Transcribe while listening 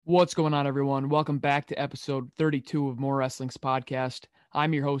What's going on, everyone? Welcome back to episode 32 of More Wrestling's podcast.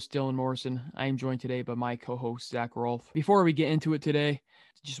 I'm your host, Dylan Morrison. I am joined today by my co-host, Zach Rolfe. Before we get into it today,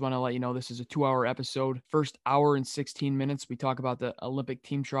 just want to let you know this is a 2-hour episode. First hour and 16 minutes, we talk about the Olympic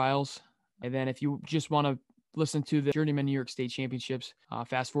team trials. And then if you just want to listen to the Journeymen New York State Championships,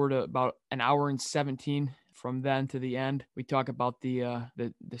 fast forward to about an hour and 17. From then to the end, we talk about the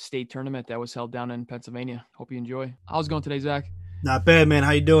state tournament that was held down in Pennsylvania. Hope you enjoy. How's it going today, Zach? Not bad, man.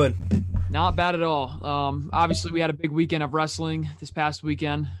 How you doing? Not bad at all. Obviously, we had a big weekend of wrestling this past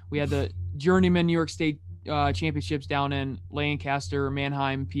weekend. We had the Journeymen New York State Championships down in Lancaster,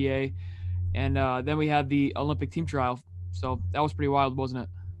 Mannheim, PA. And then we had the Olympic team trial. So that was pretty wild, wasn't it?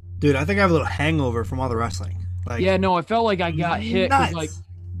 Dude, I think I have a little hangover from all the wrestling. Yeah, no, I felt like I got hit. Nuts. Like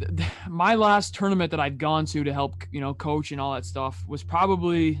my last tournament that I'd gone to help, coach and all that stuff was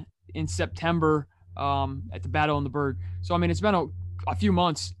probably in September at the Battle in the Berg. So, I mean, it's been a few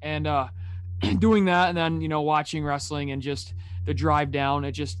months, and doing that and then, watching wrestling and just the drive down,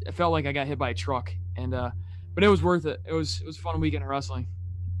 it felt like I got hit by a truck. And but it was worth it. It was a fun weekend of wrestling.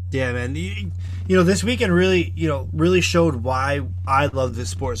 Yeah, man. This weekend really showed why I love this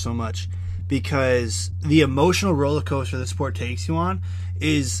sport so much, because the emotional roller coaster this sport takes you on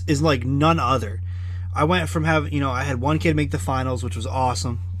is like none other. I went from having, I had one kid make the finals, which was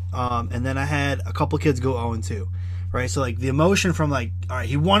awesome. And then I had a couple kids go 0-2, right? So, like, the emotion from, like, all right,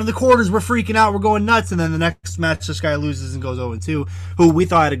 he won in the quarters, we're freaking out, we're going nuts, and then the next match, this guy loses and goes 0-2, who we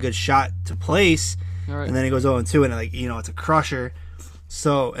thought had a good shot to place, Right. And then he goes 0-2, and, like, it's a crusher.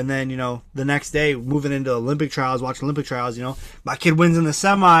 So, and then, the next day, moving into Olympic trials, watching Olympic trials, my kid wins in the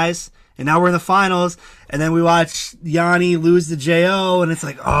semis, and now we're in the finals, and then we watch Yanni lose to J.O., and it's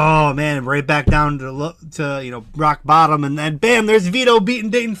like, oh, man, right back down to rock bottom, and then, bam, there's Vito beating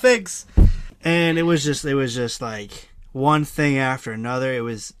Dayton Fix. And it was just like one thing after another. It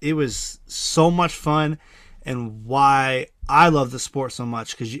was so much fun, and why I love the sport so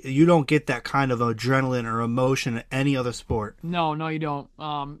much, because you don't get that kind of adrenaline or emotion in any other sport. No, you don't.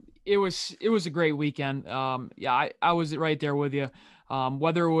 It was a great weekend. I was right there with you.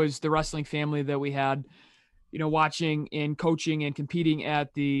 Whether it was the wrestling family that we had, watching and coaching and competing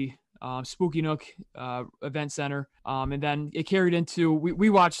at the Spooky Nook event center. And then it carried into,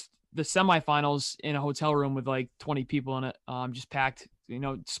 we watched the semifinals in a hotel room with like 20 people in it, just packed,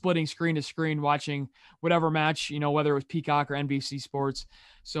 splitting screen to screen, watching whatever match, whether it was Peacock or NBC Sports.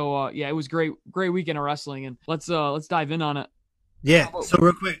 So it was great weekend of wrestling, and let's dive in on it. Yeah. So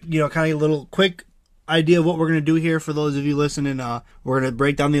real quick, kind of a little quick idea of what we're going to do here for those of you listening. We're going to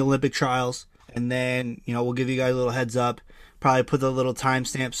break down the Olympic trials, and then, we'll give you guys a little heads up, probably put the little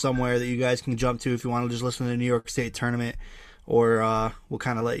timestamp somewhere that you guys can jump to if you want to just listen to the New York State tournament, or we'll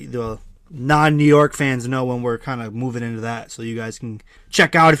kind of let the non-New York fans know when we're kind of moving into that, so you guys can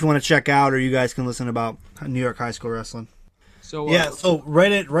check out if you want to check out, or you guys can listen about New York high school wrestling. So so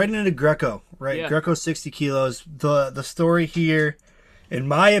right into Greco, right? Yeah. Greco 60 kilos. The story here, in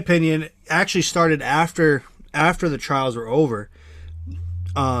my opinion, actually started after the trials were over.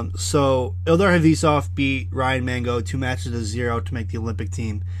 So Ildar Havisov beat Ryan Mango 2-0 to make the Olympic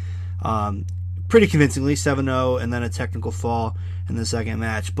team. Pretty convincingly, 7-0, and then a technical fall in the second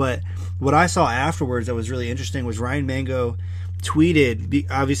match. But what I saw afterwards that was really interesting was Ryan Mango tweeted,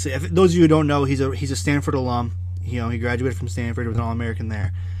 obviously, those of you who don't know, he's a Stanford alum. He graduated from Stanford, was an All-American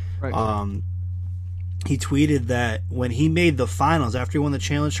there. Right. He tweeted that when he made the finals, after he won the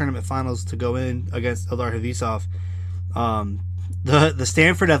Challenge Tournament finals to go in against Ildar Havisov, the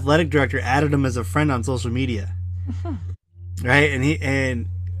Stanford athletic director added him as a friend on social media. Right? And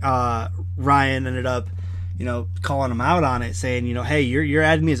Ryan ended up, calling him out on it, saying, hey, you're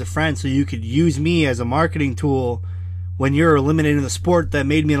adding me as a friend so you could use me as a marketing tool when you're eliminating the sport that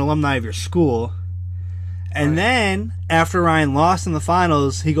made me an alumni of your school. And then, after Ryan lost in the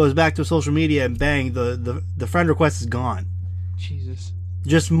finals, he goes back to social media and bang, the friend request is gone. Jesus.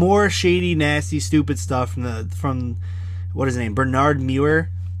 Just more shady, nasty, stupid stuff from what is his name? Bernard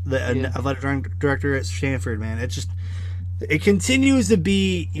Muir, the athletic director at Stanford, man. It continues to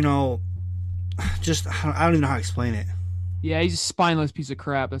be, I don't even know how to explain it. Yeah, he's a spineless piece of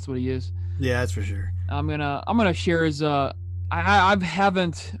crap. That's what he is. Yeah, that's for sure. I'm gonna share his. I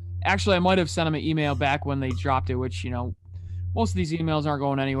haven't actually. I might have sent him an email back when they dropped it, which most of these emails aren't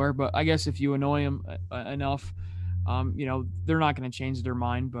going anywhere. But I guess if you annoy them enough, they're not going to change their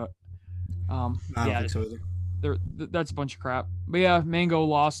mind. But I don't think so either. That's a bunch of crap. But yeah, Mango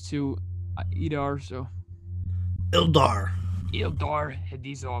lost to Ildar. So Ildar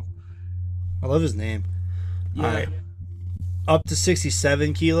Havisov. I love his name. Yeah. All right. Up to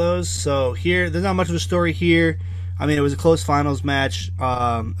 67 kilos. So here, there's not much of a story here. I mean, it was a close finals match.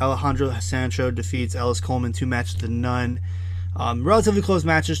 Alejandro Sancho defeats Ellis Coleman 2-0. Relatively close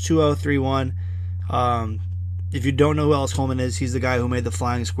matches, 2-0, 3-1. If you don't know who Ellis Coleman is, he's the guy who made the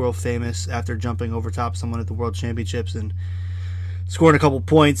flying squirrel famous after jumping over top someone at the World Championships and scoring a couple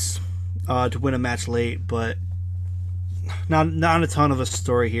points to win a match late. But not a ton of a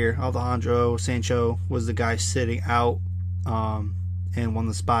story here. Alejandro Sancho was the guy sitting out and won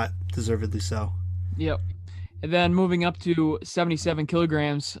the spot, deservedly so. Yep. And then moving up to 77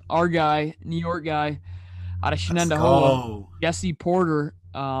 kilograms, our guy, New York guy, out of Shenandoah, Jesse Porter.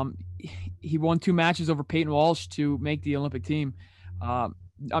 He won 2 matches over Peyton Walsh to make the Olympic team. I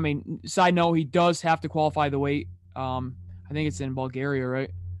mean, side note, he does have to qualify the weight. I think it's in Bulgaria, right?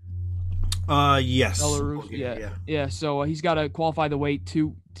 Yes. Belarus. Yeah. So he's got to qualify the weight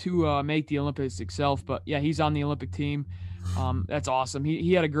to make the Olympics itself. But yeah, he's on the Olympic team. That's awesome.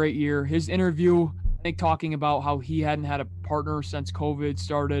 He had a great year. His interview, I think, talking about how he hadn't had a partner since COVID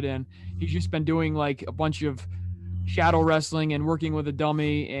started, and he's just been doing like a bunch of shadow wrestling and working with a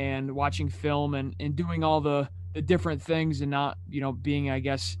dummy and watching film and doing all the different things and not, being, I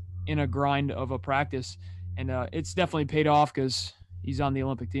guess, in a grind of a practice. And it's definitely paid off because he's on the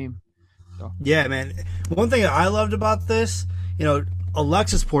Olympic team. So. Yeah, man. One thing that I loved about this,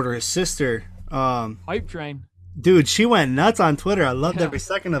 Alexis Porter, his sister, hype train. Dude, she went nuts on Twitter. I loved every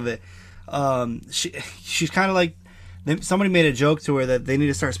second of it. She's kind of like, somebody made a joke to her that they need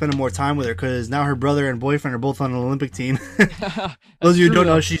to start spending more time with her because now her brother and boyfriend are both on an Olympic team. Those of you who don't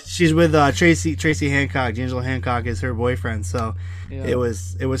know, she's with Tracy Hancock. D'Angelo Hancock is her boyfriend. So yeah. It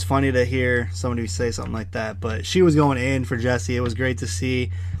was funny to hear somebody say something like that. But she was going in for Jesse. It was great to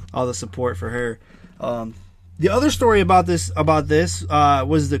see all the support for her. The other story about this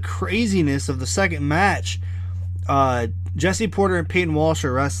was the craziness of the second match. Jesse Porter and Peyton Walsh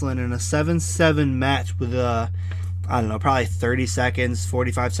are wrestling in a 7-7 match with probably 30 seconds,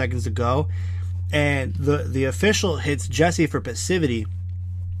 45 seconds to go, and the official hits Jesse for passivity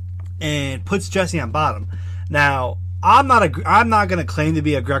and puts Jesse on bottom. Now, I'm not going to claim to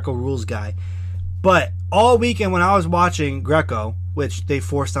be a Greco rules guy, but all weekend when I was watching Greco, which they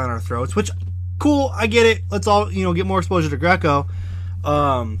forced down our throats, which cool, I get it. Let's all get more exposure to Greco,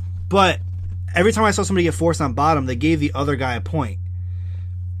 but every time I saw somebody get forced on bottom, they gave the other guy a point.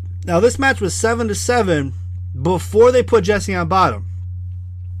 Now, this match was 7-7 before they put Jesse on bottom.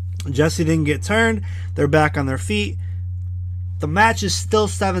 Jesse didn't get turned. They're back on their feet. The match is still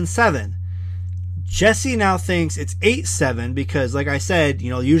 7-7. Jesse now thinks it's 8-7 because, like I said,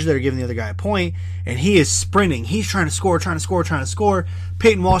 usually they're giving the other guy a point, and he is sprinting. He's trying to score.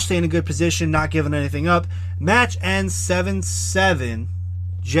 Peyton Walsh staying in a good position, not giving anything up. Match ends 7-7.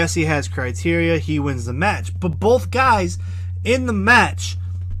 Jesse has criteria. He wins the match. But both guys in the match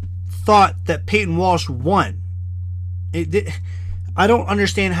thought that Peyton Walsh won. I don't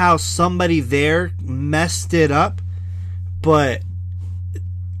understand how somebody there messed it up, but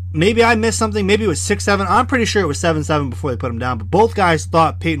maybe I missed something. Maybe it was 6-7. I'm pretty sure it was 7-7 before they put him down. But both guys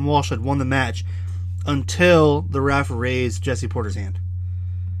thought Peyton Walsh had won the match until the ref raised Jesse Porter's hand.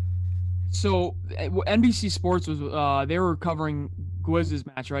 So NBC Sports was they were covering Gwiz's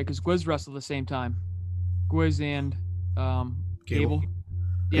match, right? Because Gwiz wrestled at the same time. Gwiz and Gable.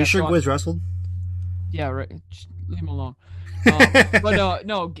 Are you sure Gwiz wrestled? Yeah, right. Just leave him alone. But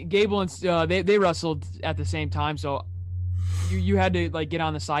no, Gable and they wrestled at the same time. So you had to like get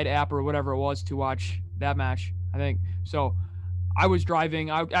on the side app or whatever it was to watch that match, I think. So I was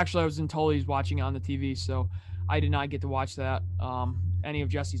driving. I was in Tully's watching on the TV, so I did not get to watch that any of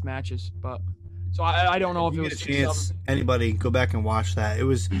Jesse's matches. But so I don't know if it was a chance. Anybody go back and watch that? It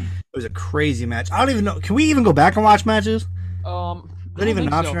was a crazy match. I don't even know. Can we even go back and watch matches? Is that even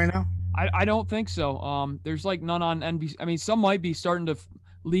an option right now? I don't think so. There's like none on NBC. I mean, some might be starting to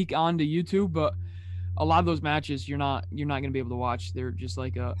leak onto YouTube, but a lot of those matches you're not going to be able to watch. They're just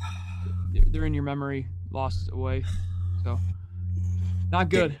like they're in your memory, lost away. So not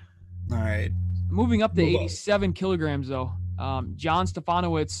good. All right. Moving up to 87 kilograms though. John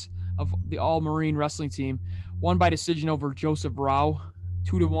Stefanowicz of the All Marine Wrestling Team won by decision over Joseph Rao,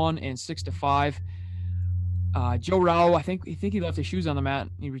 2-1 and 6-5. Joe Rao, I think he left his shoes on the mat.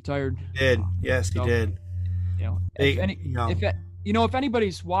 He retired. He did. Yes, he did. If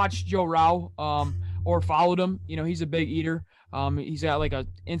anybody's watched Joe Rao or followed him, he's a big eater. He's got like a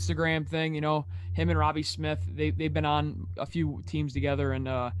Instagram thing. Him and Robbie Smith, they've been on a few teams together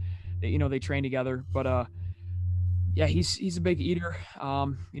and they train together. But yeah, he's a big eater.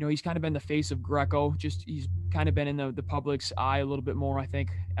 He's kind of been the face of Greco. Just he's kind of been in the public's eye a little bit more, I think,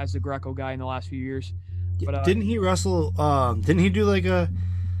 as the Greco guy in the last few years. But didn't he wrestle? Didn't he do like a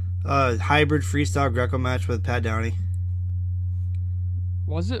Hybrid freestyle Greco match with Pat Downey.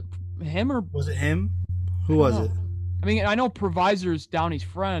 Was it him or Was it him? I Who don't was it? know. I mean, I know Provisor's Downey's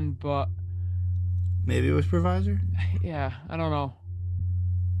friend, but Maybe it was Provisor. yeah, I don't know.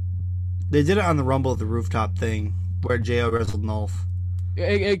 They did it on the Rumble at the rooftop thing where Jo wrestled Nolf.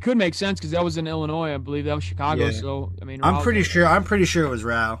 It could make sense because that was in Illinois, I believe. That was Chicago. Yeah, So I mean, I'm Raul, pretty sure. I'm pretty sure it was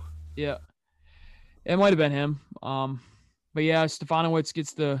Rao. yeah, it might have been him. But yeah, Stefanowicz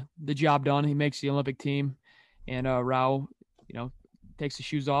gets the job done. He makes the Olympic team, and Rao, takes the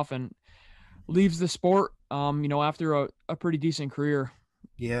shoes off and leaves the sport. After a pretty decent career.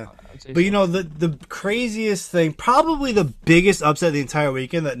 Yeah, I'd say but so. the craziest thing, probably the biggest upset of the entire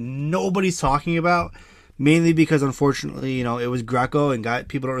weekend that nobody's talking about, mainly because unfortunately, it was Greco and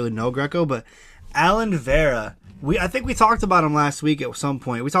people don't really know Greco, but Alan Vera. I think we talked about him last week at some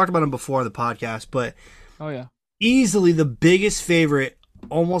point. We talked about him before the podcast, but Oh yeah, easily the biggest favorite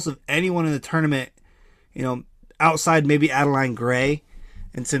almost of anyone in the tournament, outside maybe Adeline Gray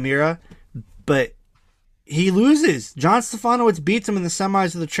and Samira, but he loses. John Stefanowicz beats him in the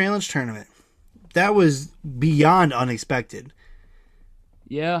semis of the challenge tournament. That was beyond unexpected.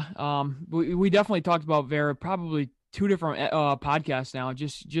 yeah. We definitely talked about Vera probably two different podcasts now.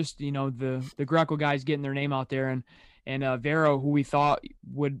 Just the Greco guys getting their name out there and Vera, who we thought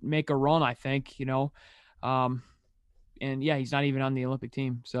would make a run. I think and yeah, he's not even on the Olympic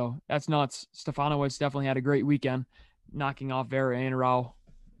team, so that's nuts. Stefanowicz definitely had a great weekend, knocking off Vera and Rao.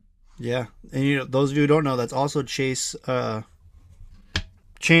 Yeah, and those of you who don't know, that's also Chance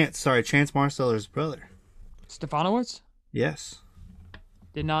Marceller's brother. Stefanowicz? Yes,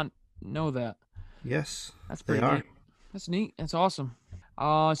 Did not know that. yes, That's they pretty are. neat. That's neat. That's awesome.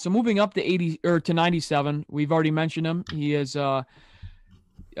 So moving up to 80 or to 97, we've already mentioned him. He is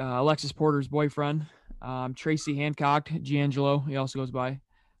Alexis Porter's boyfriend. Tracy Hancock, Giangelo, he also goes by.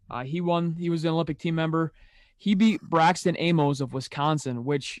 He won. He was an Olympic team member. He beat Braxton Amos of Wisconsin,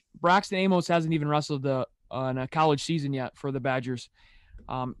 which Braxton Amos hasn't even wrestled in a college season yet for the Badgers.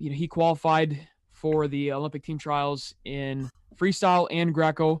 He qualified for the Olympic team trials in freestyle and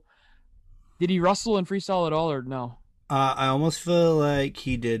Greco. Did he wrestle in freestyle at all or no? I almost feel like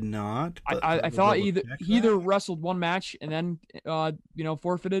he did not. But I will thought double he check either that. wrestled one match and then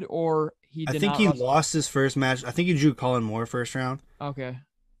forfeited, or he I did think not he wrestle. lost his first match. I think he drew Colin Moore first round Okay.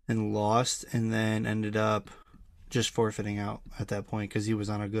 and lost, and then ended up just forfeiting out at that point because he was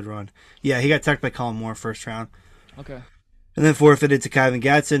on a good run. Yeah, he got teched by Colin Moore first round, Okay. and then forfeited to Kyvan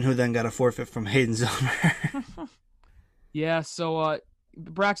Gatson, who then got a forfeit from Hayden Zillmer. Yeah. So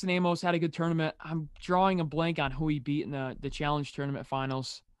Braxton Amos had a good tournament. I'm drawing a blank on who he beat in the challenge tournament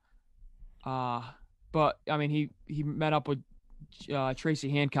finals. But I mean he met up with Tracy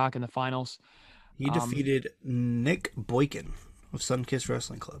Hancock in the finals. He defeated Nick Boykin of Sunkiss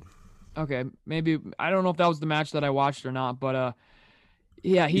Wrestling Club. Okay, maybe I don't know if that was the match that I watched or not, but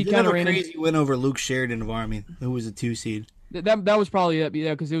yeah, He he did kind have of a ran in. crazy win over Luke Sheridan of Army, who was a 2 seed. That was probably it,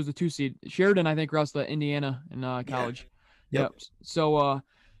 yeah, because it was a 2 seed. Sheridan, I think, wrestled at Indiana in college. Yep. Yep. So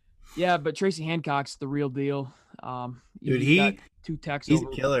yeah, but Tracy Hancock's the real deal. Dude, He got two techs he's a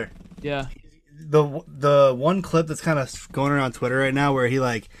over. killer. Yeah. The one clip that's kind of going around Twitter right now where he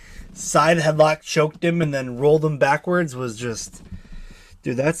like side headlock choked him and then rolled him backwards was just,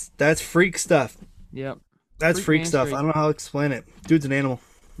 dude, that's freak stuff. Yep. That's freak man stuff. straight. I don't know how to explain it. Dude's an animal.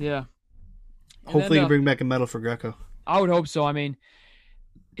 Yeah. And Hopefully, he then, can bring back a medal for Greco. I would hope so. I mean,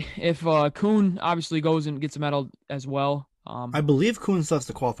 if Kuhn obviously goes and gets a medal as well, I believe Kuhn still has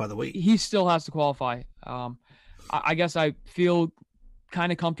to qualify the weight. he still has to qualify. I guess I feel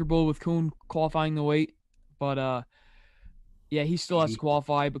kind of comfortable with Kuhn qualifying the weight, but yeah, he still has to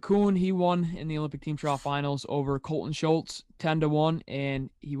qualify. But Kuhn, he won in the Olympic team trial finals over Colton Schultz 10-1,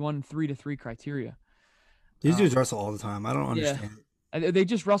 and he won 3-3 criteria. These dudes wrestle all the time. I don't understand. They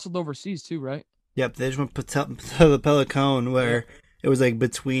just wrestled overseas too, right? Yep, they just went to the Pelicone where it was like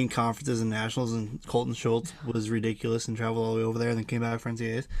between conferences and nationals, and Colton Schultz was ridiculous and traveled all the way over there and then came back for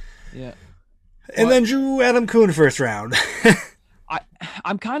NCAAs. Yeah. And then drew Adam Kuhn first round.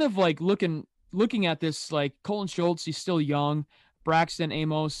 I'm kind of like looking at this, like Colton Schultz, he's still young. Braxton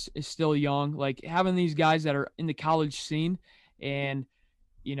Amos is still young. Like having these guys that are in the college scene and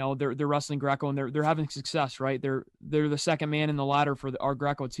they're wrestling Greco and they're having success, right? They're the second man in the ladder for our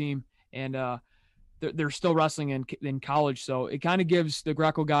Greco team, and they're still wrestling in college. So it kind of gives the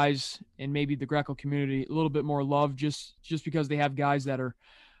Greco guys and maybe the Greco community a little bit more love just because they have guys that are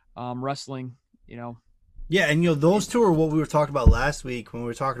wrestling, Yeah, and those two are what we were talking about last week when we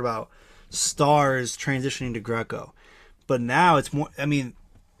were talking about stars transitioning to Greco. But now it's more, I mean,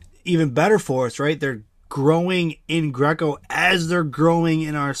 even better for us, right? They're growing in Greco as they're growing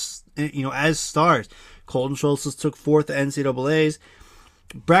in our, as stars. Colton Schultz took fourth at NCAA's.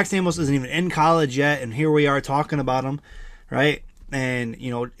 Braxton Amos isn't even in college yet, and here we are talking about him, right? And,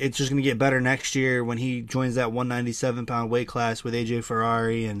 it's just going to get better next year when he joins that 197-pound weight class with AJ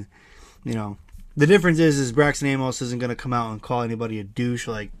Ferrari. And, the difference is Braxton Amos isn't going to come out and call anybody a douche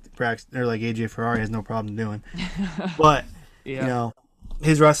like Braxton or like AJ Ferrari has no problem doing. But,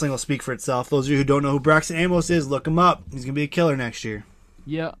 his wrestling will speak for itself. Those of you who don't know who Braxton Amos is, look him up. He's going to be a killer next year.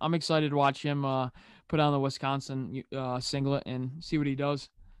 Yeah, I'm excited to watch him put on the Wisconsin singlet and see what he does.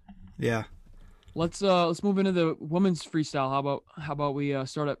 Yeah. Let's move into the women's freestyle. How about we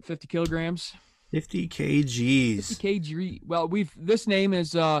start at 50 kilograms? 50 kgs. 50 kg. Well, this name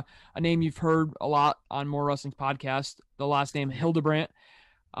is a name you've heard a lot on More Wrestling podcast. The last name Hildebrandt.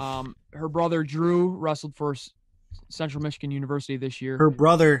 Her brother Drew wrestled for Central Michigan University this year. Her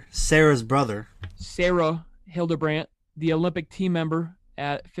brother, Sarah's brother, Sarah Hildebrandt, the Olympic team member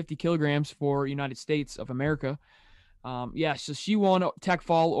at 50 kilograms for United States of America. So she won tech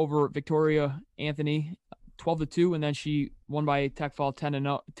fall over Victoria Anthony 12-2, and then she won by tech fall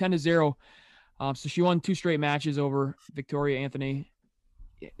 10-0. So she won 2 straight matches over Victoria Anthony.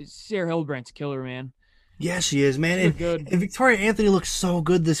 Sarah Hildebrandt's a killer, man. Yeah, she is, man. And Victoria Anthony looks so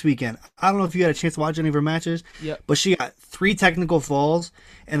good this weekend. I don't know if you had a chance to watch any of her matches, but she got 3 technical falls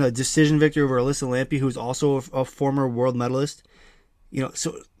and a decision victory over Alyssa Lampe, who's also a former world medalist.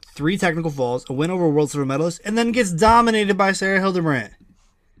 So 3 technical falls, a win over a world silver medalist, and then gets dominated by Sarah Hildebrandt.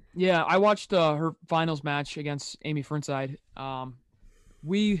 Yeah, I watched her finals match against Amy Fernside. So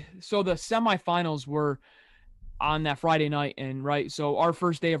the semifinals were on that Friday night, and so our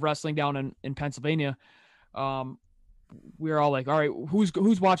first day of wrestling down in Pennsylvania, we were all like, all right,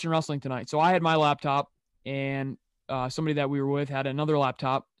 who's watching wrestling tonight? So I had my laptop, and somebody that we were with had another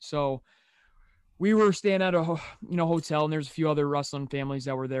laptop. So we were staying at a hotel, and there's a few other wrestling families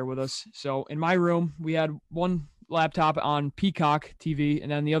that were there with us. So in my room, we had one laptop on Peacock TV,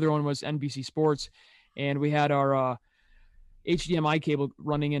 and then the other one was NBC Sports, and we had our HDMI cable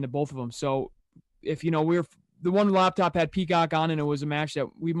running into both of them. So if the one laptop had Peacock on, and it was a match that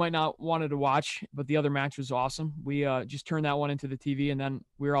we might not wanted to watch, but the other match was awesome. We just turned that one into the TV, and then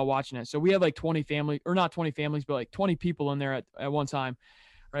we were all watching it. So we had like 20 families, or not 20 families, but like 20 people in there at one time,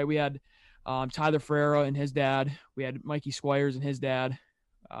 right? We had Tyler Ferreira and his dad. We had Mikey Squires and his dad.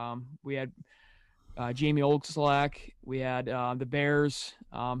 We had Jamie Olkslack. We had the Bears,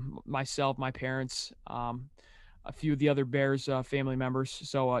 myself, my parents, a few of the other Bears family members.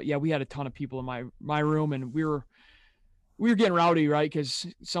 So we had a ton of people in my room, and we were getting rowdy, right? Because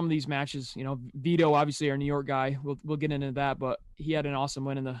some of these matches, Vito, obviously our New York guy, we'll get into that, but he had an awesome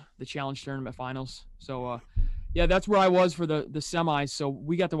win in the Challenge Tournament finals. So that's where I was for the semis. So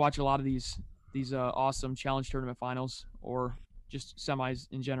we got to watch a lot of these awesome Challenge Tournament finals, or just semis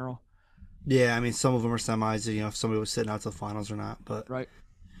in general. Yeah, I mean, some of them are semis, if somebody was sitting out to the finals or not. But right.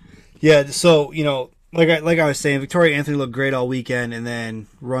 Yeah, so like I was saying, Victoria Anthony looked great all weekend, and then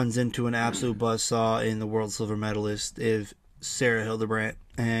runs into an absolute buzzsaw in the world silver medalist is Sarah Hildebrandt.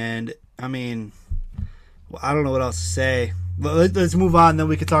 And I mean, I don't know what else to say. But let's move on. Then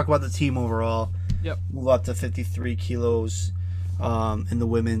we can talk about the team overall. Yep. Move up to 53 kilos in the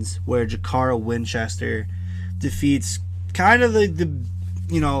women's, where Jakara Winchester defeats kind of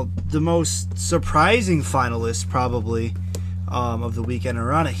the most surprising finalist probably of the weekend,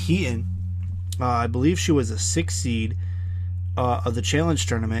 Arana Heaton. I believe she was a 6th seed of the Challenge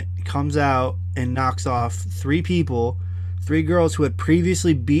Tournament. Comes out and knocks off 3 girls who had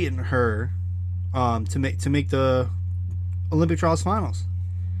previously beaten her to make the Olympic Trials finals.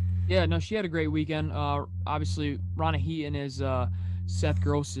 Yeah, no, she had a great weekend. Obviously, Rana Heaton is Seth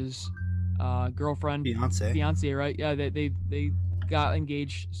Gross's girlfriend, fiance, right? Yeah, they got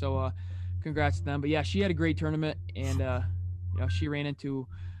engaged, so congrats to them. But yeah, she had a great tournament, and she ran into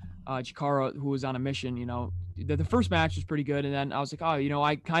Jakara, who was on a mission. The first match was pretty good, and then I was like,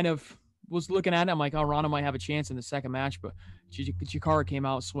 I kind of was looking at it. I'm like, Rana might have a chance in the second match, but Jakara came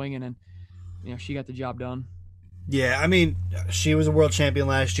out swinging, and she got the job done. Yeah, I mean, she was a world champion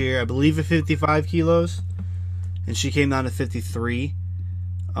last year, I believe, at 55 kilos, and she came down to 53.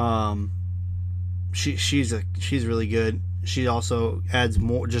 She's really good. She also adds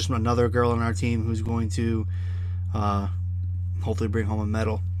more, just another girl on our team who's going to hopefully bring home a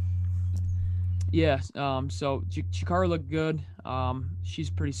medal. Yeah, so Chikara looked good. She's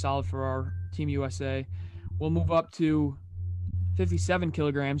pretty solid for our Team USA. We'll move up to 57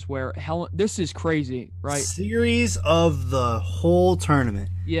 kilograms, where Helen, this is crazy, right? Series of the whole tournament.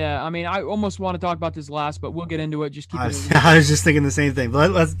 Yeah, I mean, I almost want to talk about this last, but we'll get into it. Just keep I it. was, I was just thinking the same thing.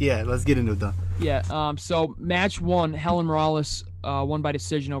 But let's get into it though. Yeah. So match one, Helen Morales won by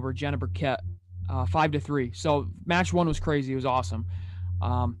decision over Jenna Burkett, 5-3. So match one was crazy. It was awesome.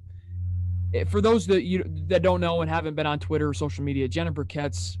 Um, for those that don't know and haven't been on Twitter or social media, Jenna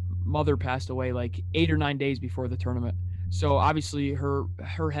Burkett's mother passed away like 8 or 9 days before the tournament. So obviously her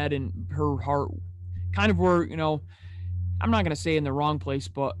head and her heart kind of were, I'm not gonna say in the wrong place,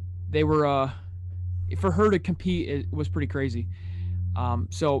 but they were. For her to compete, it was pretty crazy.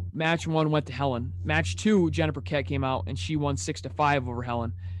 So match one went to Helen. Match two, Jenna Burkett came out and she won 6-5 over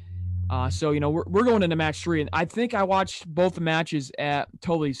Helen. So we're going into match three, and I think I watched both the matches at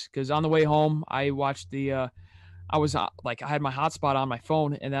Tully's because on the way home I watched the. I was I had my hotspot on my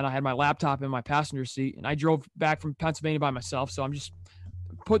phone, and then I had my laptop in my passenger seat, and I drove back from Pennsylvania by myself. So I'm just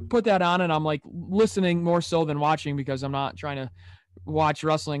put that on, and I'm like listening more so than watching because I'm not trying to watch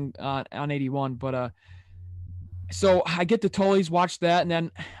wrestling on 81. But so I get to Tully's, watch that, and then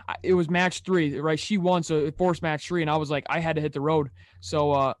it was match three, right? She won, so it forced match three, and I was like, I had to hit the road.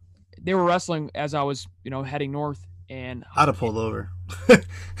 So they were wrestling as I was, heading north, and I'd have pulled over.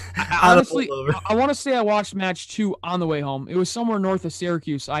 Honestly, I want to say I watched match two on the way home. It was somewhere north of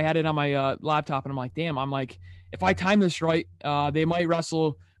Syracuse. I had it on my laptop, and I'm like, damn, if I time this right, they might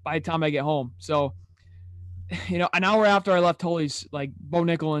wrestle by the time I get home. So, an hour after I left Tully's, like Bo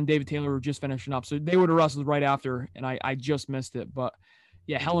Nickel and David Taylor were just finishing up. So they would have wrestled right after, and I just missed it. But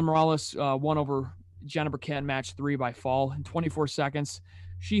yeah, Helen Morales won over Jenna Burkett in match three by fall in 24 seconds.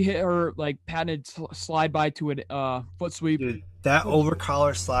 She hit her patented slide by to a foot sweep. Dude, that over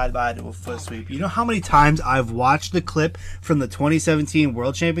collar slide by to a foot sweep. You know how many times I've watched the clip from the 2017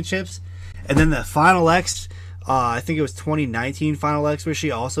 World Championships, and then the Final X, I think it was 2019 Final X where she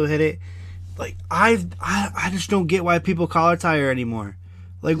also hit it. I just don't get why people collar tie her anymore.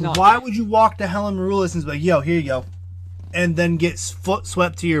 Why would you walk to Helen Maroulis and be like, yo, here you go, and then get foot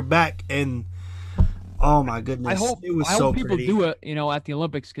swept to your back and. Oh my goodness! I hope people do it, at the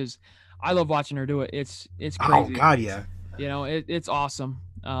Olympics because I love watching her do it. It's crazy. Oh God, yeah. It's awesome.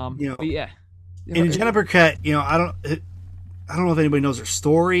 But yeah. And Jenna Burkett, I don't know if anybody knows her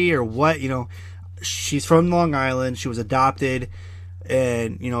story or what. She's from Long Island. She was adopted,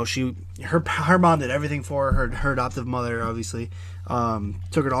 and her mom did everything for her. Her adoptive mother, obviously,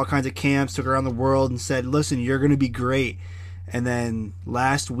 took her to all kinds of camps, took her around the world, and said, "Listen, you're going to be great." And then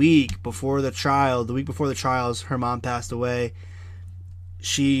last week, the week before the trials, her mom passed away.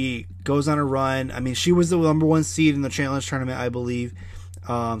 She goes on a run. I mean, she was the number one seed in the challenge tournament, I believe.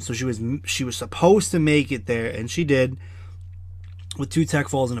 So she was supposed to make it there, and she did with 2 tech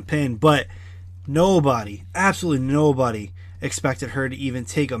falls and a pin. But nobody, absolutely nobody, expected her to even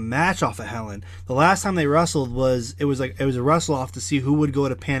take a match off of Helen. The last time they wrestled was a wrestle off to see who would go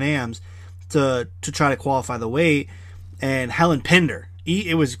to Pan Am's to try to qualify the weight. And Helen pinned her.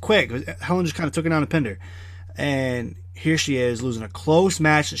 It was quick. Helen just kind of took her down and pinned her. And here she is losing a close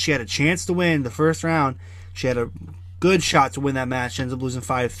match that she had a chance to win the first round. She had a good shot to win that match. She ends up losing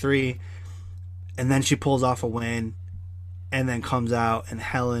 5-3. And then she pulls off a win and then comes out. And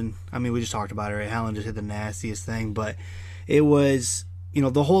Helen, I mean, we just talked about her, right? Helen just hit the nastiest thing. But it was,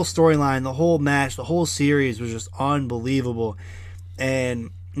 the whole storyline, the whole match, the whole series was just unbelievable. And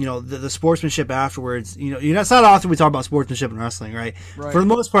the sportsmanship afterwards, it's not often we talk about sportsmanship in wrestling, right? For the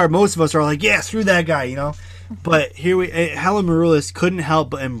most part, most of us are like, yeah, screw that guy, But Helen Maroulis couldn't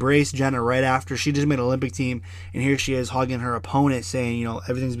help but embrace Jenna right after. She just made an Olympic team, and here she is hugging her opponent saying,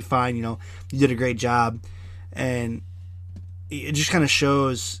 everything's be fine, you did a great job. And it just kind of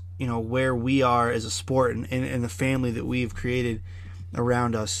shows, where we are as a sport and the family that we've created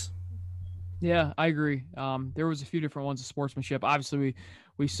around us. Yeah, I agree. There was a few different ones of sportsmanship. Obviously,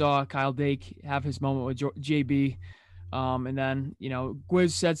 we saw Kyle Dake have his moment with JB. And then,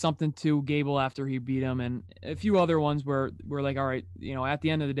 Gwiz said something to Gable after he beat him, and a few other ones where we're like, all right, at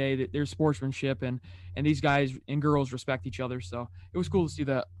the end of the day, there's sportsmanship, and these guys and girls respect each other. So it was cool to see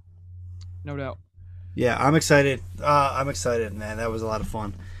that. No doubt. Yeah, I'm excited. Man. That was a lot of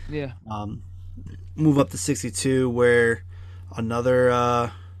fun. Yeah. Move up to 62, where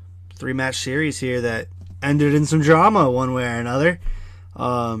another 3-match series here that ended in some drama one way or another.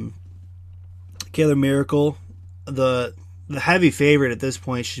 Kayla Miracle, the heavy favorite at this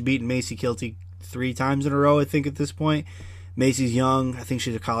point. She's beaten Macy Kilty 3 times in a row, I think, at this point. Macy's young. I think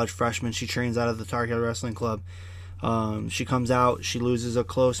she's a college freshman. She trains out of the Tar Heel Wrestling Club. She comes out. She loses a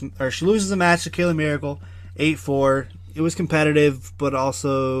match to Kayla Miracle, 8-4. It was competitive, but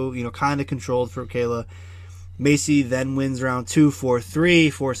also, kind of controlled for Kayla. Macy then wins round 2,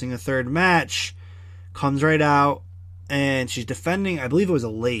 4-3, forcing a third match. Comes right out, and she's defending, I believe it was a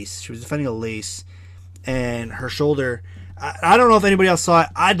lace. She was defending a lace, and her shoulder, I don't know if anybody else saw it.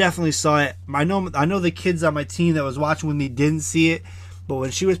 I definitely saw it. I know the kids on my team that was watching with me didn't see it, but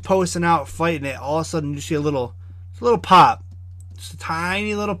when she was posting out, fighting it, all of a sudden you see a little pop. Just a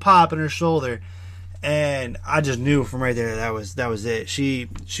tiny little pop in her shoulder. And I just knew from right there that was it. She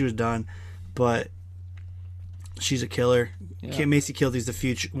was done. But she's a killer. Yeah. Macy Kilty's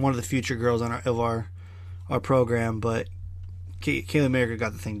one of the future girls on our program, but Kaylee Merricker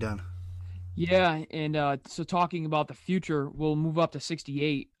got the thing done. Yeah, and so talking about the future, we'll move up to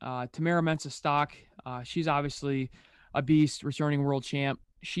 68. Tamara Mensah-Stock, she's obviously a beast, returning world champ.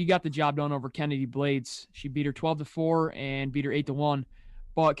 She got the job done over Kennedy Blades. She beat her 12-4 and beat her 8-1.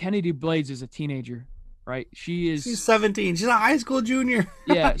 But Kennedy Blades is a teenager, right? She's 17. She's a high school junior.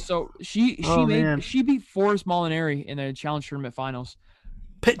 Yeah, so she beat Forrest Molinari in the Challenge Tournament Finals.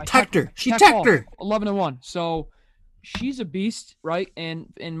 Teched her. She teched her. 11-1. So she's a beast, right?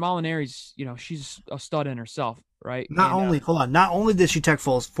 And Molinari's, she's a stud in herself, right? Not only did she tech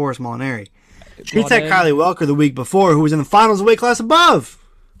Forrest Molinari, she teched Kylie Welker the week before, who was in the finals of weight class above.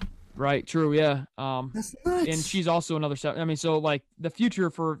 Right. True. Yeah. That's nuts. And she's also another step. I mean, so like the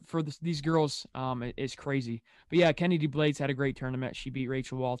future for these girls is crazy. But yeah, Kennedy Blades had a great tournament. She beat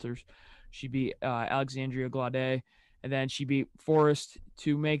Rachel Walters. She beat Alexandria Glaudet, and then she beat Forrest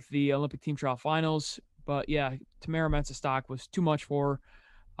to make the Olympic team trial finals. But yeah, Tamara Mensah-Stock was too much for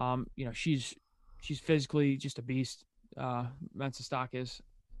her. She's physically just a beast. Mensah-Stock is.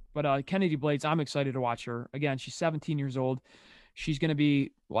 But Kennedy Blades, I'm excited to watch her. Again, she's 17 years old. She's going to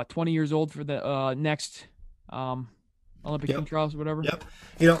be, 20 years old for the next Olympic team trials or whatever.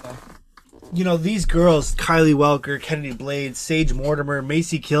 Yep. These girls, Kylie Welker, Kennedy Blades, Sage Mortimer,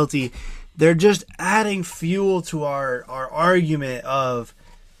 Macy Kilty, they're just adding fuel to our argument of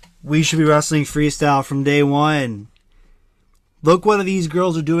we should be wrestling freestyle from day one. Look what these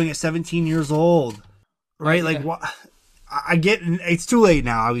girls are doing at 17 years old. Right? Like, what? I get it's too late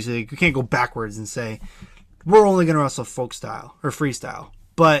now, obviously. You can't go backwards and say we're only going to wrestle folk style or freestyle.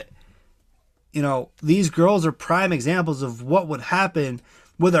 But, these girls are prime examples of what would happen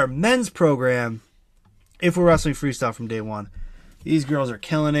with our men's program if we're wrestling freestyle from day one. These girls are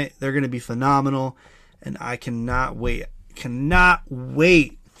killing it. They're going to be phenomenal. And I cannot wait. Cannot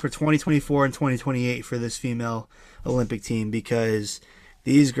wait for 2024 and 2028 for this female Olympic team because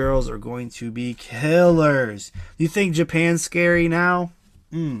these girls are going to be killers. You think Japan's scary now?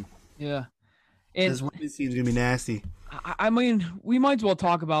 Yeah. And this women's team's going to be nasty. I mean, we might as well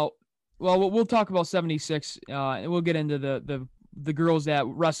talk about, we'll talk about 76, and we'll get into the girls that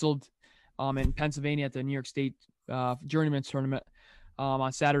wrestled in Pennsylvania at the New York State Journeymen tournament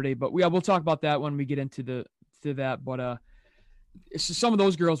on Saturday. But we'll talk about that when we get into that. But some of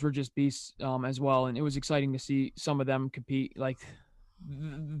those girls were just beasts as well, and it was exciting to see some of them compete. Like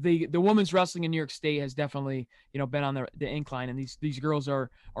the women's wrestling in New York State has definitely been on the incline, and these girls are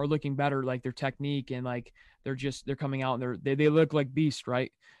looking better, like their technique and like they're coming out and they look like beasts,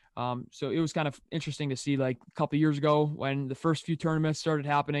 right? So it was kind of interesting to see, like a couple of years ago when the first few tournaments started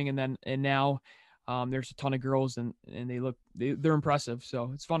happening, and now there's a ton of girls and they're impressive.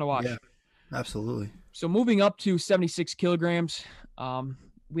 So it's fun to watch. Yeah, absolutely. So moving up to 76 kilograms,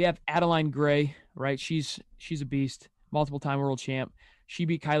 we have Adeline Gray, right? She's a beast, multiple time world champ. She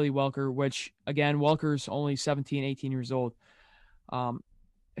beat Kylie Welker, which again, Welker's only 17, 18 years old.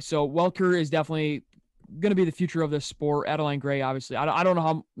 So Welker is definitely going to be the future of this sport. Adeline Gray, obviously, I don't know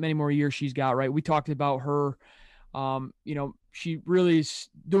how many more years she's got, right? We talked about her. She really is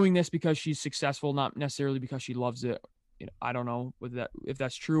doing this because she's successful, not necessarily because she loves it. I don't know if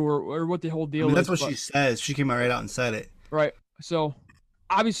that's true or what the whole deal is. That's what she says. She came right out and said it. Right. So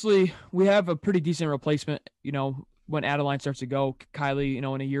obviously we have a pretty decent replacement, when Adeline starts to go. Kylie, in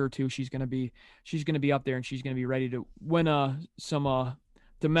a year or two, she's going to be up there and she's going to be ready to win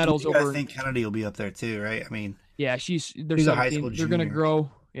the medals over. I think Kennedy will be up there too, right? I mean, yeah, she's a high school junior. They're going to grow.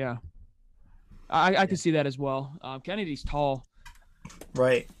 Yeah. I can see that as well. Kennedy's tall.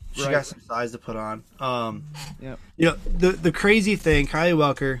 Right. She got some size to put on. Yeah. The crazy thing, Kylie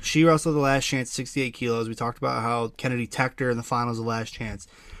Welker, she wrestled the last chance 68 kilos. We talked about how Kennedy teched her in the finals of last chance.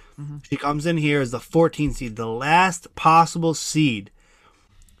 Mm-hmm. She comes in here as the 14th seed, the last possible seed.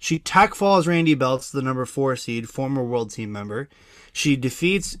 She tech falls Randy Belts, the number 4 seed, former world team member. She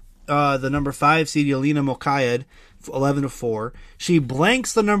defeats the number 5 seed, Yelena Mokayed, 11-4. She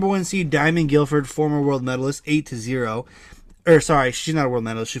blanks the number 1 seed, Diamond Guilford, former world medalist, 8-0. Or sorry, she's not a world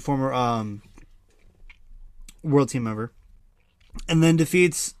medalist. She's a former world team member. and then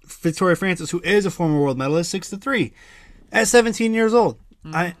defeats Victoria Francis, who is a former world medalist, 6-3 at 17 years old.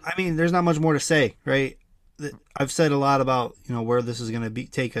 I mean, there's not much more to say, right? I've said a lot about where this is going to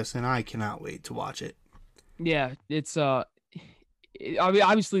take us, and I cannot wait to watch it. Yeah, it's I mean,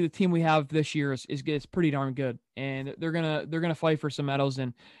 obviously the team we have this year is pretty darn good, and they're gonna fight for some medals,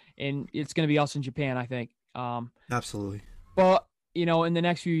 and it's gonna be us in Japan, I think. Absolutely. But in the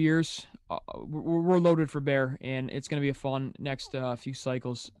next few years, we're loaded for bear, and it's gonna be a fun next few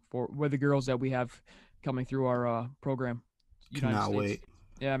cycles with the girls that we have coming through our program. Cannot wait.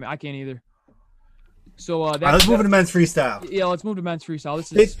 Yeah, I mean, I can't either. So let's move to men's freestyle. Yeah, let's move to men's freestyle.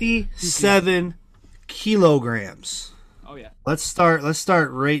 This is 57 kilograms. Oh yeah. Let's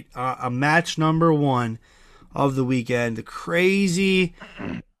start right a match number 1 of the weekend. The crazy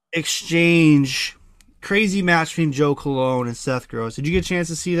match between Joe Colon and Seth Gross. Did you get a chance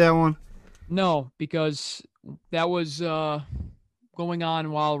to see that one? No, because that was going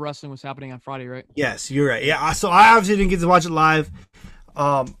on while wrestling was happening on Friday, right? Yes, you're right. Yeah, so I obviously didn't get to watch it live.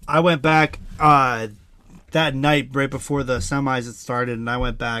 I went back that night right before the semis had started, and I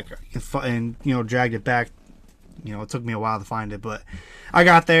went back and dragged it back. It took me a while to find it, but I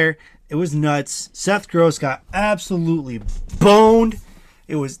got there. It was nuts. Seth Gross got absolutely boned.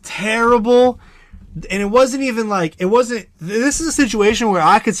 It was terrible. And it wasn't even like, this is a situation where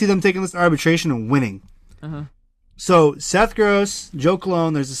I could see them taking this to arbitration and winning. Uh-huh. So Seth Gross, Joe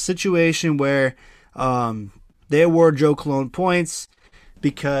Colon, there's a situation where they award Joe Colon points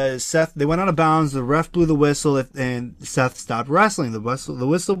because they went out of bounds. The ref blew the whistle and Seth stopped wrestling. The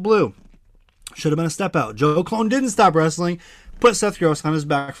whistle blew. Should have been a step out. Joe Colon didn't stop wrestling, put Seth Gross on his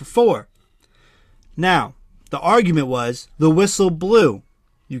back for 4. Now, the argument was the whistle blew.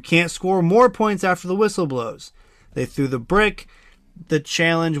 You can't score more points after the whistle blows. They threw the brick. The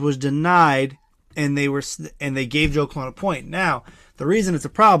challenge was denied, and they gave Joe Colon a point. Now, the reason it's a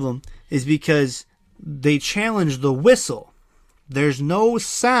problem is because they challenged the whistle. There's no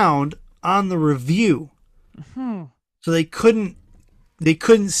sound on the review, so they couldn't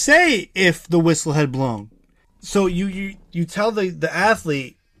say if the whistle had blown. So you tell the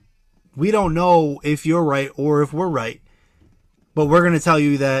athlete, we don't know if you're right or if we're right, but we're going to tell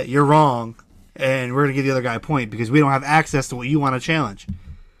you that you're wrong, and we're going to give the other guy a point because we don't have access to what you want to challenge.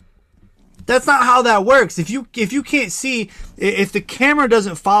 That's not how that works. If you can't see, if the camera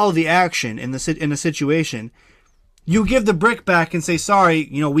doesn't follow the action in a situation, you give the brick back and say, sorry,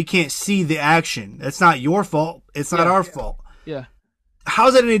 we can't see the action. It's not your fault. It's not our fault. Yeah.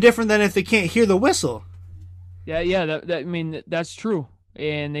 How's that any different than if they can't hear the whistle? Yeah. I mean, that's true,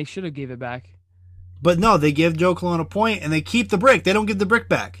 and they should have gave it back. But no, they give Joe Colon a point, and they keep the brick. They don't give the brick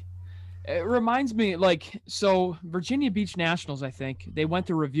back. It reminds me, so Virginia Beach Nationals, I think, they went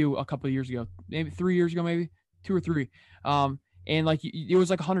to review a couple of years ago, maybe 3 years ago, maybe 2 or 3. And it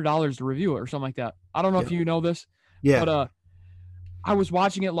was like $100 to review it or something like that. I don't know if you know this. Yeah. But I was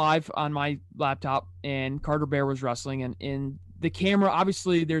watching it live on my laptop, and Carter Bear was wrestling, and in the camera,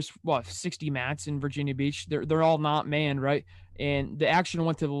 obviously there's 60 mats in Virginia Beach. They're all not manned, right? And the action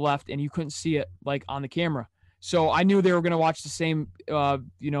went to the left, and you couldn't see it on the camera. So I knew they were going to watch the same,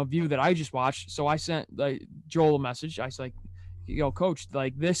 view that I just watched. So I sent Joel a message. I was like, coach,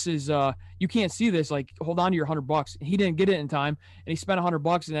 this is, you can't see this. Hold on to your $100. And he didn't get it in time, and he spent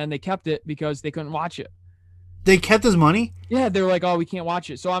 $100, and then they kept it because they couldn't watch it. They kept his money? Yeah, they were like, oh, we can't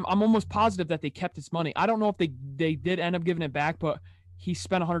watch it. So I'm almost positive that they kept his money. I don't know if they did end up giving it back, but he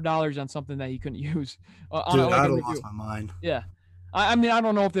spent $100 on something that he couldn't use. Dude, I'd have lost my mind. Yeah. I mean, I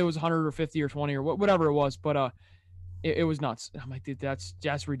don't know if it was 100 or 50 or 20 or whatever it was, but it was nuts. I'm like, dude,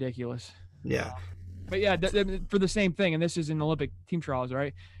 that's ridiculous. Yeah. But yeah, for the same thing, and this is in Olympic team trials,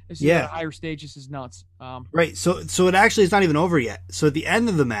 right? This is at a higher stage. This is nuts. Right. So it actually is not even over yet. So at the end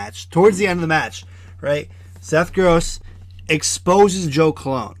of the match, towards the end of the match, right, Seth Gross exposes Joe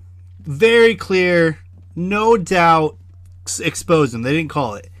Colon. Very clear, no doubt, exposed him. They didn't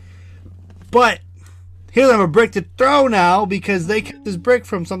call it. But he'll have a brick to throw now because they kept his brick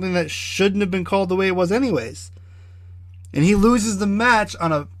from something that shouldn't have been called the way it was anyways. And he loses the match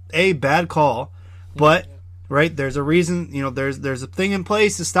on a bad call. But, right, there's a reason, there's a thing in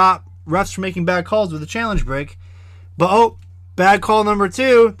place to stop refs from making bad calls with a challenge brick. But, bad call number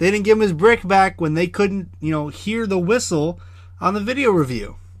 2, they didn't give him his brick back when they couldn't, hear the whistle on the video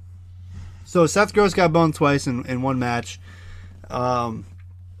review. So Seth Gross got boned twice in one match. That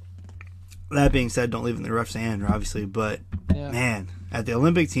being said, don't leave it in the ref's hand, obviously. But, man, at the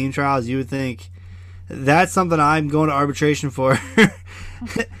Olympic team trials, you would think that's something I'm going to arbitration for.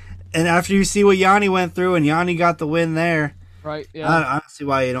 And after you see what Yanni went through, and Yanni got the win there, Right. Yeah. I don't see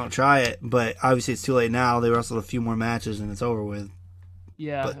why you don't try it, but obviously it's too late now. They wrestled a few more matches and it's over with.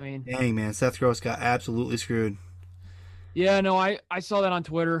 Yeah. But I mean, dang, man, Seth Gross got absolutely screwed. yeah. No, I saw that on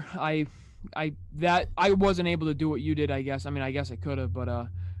Twitter. I wasn't able to do what you did. I guess. I mean, I guess I could have, but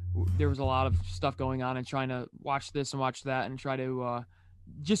there was a lot of stuff going on and trying to watch this and watch that and try to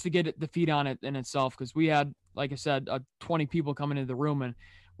just to get the feed on it in itself because we had, like I said, 20 people coming into the room and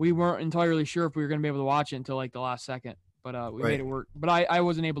we weren't entirely sure if we were going to be able to watch it until like the last second. But we made Right. it work. But I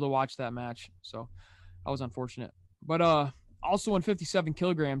wasn't able to watch that match, so I was unfortunate. But also in 57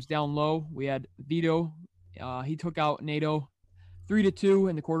 kilograms down low, we had Vito. He took out NATO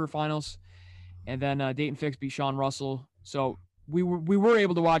 3-2 in the quarterfinals, and then Dayton Fix beat Sean Russell. So we were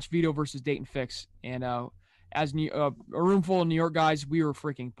able to watch Vito versus Dayton Fix, and as a room full of New York guys, we were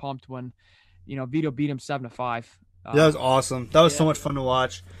freaking pumped when Vito beat him 7-5. That was awesome. That was so Yeah, much fun to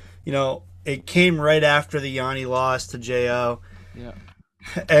watch. It came right after the Yanni loss to Jo, yeah,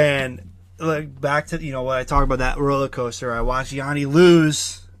 and like back to what I talk about, that roller coaster. I watched Yanni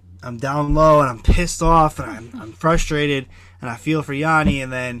lose. I'm down low and I'm pissed off and I'm frustrated and I feel for Yanni,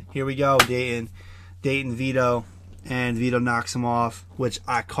 and then here we go, Dayton Vito, and Vito knocks him off, which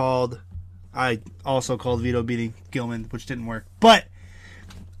I called. I also called Vito beating Gilman, which didn't work, but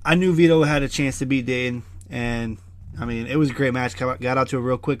I knew Vito had a chance to beat Dayton, and I mean, it was a great match. Got out to a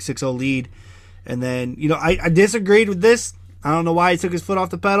real quick 6-0 lead. And then, I disagreed with this. I don't know why he took his foot off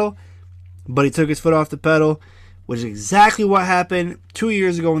the pedal, but he took his foot off the pedal, which is exactly what happened 2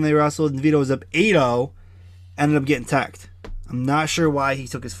 years ago when they wrestled and Vito was up 8-0, ended up getting teched. I'm not sure why he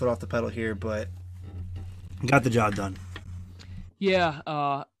took his foot off the pedal here, but got the job done.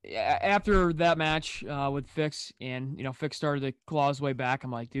 yeah. After that match with Fix, and Fix started to claw his way back.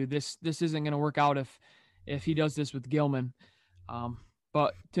 I'm like, dude, this isn't gonna work out if he does this with Gilman.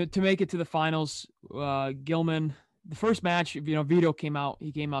 But to make it to the finals, Gilman, the first match, Vito came out.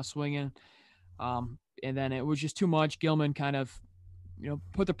 He came out swinging, and then it was just too much. Gilman kind of,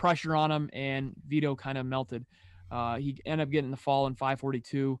 put the pressure on him, and Vito kind of melted. He ended up getting the fall in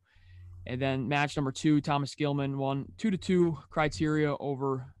 5:42, and then match number 2, Thomas Gilman won 2-2 criteria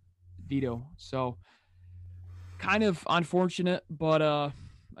over Vito. So kind of unfortunate, but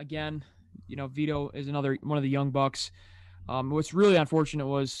again, Vito is another one of the young bucks. What's really unfortunate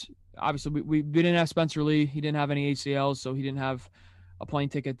was obviously we didn't have Spencer Lee. He didn't have any ACLs, so he didn't have a plane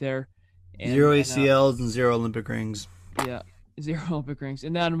ticket there. And, 0 ACLs and 0 Olympic rings. Yeah, 0 Olympic rings.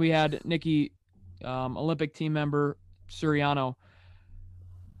 And then we had Nikki, Olympic team member Suriano.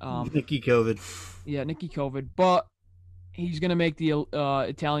 Nikki COVID. Yeah, Nikki COVID, but he's gonna make the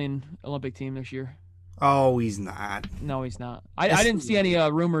Italian Olympic team this year. Oh, he's not. No, he's not. I didn't see any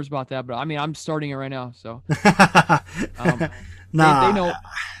rumors about that, but I mean, I'm starting it right now. So, nah, they know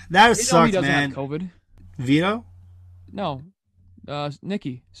that he sucks, doesn't man. have COVID. Vito? No,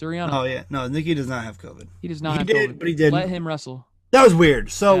 Nikki Suriano. Oh yeah, no, Nikki does not have COVID. He does not have did, COVID. but he didn't. Let him wrestle. That was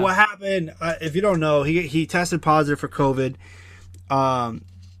weird. So Yeah. what happened? If you don't know, he tested positive for COVID,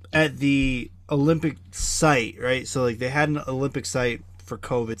 at the Olympic site, right? So like they had an Olympic site for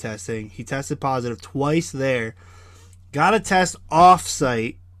COVID testing. He tested positive twice there. Got a test off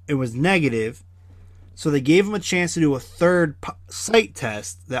site. It was negative. So they gave him a chance to do a third site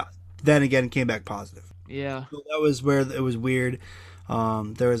test that then again came back positive. Yeah. So that was where it was weird.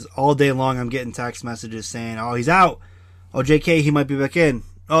 There was all day long I'm getting text messages saying, "Oh, he's out. Oh, JK, he might be back in.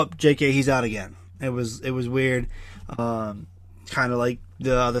 Oh, JK, he's out again." It was weird. Kind of like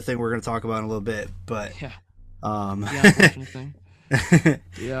the other thing we're going to talk about in a little bit, but Yeah. The unfortunate thing.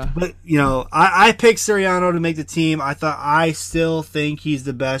 Yeah. But I picked Suriano to make the team. I still think he's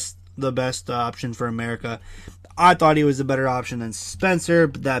the best option for America. I thought he was a better option than Spencer,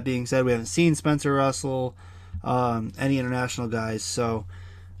 but that being said, we haven't seen Spencer wrestle any international guys, so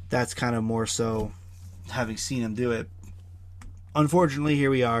that's kind of more so having seen him do it. Unfortunately, here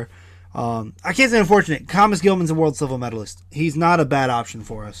we are. I can't say unfortunate. Thomas Gilman's a world silver medalist. He's not a bad option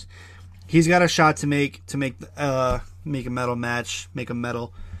for us. He's got a shot to make a medal match, make a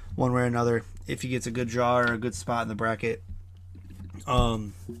medal one way or another if he gets a good draw or a good spot in the bracket.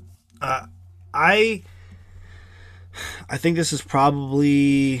 I think this is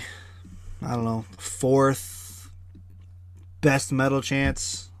probably, I don't know, 4th best medal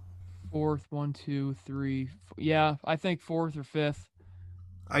chance. 4th, 1, 2, 3. Yeah, I think 4th or 5th.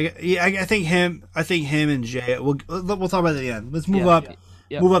 I think him and Jay. We'll talk about it at the end. Let's move up.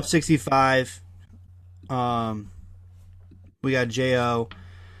 Yep. Move up 65. We got Jo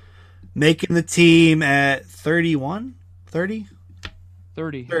making the team at 31, 30.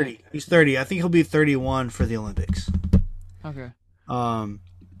 30. 30. He's 30. I think he'll be 31 for the Olympics. Okay.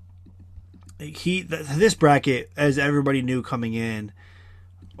 this bracket, as everybody knew coming in,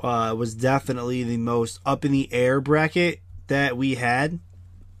 was definitely the most up in the air bracket that we had.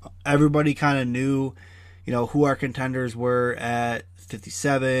 Everybody kind of knew, who our contenders were at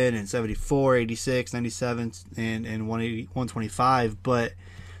 57 and 74, 86, 97, and 180, 125. But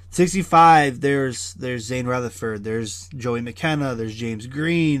 65, there's Zane Rutherford, there's Joey McKenna, there's James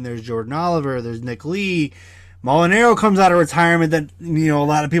Green, there's Jordan Oliver, there's Nick Lee. Molinaro comes out of retirement that, a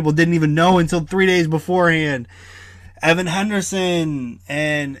lot of people didn't even know until 3 days beforehand. Evan Henderson,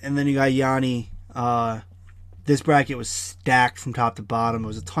 and then you got Yanni. This bracket was stacked from top to bottom. It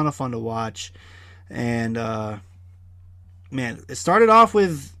was a ton of fun to watch. And, man, it started off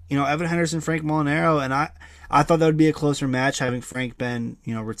with, Evan Henderson, Frank Molinaro, and I thought that would be a closer match, having Frank been,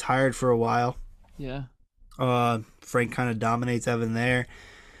 retired for a while. Yeah. Frank kind of dominates Evan there.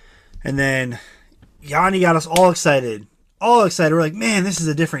 And then Yanni got us all excited. We're like, man, this is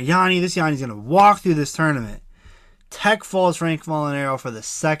a different Yanni. This Yanni's going to walk through this tournament. Tech falls Frank Molinaro for the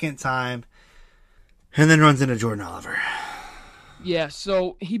second time, and then runs into Jordan Oliver. Yeah,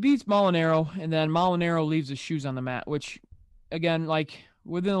 so he beats Molinaro, and then Molinaro leaves his shoes on the mat, which, again,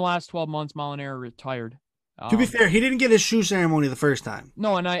 within the last 12 months, Molinaro retired. To be fair, he didn't get his shoe ceremony the first time.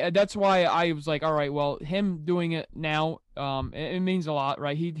 No, and that's why I was like, all right, well, him doing it now, it means a lot,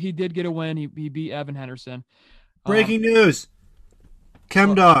 right? He did get a win. He beat Evan Henderson. Breaking news.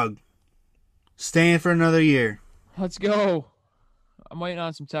 ChemDog staying for another year. Let's go. I'm waiting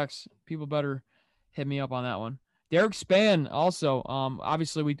on some texts. People better hit me up on that one. Derek Span also.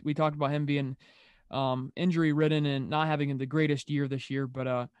 Obviously, we talked about him being injury-ridden and not having the greatest year this year,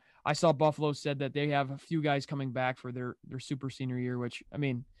 but I saw Buffalo said that they have a few guys coming back for their super senior year, which, I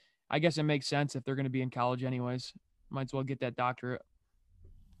mean, I guess it makes sense if they're going to be in college anyways. Might as well get that doctorate.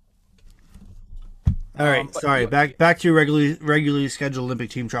 All right, sorry. Back to your regularly scheduled Olympic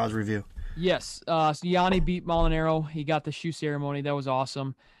team trials review. Yes. So Yanni beat Molinaro. He got the shoe ceremony. That was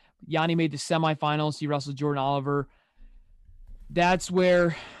awesome. Yanni made the semifinals. He wrestled Jordan Oliver. That's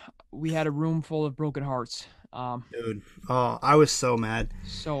where we had a room full of broken hearts. Dude, I was so mad.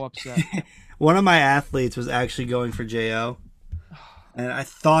 So upset. One of my athletes was actually going for JO, and I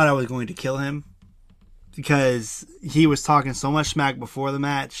thought I was going to kill him because he was talking so much smack before the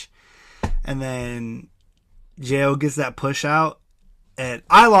match, and then JO gets that push out, and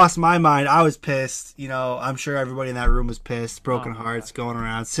I lost my mind. I was pissed. I'm sure everybody in that room was pissed. Broken hearts going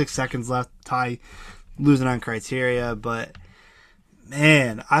around. 6 seconds left. Ty losing on criteria, but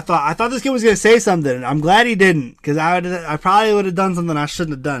man, I thought this kid was gonna say something. I'm glad he didn't, because I probably would have done something I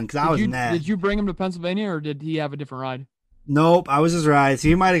shouldn't have done, because I was mad. Did you bring him to Pennsylvania, or did he have a different ride? Nope, I was his ride. So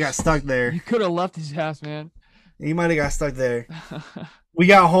he might have got stuck there. You could have left his ass, man. He might have got stuck there. We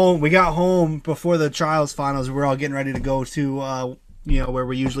got home before the trials finals. We were all getting ready to go to where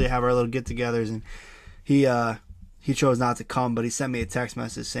we usually have our little get-togethers, and he chose not to come, but he sent me a text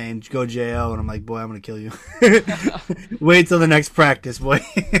message saying, go JO, and I'm like, boy, I'm going to kill you. Wait till the next practice, boy.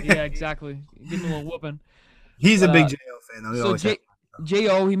 Yeah, exactly. Give him a little whooping. He's a big JO fan, though. So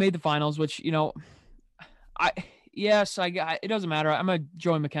JO, he made the finals, which, it doesn't matter. I'm a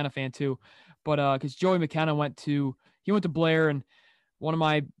Joey McKenna fan too, but because Joey McKenna went to Blair, and one of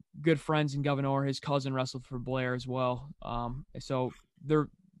my good friends in Governor, his cousin wrestled for Blair as well. So their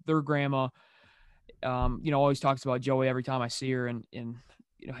grandma, always talks about Joey every time I see her, and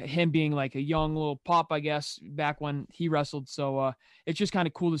him being like a young little pup, I guess, back when he wrestled. So it's just kind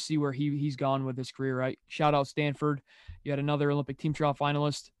of cool to see where he's gone with his career, right? Shout out Stanford. You had another Olympic team trial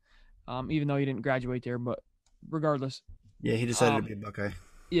finalist, even though he didn't graduate there, but regardless. Yeah, he decided to be a Buckeye.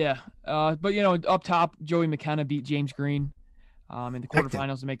 Yeah. But, up top, Joey McKenna beat James Green in the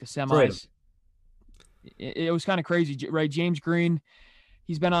quarterfinals to make the semis. It was kind of crazy, right? James Green,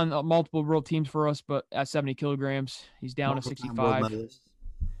 he's been on multiple world teams for us, but at 70 kilograms, he's down to 65.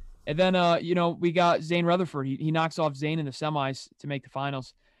 And then, we got Zane Rutherford. He knocks off Zane in the semis to make the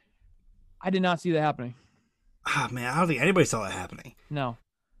finals. I did not see that happening. Man, I don't think anybody saw that happening. No.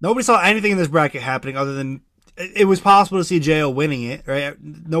 Nobody saw anything in this bracket happening other than it was possible to see Jo winning it, right?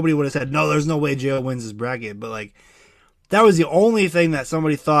 Nobody would have said, no, there's no way Jo wins this bracket. But, that was the only thing that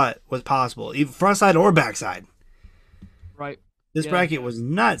somebody thought was possible, even front side or backside. Right. This bracket was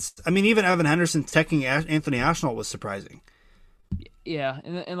nuts. I mean, even Evan Henderson teching Anthony Ashnault was surprising. Yeah,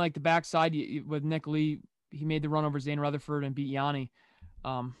 and the backside with Nick Lee, he made the run over Zane Rutherford and beat Yanni.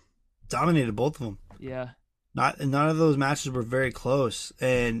 Dominated both of them. Yeah. None of those matches were very close.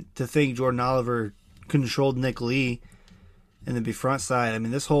 And to think Jordan Oliver controlled Nick Lee and then be front side, I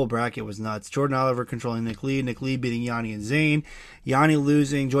mean, this whole bracket was nuts. Jordan Oliver controlling Nick Lee beating Yanni and Zane, Yanni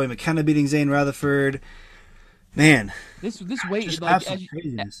losing, Joey McKenna beating Zane Rutherford. Man, This weight, just like absolute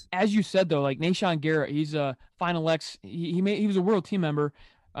craziness. as you said though, like Nashawn Garrett, he's a Final X. He was a world team member.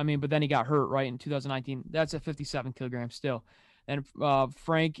 I mean, but then he got hurt right in 2019. That's at 57 kilograms still. And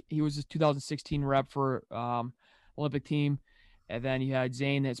Frank, he was a 2016 rep for Olympic team. And then you had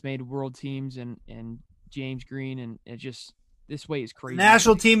Zane that's made world teams and James Green, and it just this weight is The crazy.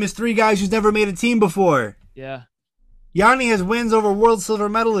 national team is 3 guys who's never made a team before. Yeah. Yanni has wins over world silver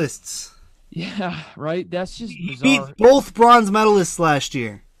medalists. Yeah, right. That's just He bizarre. beat both bronze medalists last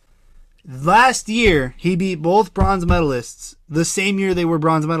year. Last year, he beat both bronze medalists the same year they were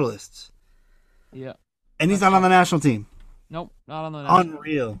bronze medalists. Yeah. And he's not on the national team. Nope, not on the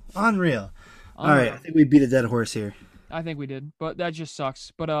national. Unreal. All right, I think we beat a dead horse here. I think we did, but that just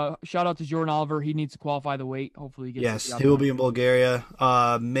sucks. But shout out to Jordan Oliver. He needs to qualify the weight. Hopefully he gets. Yes, he will be in Bulgaria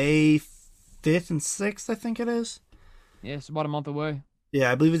May 5th and 6th, I think it is. Yeah, it's about a month away.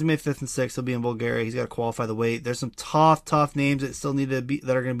 Yeah, I believe it's May 5th and 6th. He'll be in Bulgaria. He's got to qualify the weight. There's some tough names that still need to be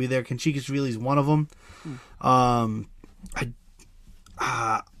that are going to be there. Conchikashvili is one of them.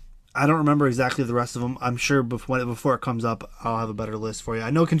 I don't remember exactly the rest of them. I'm sure before it comes up, I'll have a better list for you. I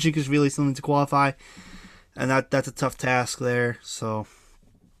know Conchikashvili still needs to qualify, and that's a tough task there. So,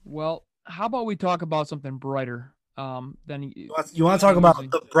 well, how about we talk about something brighter? Then you want to talk about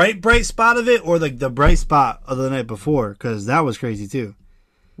the bright spot of it, or like the bright spot of the night before, because that was crazy too.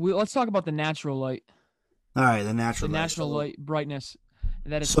 Let's talk about the natural light. All right, the natural light brightness.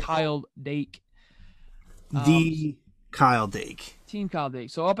 That is Kyle Dake. Kyle Dake. Team Kyle Dake.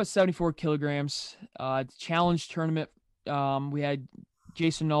 So up at 74 kilograms. Challenge tournament. We had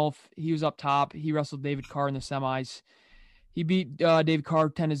Jason Nolf. He was up top. He wrestled David Carr in the semis. He beat David Carr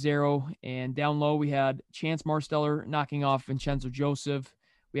 10-0. And down low, we had Chance Marsteller knocking off Vincenzo Joseph.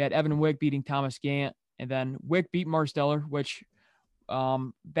 We had Evan Wick beating Thomas Gant. And then Wick beat Marsteller, which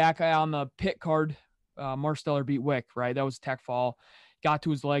back on the pit card, Marsteller beat Wick, right? That was a tech fall. Got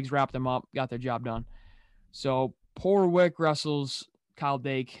to his legs, wrapped him up, got their job done. So poor Wick wrestles Kyle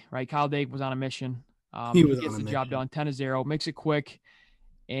Dake, right? Kyle Dake was on a mission. He gets the job done, 10-0, makes it quick.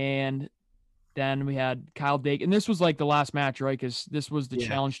 And then we had Kyle Dake. And this was like the last match, right? Because this was the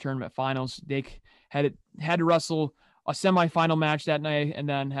challenge tournament finals. Dake had to wrestle a semifinal match that night and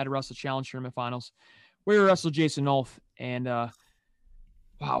then had to wrestle challenge tournament finals. We wrestled Jason Nolf. And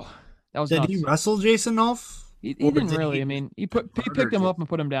wow, that was nuts. Did he wrestle Jason Nolf? He didn't really. I mean, he picked him up and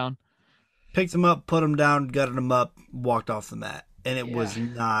put him down. Picked him up, put him down, gutted him up, walked off the mat. And it was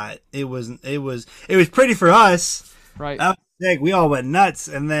not. It was pretty for us. Right. That was sick. We all went nuts,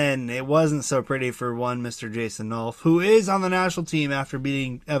 and then it wasn't so pretty for one Mr. Jason Nolf, who is on the national team after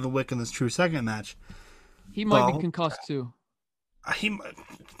beating Evan Wick in this true second match. He might be concussed too.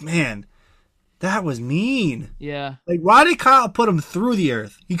 Man, that was mean. Yeah. Like, why did Kyle put him through the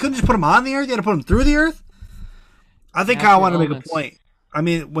earth? He couldn't just put him on the earth. He had to put him through the earth. I think Kyle wanted to make a point. I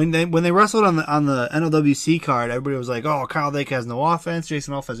mean, when they wrestled on the NLWC card, everybody was like, "Oh, Kyle Dake has no offense.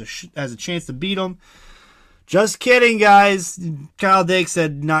 Jason Nolf has a chance to beat him." Just kidding, guys. Kyle Dake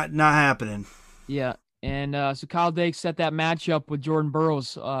said not happening. Yeah, and so Kyle Dake set that match up with Jordan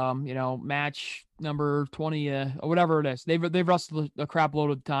Burroughs. Match number 20 or whatever it is. They've wrestled a crap load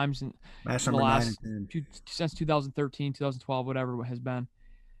of times in match the number last 9 since 2013, 2012, whatever it has been.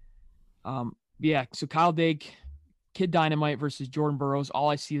 So Kyle Dake. Kid Dynamite versus Jordan Burroughs. All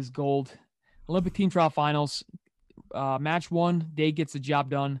I see is gold. Olympic team trial finals. Match 1, Dake gets the job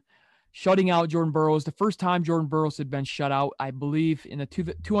done, shutting out Jordan Burroughs. The first time Jordan Burroughs had been shut out, I believe, in the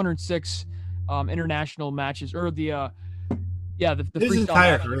 206 international matches, or the his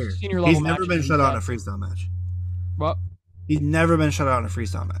entire career. Senior level. He's never been shut out in a freestyle match. What? He's never been shut out in a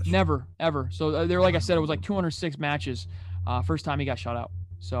freestyle match. Never, ever. So there, like I said, it was like 206 matches. First time he got shut out.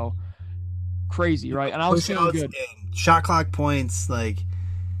 So crazy, right? And I was feeling good. Shot clock points, like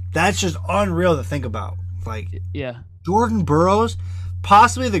that's just unreal to think about. Like, Jordan Burroughs,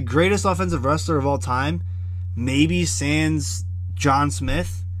 possibly the greatest offensive wrestler of all time, maybe sans John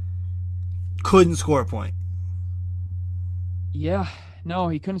Smith, couldn't score a point. Yeah, no,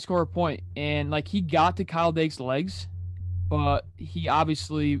 he couldn't score a point, and like he got to Kyle Dake's legs, but he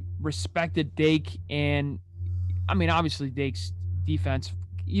obviously respected Dake, and I mean, obviously Dake's defense,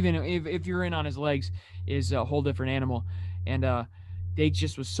 even if you're in on his legs, is a whole different animal. And Dake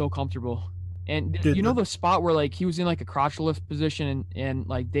just was so comfortable. And you know the spot where like he was in like a crotch lift position and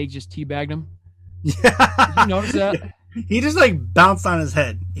like Dake just teabagged him? Yeah. Did you notice that? He just like bounced on his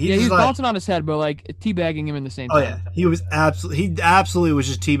head. He was bouncing on his head, but like teabagging him in the same time. Oh yeah. He absolutely was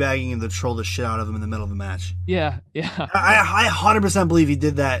just teabagging him to troll the shit out of him in the middle of the match. Yeah. I 100% believe he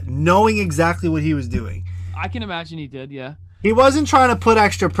did that knowing exactly what he was doing. I can imagine he did, yeah. He wasn't trying to put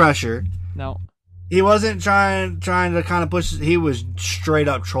extra pressure. No. He wasn't trying to kind of push. He was straight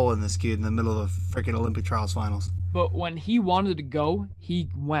up trolling this kid in the middle of the freaking Olympic trials finals. But when he wanted to go, he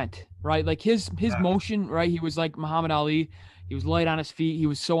went, right? Like his Yeah. motion, right? He was like Muhammad Ali. He was light on his feet. He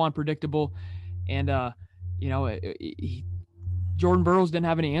was so unpredictable, and you know, Jordan Burroughs didn't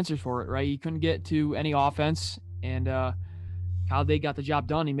have any answers for it, right? He couldn't get to any offense, and Kyle Day got the job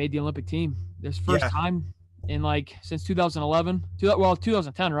done. He made the Olympic team. This first Yeah. time in like since 2011,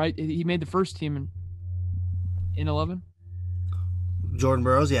 2010, right? He made the first team in 11. Jordan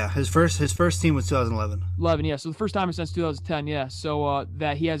Burroughs, yeah. His first team was 2011. 11, yeah. So the first time since 2010, yeah. So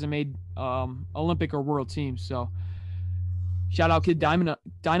that he hasn't made Olympic or world teams. So shout out Kid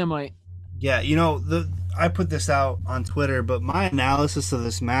Dynamite. Yeah, I put this out on Twitter, but my analysis of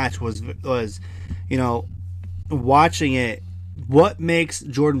this match was, you know, watching it. What makes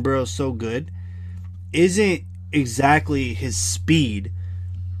Jordan Burroughs so good isn't exactly his speed,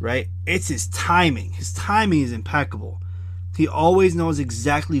 right? It's his timing. His timing is impeccable. He always knows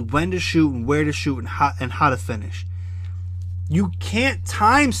exactly when to shoot and where to shoot and how to finish. You can't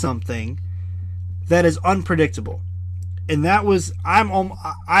time something that is unpredictable. And that was I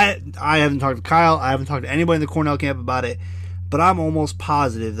haven't talked to Kyle, I haven't talked to anybody in the Cornell camp about it, but I'm almost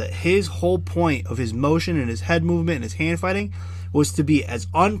positive that his whole point of his motion and his head movement and his hand fighting was to be as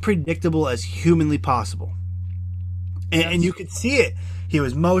unpredictable as humanly possible. And you could see it. He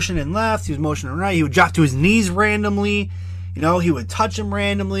was motioning left, he was motioning right, he would drop to his knees randomly, he would touch him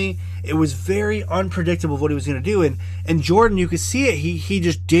randomly. It was very unpredictable what he was going to do. And Jordan, you could see it. He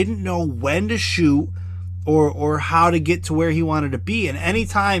just didn't know when to shoot or how to get to where he wanted to be. And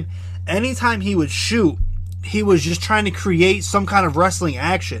anytime he would shoot, he was just trying to create some kind of wrestling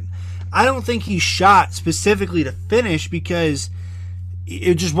action. I don't think he shot specifically to finish because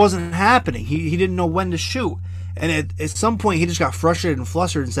it just wasn't happening. He didn't know when to shoot. And at some point, he just got frustrated and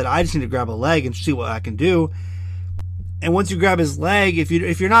flustered and said, I just need to grab a leg and see what I can do. And once you grab his leg, if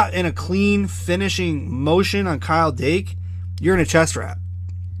you're not in a clean finishing motion on Kyle Dake, you're in a chest wrap.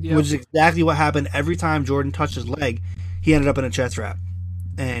 Yep. Which is exactly what happened every time Jordan touched his leg. He ended up in a chest wrap.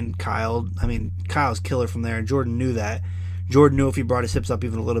 And Kyle's killer from there, and Jordan knew that. Jordan knew if he brought his hips up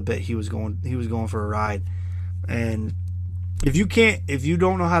even a little bit, he was going for a ride. And if you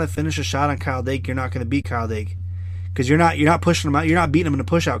don't know how to finish a shot on Kyle Dake, you're not going to beat Kyle Dake because you're not pushing him out. You're not beating him in a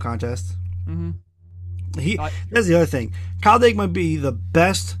push out contest. Mm-hmm. That's the other thing. Kyle Dake might be the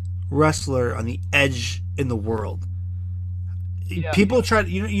best wrestler on the edge in the world. Yeah. People try.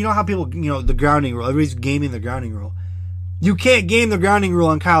 You know how people the grounding rule. Everybody's gaming the grounding rule. You can't game the grounding rule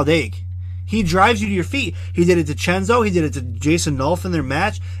on Kyle Dake. He drives you to your feet. He did it to Chenzo. He did it to Jason Nolf in their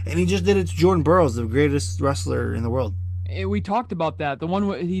match, and he just did it to Jordan Burroughs, the greatest wrestler in the world. We talked about that. The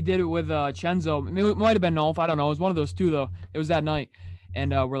one he did it with Chenzo. It might have been Nolf. I don't know. It was one of those two though. It was that night,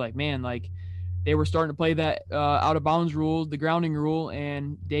 and we're like, man, like. They were starting to play that out of bounds rule, the grounding rule,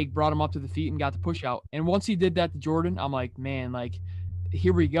 and Dake brought him up to the feet and got the push out. And once he did that to Jordan, I'm like, man, like,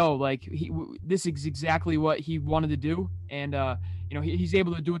 here we go. Like, this is exactly what he wanted to do. And, he's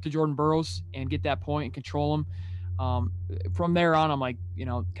able to do it to Jordan Burroughs and get that point and control him. From there on, I'm like,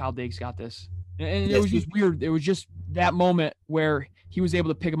 Kyle Dake's got this. And it was just weird. It was just that moment where he was able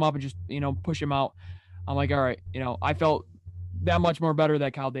to pick him up and just, push him out. I'm like, all right, I felt that much more better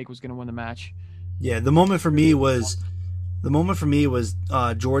that Kyle Dake was going to win the match. Yeah, the moment for me was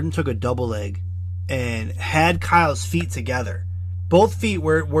Jordan took a double leg and had Kyle's feet together. Both feet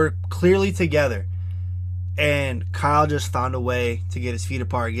were clearly together. And Kyle just found a way to get his feet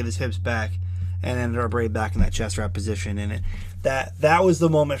apart, get his hips back, and ended up right back in that chest wrap position. And that was the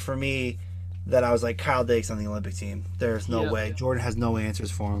moment for me that I was like, Kyle Dake's on the Olympic team. There's no way. Jordan has no answers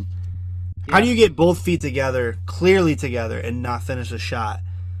for him. Yeah. How do you get both feet together, clearly together, and not finish a shot?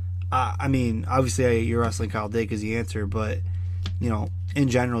 Obviously, you're wrestling Kyle Dake is the answer, but in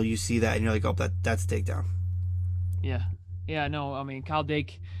general, you see that and you're like, oh, that's takedown. Yeah, no, Kyle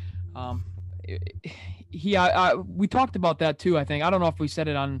Dake, we talked about that too. I think I don't know if we said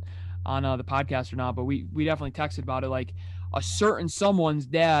it on the podcast or not, but we definitely texted about it. Like a certain someone's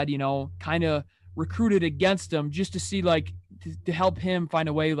dad, kind of recruited against him just to see like to help him find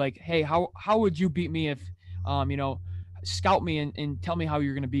a way. Like, hey, how would you beat me if, scout me and tell me how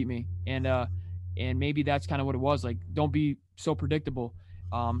you're going to beat me. And maybe that's kind of what it was. Like, don't be so predictable,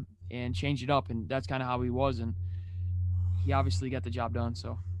 and change it up. And that's kind of how he was. And he obviously got the job done.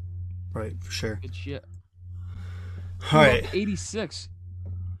 So. Right. For sure. Good shit. All right. 86.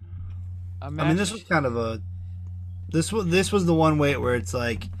 This was kind of this was the one way where it's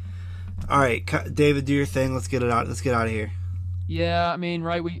like, all right, David, do your thing. Let's get it out. Let's get out of here. Yeah.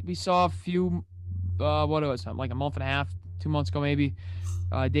 Right. We saw a few, what was it, like a month and a half, 2 months ago, maybe.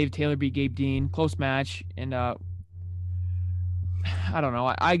 David Taylor beat Gabe Dean, close match, and I don't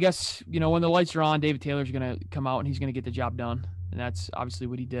know. I guess when the lights are on, David Taylor's gonna come out and he's gonna get the job done, and that's obviously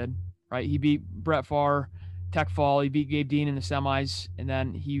what he did. Right? He beat Brett Favre, Tech Fall. He beat Gabe Dean in the semis, and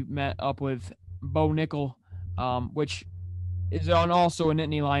then he met up with Bo Nickel, which is also a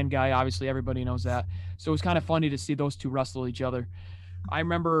Nittany Lion guy. Obviously, everybody knows that. So it was kind of funny to see those two wrestle each other. I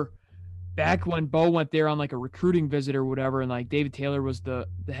remember back when Bo went there on like a recruiting visit or whatever, and like David Taylor was the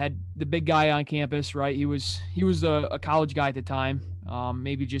big guy on campus, right? He was a college guy at the time,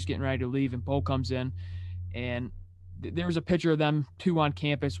 maybe just getting ready to leave, and Bo comes in, and there was a picture of them two on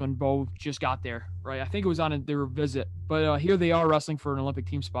campus when Bo just got there, right? I think it was on their visit, but here they are wrestling for an Olympic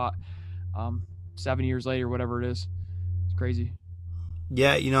team spot, 7 years later, whatever it is. It's crazy.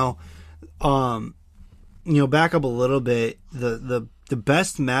 Yeah, back up a little bit. The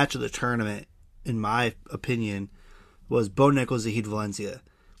best match of the tournament, in my opinion, was Bo Nichols Zahid Valencia.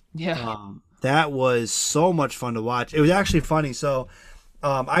 Yeah. That was so much fun to watch. It was actually funny. So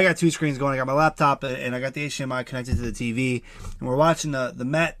I got two screens going. I got my laptop and I got the HDMI connected to the TV, and we're watching the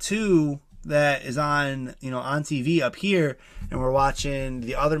Mat 2 that is on on TV up here, and we're watching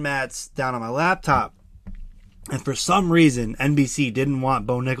the other mats down on my laptop. And for some reason, NBC didn't want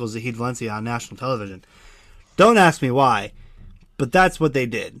Bo Nichols Zahid Valencia on national television. Don't ask me why, but that's what they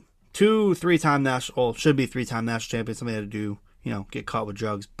did. 3-time national, should be 3-time national champion. Somebody had to do, get caught with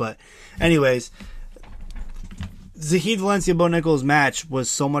drugs. But anyways, Zahid Valencia Bo Nichols match was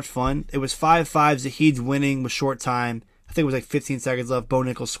so much fun. It was 5-5. Zahid's winning with short time. I think it was like 15 seconds left. Bo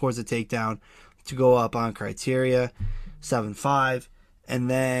Nichols scores a takedown to go up on criteria, 7-5. And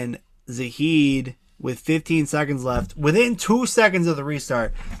then Zahid, with 15 seconds left, within 2 seconds of the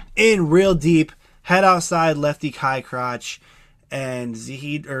restart, in real deep, head outside, lefty high crotch, and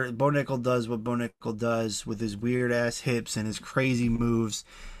Bo Nickel does what Bo Nickel does with his weird ass hips and his crazy moves.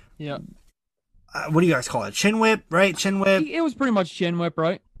 Yeah. What do you guys call it? Chin whip, right? Chin whip. It was pretty much chin whip,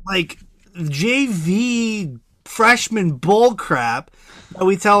 right? Like JV freshman bull crap that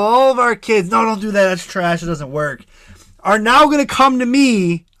we tell all of our kids, no, don't do that. That's trash. It doesn't work. Are now going to come to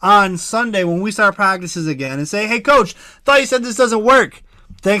me on Sunday when we start practices again and say, hey, coach, thought you said this doesn't work.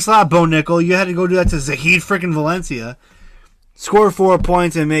 Thanks a lot, Bo Nickel. You had to go do that to Zahid freaking Valencia. Score 4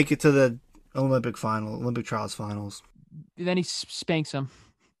 points and make it to the Olympic trials finals. Then he spanks him.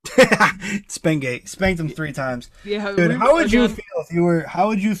 Spankgate. Spanked him 3 times. Yeah. Dude, how would you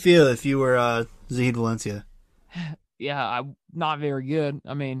feel if you were Zahid Valencia? Yeah, not very good.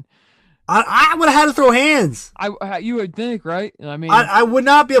 I mean, I would have had to throw hands. You would think, right? I mean, I would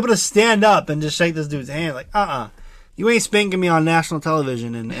not be able to stand up and just shake this dude's hand. Like, you ain't spanking me on national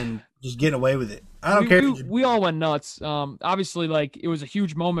television and just getting away with it. I don't care. We all went nuts. Obviously, like, it was a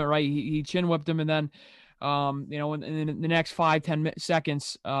huge moment, right? He chin whipped him, and then, in the next 5-10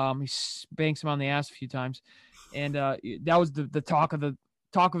 seconds, he spanks him on the ass a few times, and that was the talk of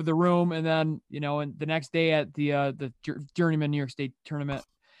the room. And then, and the next day at the Journeymen New York State tournament,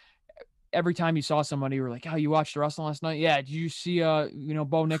 every time you saw somebody, you were like, "Oh, you watched the wrestling last night? Yeah. Did you see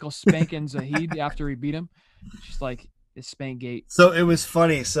Bo Nickel spanking Zahid after he beat him?" Just like, it's spank gate. So it was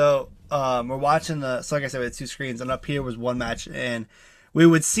funny. So we're watching so like I said, we had 2 screens, and up here was one match, and we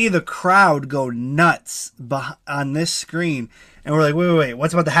would see the crowd go nuts on this screen, and we're like, wait,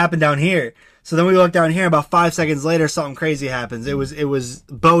 what's about to happen down here? So then we look down here, about 5 seconds later, something crazy happens. It was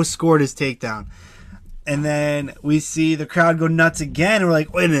Bo scored his takedown, and then we see the crowd go nuts again, and we're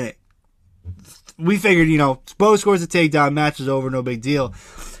like, wait a minute. We figured, Bo scores a takedown, match is over, no big deal.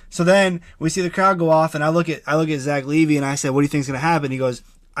 So then we see the crowd go off, and I look at Zach Levy, and I said, what do you think's going to happen? He goes,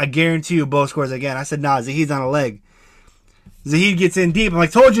 I guarantee you Bo scores again. I said, nah, Zahid's on a leg. Zahid gets in deep. I'm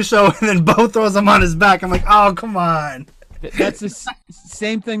like, told you so. And then Bo throws him on his back. I'm like, oh, come on. That's the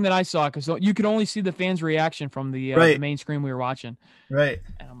same thing that I saw, because you could only see the fans' reaction from the main screen we were watching. Right.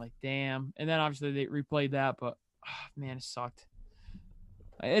 And I'm like, damn. And then obviously they replayed that, but man, it sucked.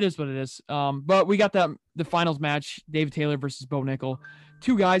 It is what it is. But we got the finals match, David Taylor versus Bo Nickel.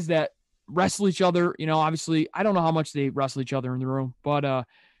 2 guys that wrestle each other. Obviously, I don't know how much they wrestle each other in the room, but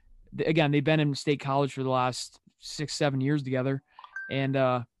again, they've been in state college for the last 6-7 years together, and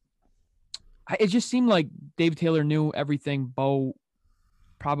it just seemed like David Taylor knew everything Bo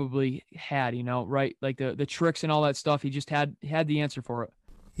probably had. Right? Like the tricks and all that stuff. He just had the answer for it.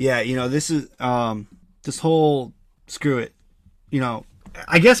 Yeah, this is this whole screw it.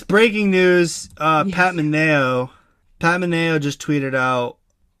 I guess breaking news, Yes. Pat Mineo just tweeted out,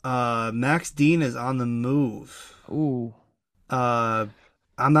 Max Dean is on the move. Ooh. I'm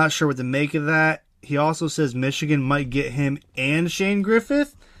not sure what to make of that. He also says Michigan might get him and Shane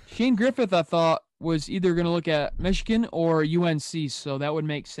Griffith. Shane Griffith, I thought, was either going to look at Michigan or UNC, so that would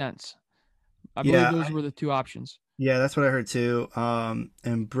make sense. I believe Yeah, those were the two options. yeah, that's what I heard too.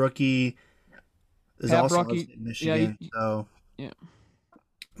 And Brookie is Pat also Brookie, upstate yeah, Michigan. So yeah,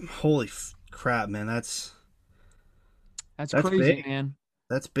 holy crap, man, that's that's crazy, big. man.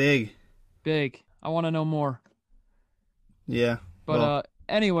 That's big. Big. I want to know more. Yeah. But Well,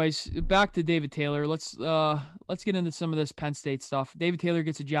 anyways, back to David Taylor. Let's get into some of this Penn State stuff. David Taylor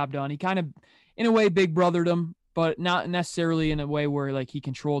gets a job done. He kind of, in a way, big brothered him, but not necessarily in a way where like he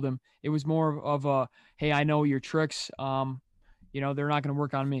controlled him. It was more of a, hey, I know your tricks. They're not going to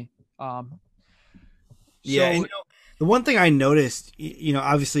work on me. yeah, and So the one thing I noticed,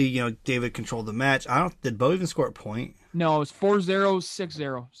 obviously, David controlled the match. I don't. Did Bo even score a point? no, it was 4-0,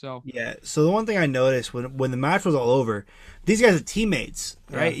 6-0. So Yeah. So the one thing I noticed when the match was all over, these guys are teammates,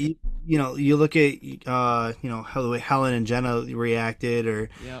 right? yeah, You look at how the way Helen and Jenna reacted, or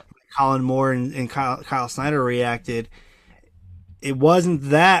yeah, Colin Moore and Kyle Snyder reacted. It wasn't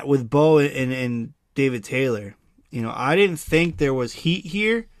that with Bo and David Taylor. I didn't think there was heat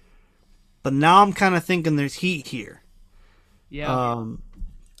here, but now I'm kind of thinking there's heat here. yeah.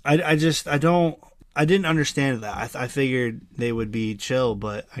 I didn't understand that. I figured they would be chill,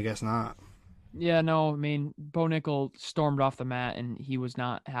 but I guess not. Yeah, no, I mean, Bo Nickel stormed off the mat and he was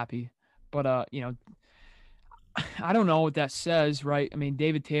not happy. But I don't know what that says, right? I mean,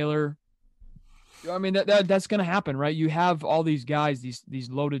 David Taylor. I mean, that's gonna happen, right? You have all these guys, these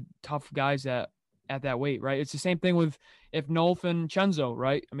loaded, tough guys at that weight, right? It's the same thing with if Nolf and Chenzo,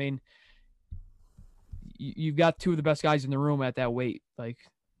 right? I mean, you've got two of the best guys in the room at that weight. Like,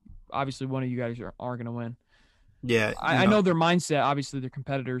 obviously, one of you guys are gonna win. Yeah, I know their mindset. Obviously, they're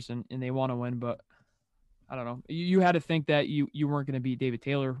competitors and they want to win, but I don't know. You had to think that you weren't going to beat David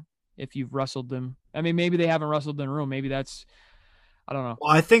Taylor if you've wrestled them. I mean, maybe they haven't wrestled in a room. Maybe that's I don't know.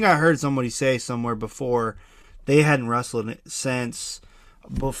 Well, I think I heard somebody say somewhere before they hadn't wrestled it since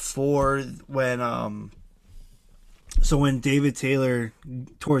before when so when David Taylor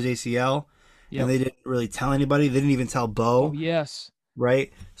tore his ACL Yep. and they didn't really tell anybody. They didn't even tell Oh Bo, yes,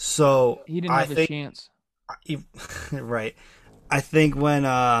 right? So he didn't I have a think chance. right. I think when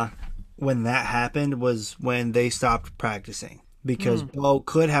that happened was when they stopped practicing because Bo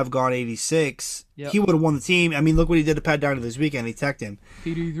could have gone 86. Yep. He would have won the team. I mean, look what he did to Pat Downey this weekend. He teched him.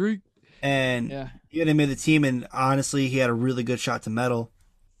 PD3. And Yeah. he had made the team, and honestly, he had a really good shot to medal.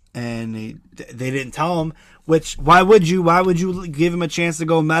 And they didn't tell him. Which why would you give him a chance to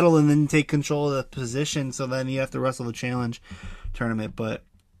go medal and then take control of the position? So then you have to wrestle the challenge tournament. But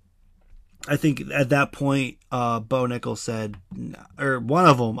I think at that point, Bo Nickel said, or one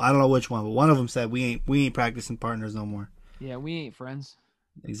of them, I don't know which one, but one of them said, "We ain't practicing partners no more." Yeah, we ain't friends.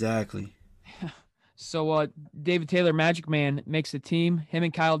 Exactly. So David Taylor, Magic Man, makes the team. Him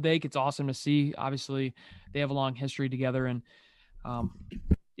and Kyle Dake, it's awesome to see. Obviously, they have a long history together, and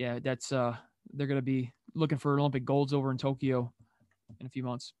yeah, that's they're gonna be looking for Olympic golds over in Tokyo in a few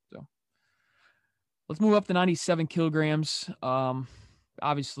months. So let's move up to 97 kilograms.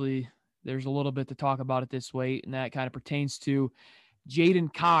 Obviously, there's a little bit to talk about at this weight, and that kind of pertains to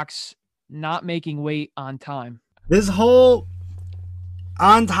Jaden Cox not making weight on time. This whole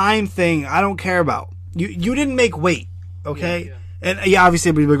on time thing, I don't care about. You didn't make weight, okay? Yeah. And yeah, obviously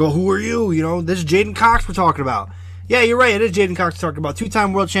everybody will go, "Who are you?" This is Jaden Cox we're talking about. Yeah, you're right. It is Jaden Cox we're talking about.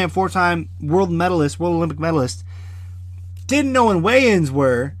 2-time world champ, 4-time world medalist, world Olympic medalist. Didn't know when weigh-ins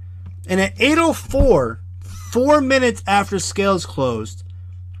were, and at 8:04, 4 minutes after scales closed,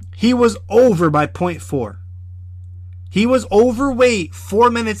 he was over by 0.4. He was overweight 4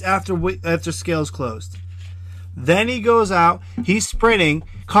 minutes after scales closed. Then he goes out, he's sprinting,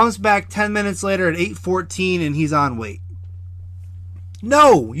 comes back 10 minutes later at 8:14, and he's on weight.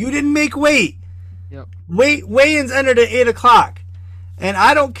 No, you didn't make weight. Yep. Weigh-ins ended at 8 o'clock. And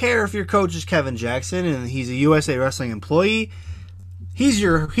I don't care if your coach is Kevin Jackson and he's a USA Wrestling employee. He's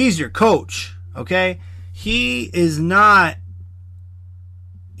your coach, okay? He is not,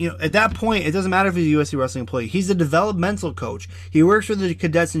 at that point, it doesn't matter if he's a USA Wrestling employee. He's a developmental coach. He works with the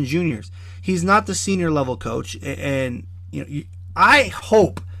cadets and juniors. He's not the senior level coach. And, I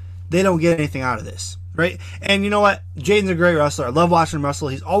hope they don't get anything out of this, right? And you know what? Jaden's a great wrestler. I love watching him wrestle.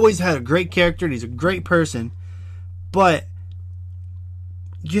 He's always had a great character, and he's a great person. But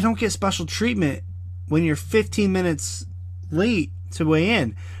you don't get special treatment when you're 15 minutes late to weigh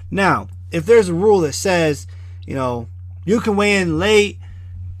in. Now, if there's a rule that says, you can weigh in late,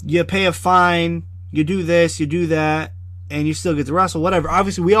 you pay a fine, you do this, you do that, and you still get to wrestle, whatever.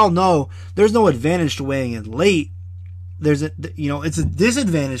 Obviously, we all know there's no advantage to weighing in late. It's a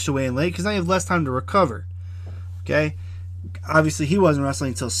disadvantage to weigh in late because now you have less time to recover. Okay? Obviously, he wasn't wrestling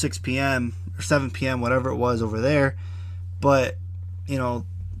until 6 p.m. or or 7 p.m., whatever it was over there. But, you know,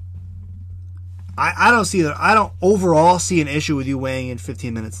 I don't see that. I don't overall see an issue with you weighing in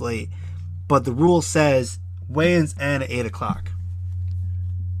 15 minutes late. But the rule says weigh-ins end at 8 o'clock.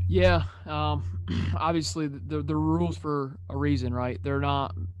 Yeah. Obviously, the rules for a reason, right? They're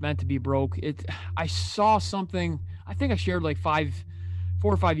not meant to be broke. I saw something. I think I shared like 4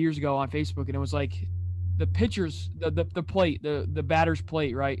 or 5 years ago on Facebook, and it was like the pitchers, the plate, the batter's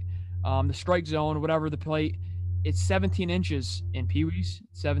plate, right? The strike zone, whatever the plate. It's 17 inches in Pee-wees,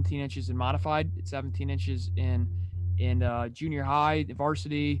 17 inches in modified, it's 17 inches in junior high,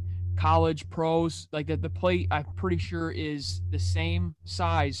 varsity, college, pros. Like the plate, I'm pretty sure is the same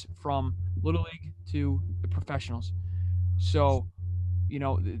size from little league to the professionals. So, you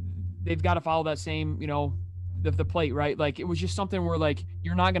know, they've got to follow that same, the plate, right? Like it was just something where like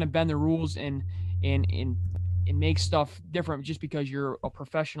you're not going to bend the rules and and and make stuff different just because you're a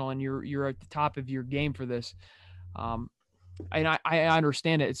professional and you're at the top of your game for this. Um, and I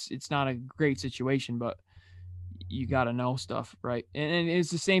understand it. It's not a great situation, but you got to know stuff, right? And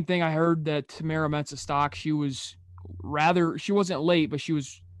it's the same thing I heard that Tamara Mensah Stock. She wasn't late, but she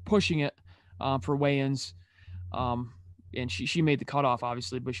was pushing it for weigh-ins. And she made the cutoff,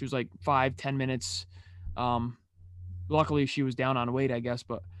 obviously, but she was like 5-10 minutes. Luckily, she was down on weight, I guess,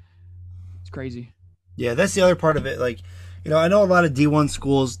 but it's crazy. Yeah, that's the other part of it. Like, I know a lot of D1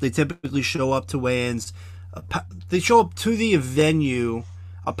 schools, they typically show up to weigh-ins. They show up to the venue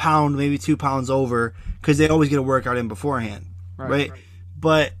a pound, maybe 2 pounds over, because they always get a workout in beforehand, right?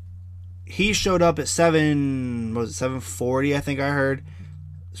 But he showed up at 7:40, I think I heard.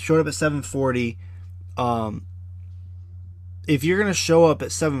 Showed up at 7:40. If you're going to show up at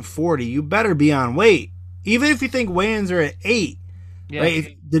 7:40, you better be on weight. Even if you think weigh-ins are at 8, yeah. Right?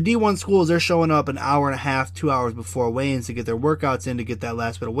 If the D1 schools, they're showing up an hour and a half, 2 hours before weigh-ins to get their workouts in to get that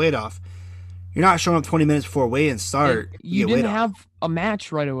last bit of weight off. You're not showing up 20 minutes before weigh-ins start. You didn't have a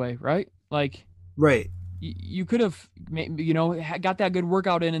match right away, right? Like, right. You could have, got that good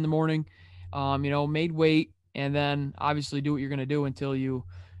workout in the morning, made weight, and then obviously do what you're going to do until you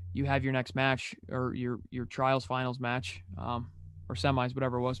have your next match or your trials finals match, or semis,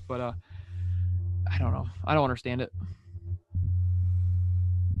 whatever it was. But I don't know. I don't understand it.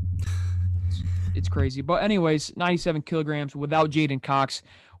 It's crazy. But anyways, 97 kilograms without Jaden Cox.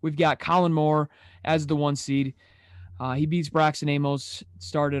 We've got Colin Moore as the 1 seed. He beats Braxton Amos,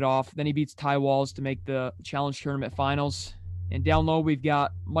 started off. Then he beats Ty Walls to make the Challenge Tournament Finals. And down low, we've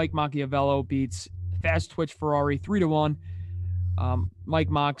got Mike Machiavello beats Fast Twitch Ferrari 3-1. Mike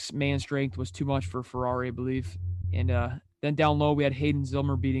Mock's man strength was too much for Ferrari, I believe. And then down low, we had Hayden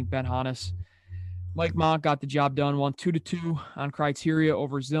Zilmer beating Ben Hannes. Mike Mock got the job done, won 2-2 on criteria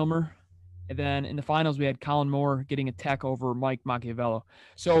over Zilmer. And then in the finals, we had Colin Moore getting a tech over Mike Machiavello.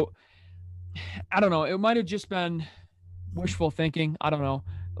 So, I don't know. It might have just been wishful thinking. I don't know.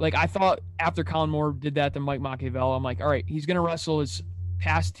 Like, I thought after Colin Moore did that to Mike Machiavello, I'm like, all right, he's going to wrestle his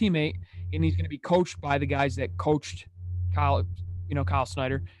past teammate, and he's going to be coached by the guys that coached Kyle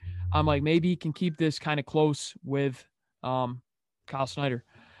Snyder. I'm like, maybe he can keep this kind of close with Kyle Snyder.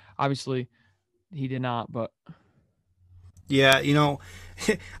 Obviously, he did not, but... Yeah,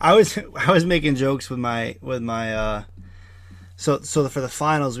 I was making jokes with my so for the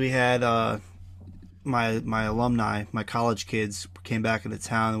finals we had my alumni, my college kids came back into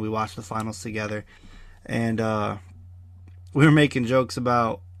town and we watched the finals together, and we were making jokes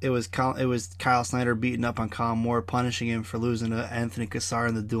about it was Kyle Snyder beating up on Colin Moore, punishing him for losing to Anthony Cassar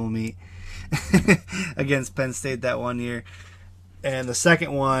in the dual meet against Penn State that one year. And the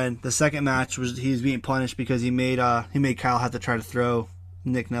second match was he was being punished because he made Kyle have to try to throw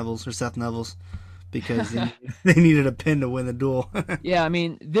Nick Neville's or Seth Neville's because they needed a pin to win the duel. Yeah, I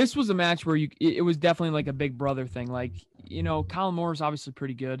mean, this was a match where it was definitely like a big brother thing. Like, Colin Moore is obviously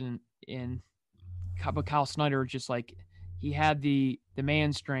pretty good, but Kyle Snyder just like he had the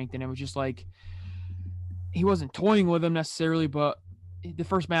man strength, and it was just like he wasn't toying with him necessarily, but. The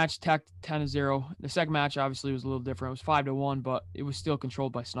first match, tech 10-0. The second match obviously was a little different. It was 5-1, but it was still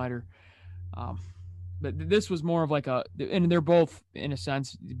controlled by Snyder. But this was more of like and they're both in a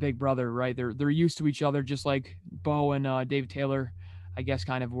sense big brother, right? They're used to each other, just like Bo and David Taylor, I guess,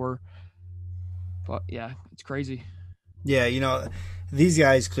 kind of were. But yeah, it's crazy. Yeah, these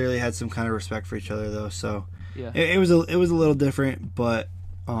guys clearly had some kind of respect for each other, though. So yeah, it was a little different, but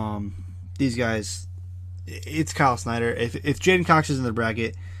these guys. It's Kyle Snyder. If Jaden Cox is in the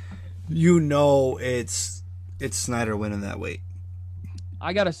bracket, it's Snyder winning that weight.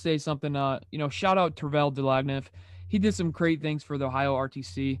 I gotta say something. Shout out to Tervel Delagnev. He did some great things for the Ohio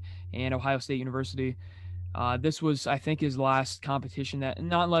RTC and Ohio State University. This was, I think, his last competition. That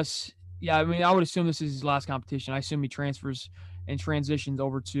not unless Yeah, I mean, I would assume this is his last competition. I assume he transfers and transitions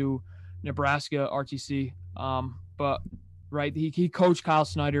over to Nebraska RTC. But right, he coached Kyle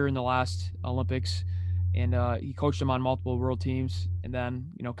Snyder in the last Olympics, and he coached him on multiple world teams. And then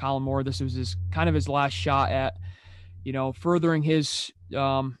Colin Moore, this was his kind of his last shot at furthering his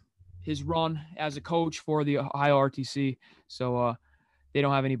run as a coach for the Ohio RTC. So they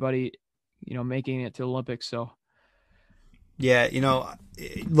don't have anybody making it to Olympics. So Yeah,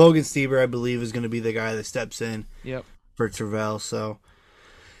 Logan Stieber, I believe, is going to be the guy that steps in yep. for Tervel. So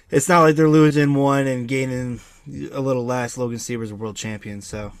it's not like they're losing one and gaining a little less. Logan Stieber's a world champion,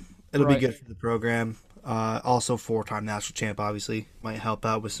 so it'll be good for the program. Also, 4-time national champ, obviously, might help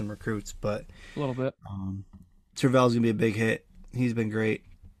out with some recruits, but a little bit. Tervel's going to be a big hit. He's been great.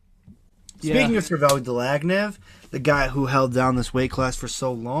 Speaking of Tervel Delagnev, the guy who held down this weight class for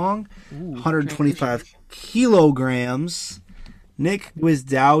so long, 125 kilograms. Nick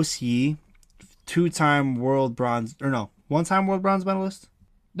Gwizdowski, one-time world bronze medalist?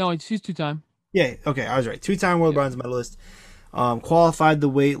 No, he's 2-time. Yeah, okay, I was right. 2-time world bronze medalist. Qualified the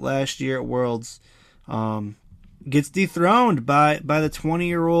weight last year at Worlds. Gets dethroned by the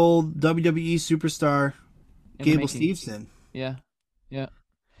 20-year-old WWE superstar Gable Steveson. Yeah.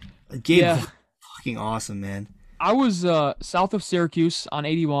 Gabe's fucking awesome, man. I was south of Syracuse on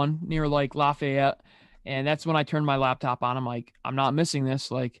 81 near like Lafayette, and that's when I turned my laptop on. I'm like, I'm not missing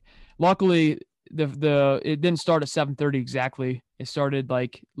this. Like, luckily it didn't start at 7:30 exactly. It started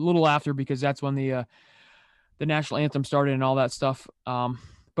like a little after because that's when the national anthem started and all that stuff.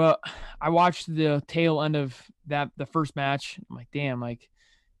 But I watched the tail end of the first match. I'm like, damn, like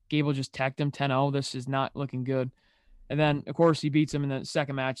Gable just tacked him 10-0. This is not looking good. And then of course he beats him in the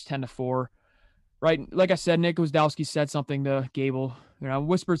second match 10-4. Right, like I said, Nick Gwizdowski said something to Gable.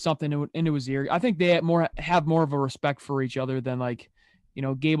 Whispered something into his ear. I think they have more of a respect for each other than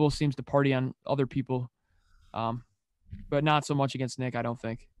Gable seems to party on other people, but not so much against Nick. I don't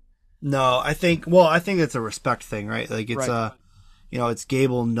think. No, I think that's a respect thing, right? Like it's it's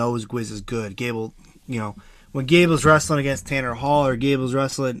Gable knows Gwiz is good. Gable, when Gable's wrestling against Tanner Hall or Gable's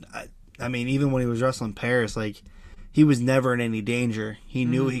wrestling, I mean, even when he was wrestling Paris, like he was never in any danger. He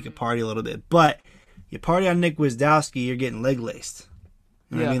knew he could party a little bit, but you party on Nick Gwizdowski, you're getting leg laced.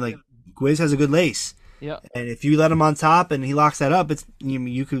 You know what I mean? Like Gwiz has a good lace. Yeah. And if you let him on top and he locks that up, it's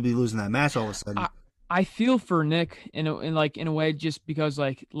you could be losing that match all of a sudden. I feel for Nick in a way just because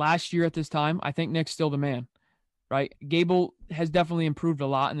like last year at this time, I think Nick's still the man, right? Gable has definitely improved a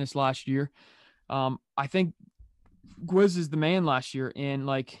lot in this last year. I think Gwiz is the man last year, and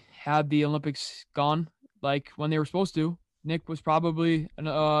like had the Olympics gone like when they were supposed to, Nick was probably an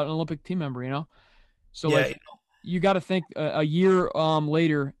Olympic team member, So you got to think a year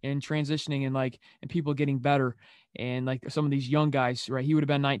later in transitioning and people getting better, and like some of these young guys, right? He would have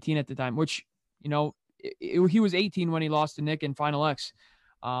been 19 at the time, which he was 18 when he lost to Nick in Final X.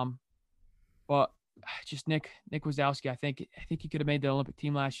 But just Nick Gwizdowski, I think he could have made the Olympic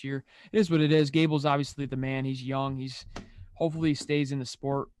team last year. It is what it is. Gable's obviously the man. He's young. Hopefully he stays in the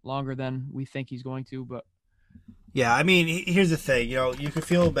sport longer than we think he's going to. But yeah, I mean, here's the thing. You could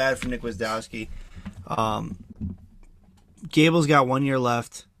feel bad for Nick Gwizdowski. Gable's got 1 year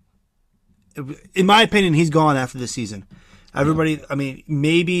left. In my opinion, he's gone after this season. Everybody, I mean,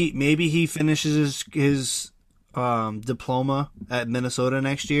 maybe he finishes his diploma at Minnesota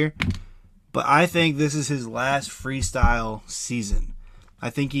next year, but I think this is his last freestyle season. I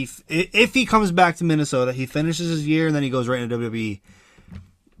think if he comes back to Minnesota, he finishes his year and then he goes right into WWE.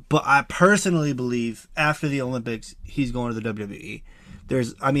 But I personally believe after the Olympics, he's going to the WWE.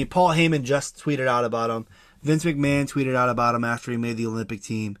 Paul Heyman just tweeted out about him. Vince McMahon tweeted out about him after he made the Olympic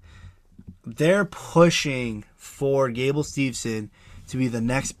team. They're pushing for Gable Steveson to be the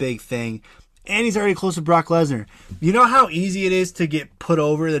next big thing. And he's already close to Brock Lesnar. You know how easy it is to get put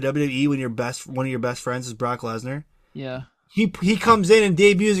over the WWE when one of your best friends is Brock Lesnar? Yeah. He comes in and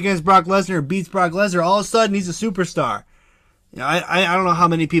debuts against Brock Lesnar, beats Brock Lesnar. All of a sudden, he's a superstar. I don't know how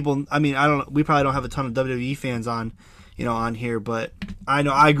many people. I mean, we probably don't have a ton of WWE fans on here, but I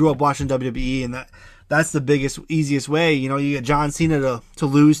know I grew up watching WWE, and that's the easiest way. You get John Cena to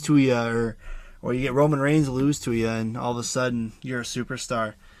lose to you, or you get Roman Reigns to lose to you, and all of a sudden you're a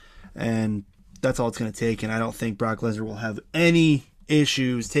superstar. And that's all it's going to take. And I don't think Brock Lesnar will have any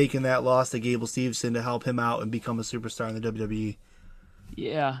issues taking that loss to Gable Steveson to help him out and become a superstar in the WWE.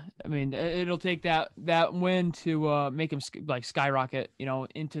 Yeah, I mean, it'll take that win to make him skyrocket,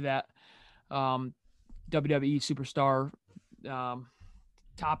 into that WWE superstar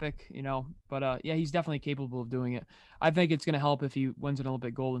topic, But yeah, he's definitely capable of doing it. I think it's going to help if he wins an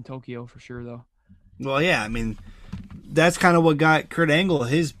Olympic gold in Tokyo for sure, though. Well, yeah, I mean, that's kind of what got Kurt Angle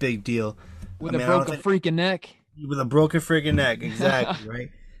his big deal. With a broken freaking neck. With a broken freaking neck, exactly, right?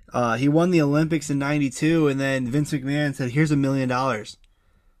 He won the Olympics in '92, and then Vince McMahon said, "Here's $1 million."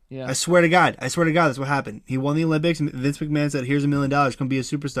 Yeah. I swear to God, that's what happened. He won the Olympics, and Vince McMahon said, "Here's $1 million, come be a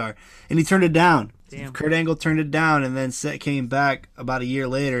superstar," and he turned it down. Damn. Kurt Angle turned it down, and then came back about a year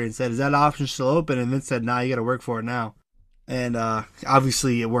later and said, "Is that option still open?" And Vince said, "Nah, you got to work for it now." And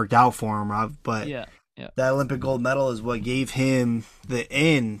obviously, it worked out for him, Rob. But that Olympic gold medal is what gave him the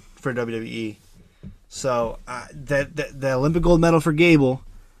in for WWE. So the Olympic gold medal for Gable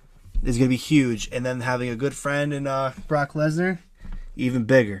is going to be huge, and then having a good friend in Brock Lesnar, even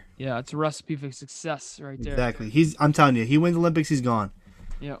bigger. Yeah, it's a recipe for success right there. Exactly. I'm telling you, he wins Olympics, he's gone.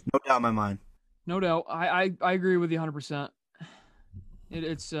 Yeah, no doubt in my mind. No doubt. I agree with you 100%.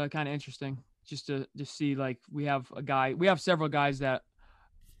 It's kind of interesting just to see, like, we have several guys that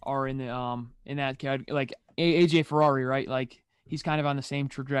are in the in that category, like AJ Ferrari, right? Like, he's kind of on the same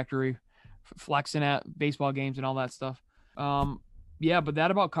trajectory, flexing at baseball games and all that stuff. Yeah, but that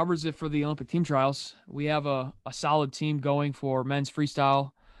about covers it for the Olympic team trials. We have a solid team going for men's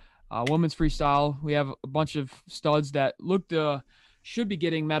freestyle, women's freestyle. We have a bunch of studs that should be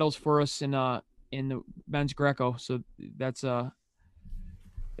getting medals for us in the men's Greco. So that's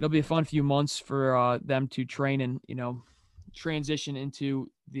it'll be a fun few months for them to train and transition into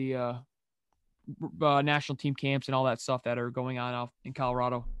the national team camps and all that stuff that are going on out in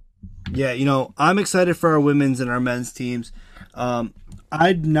Colorado. Yeah, I'm excited for our women's and our men's teams.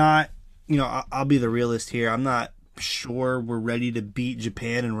 I'd not, I'll be the realist here. I'm not sure we're ready to beat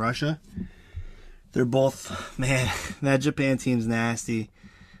Japan and Russia. They're both, man, that Japan team's nasty,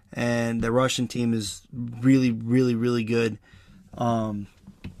 and the Russian team is really, really, really good. I'm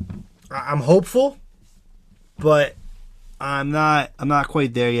hopeful, but I'm not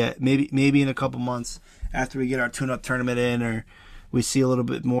quite there yet. Maybe in a couple months after we get our tune-up tournament in, or we see a little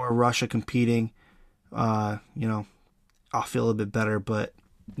bit more Russia competing, I'll feel a little bit better. But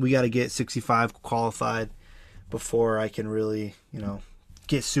we got to get 65 qualified before I can really,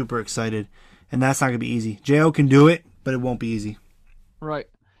 get super excited. And that's not going to be easy. Jo can do it, but it won't be easy. Right.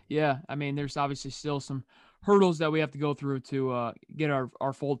 Yeah. I mean, there's obviously still some hurdles that we have to go through to get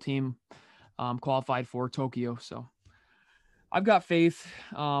our full team qualified for Tokyo. So I've got faith,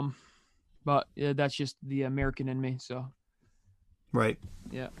 but that's just the American in me. So. Right.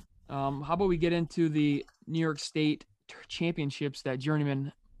 Yeah. How about we get into the New York State Championships that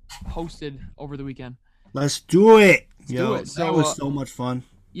Journeymen hosted over the weekend? Let's do it. So, that was so much fun.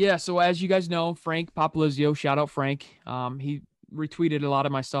 Yeah. So as you guys know, Frank Popolizio, shout out Frank. He retweeted a lot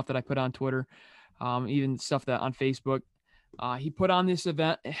of my stuff that I put on Twitter, even stuff that on Facebook. He put on this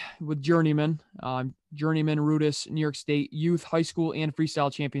event with Journeymen, Journeymen Rudis New York State Youth, High School, and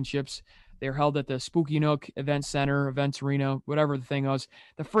Freestyle Championships. They're held at the Spooky Nook Event Center, Events Arena, whatever the thing was.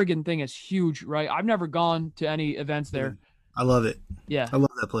 The friggin' thing is huge, right? I've never gone to any events there. I love it. Yeah. I love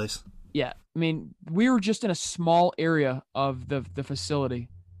that place. Yeah. I mean, we were just in a small area of the facility,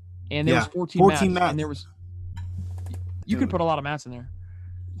 and there was 14 mats. And there was, you could put a lot of mats in there.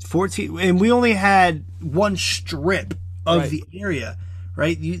 14, and we only had one strip of the area,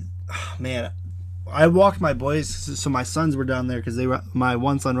 right? Man, I walked my boys, so my sons were down there because my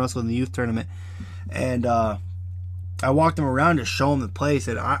one son wrestled in the youth tournament, and I walked them around to show them the place,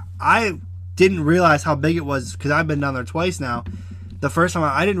 and I didn't realize how big it was because I've been down there twice now. The first time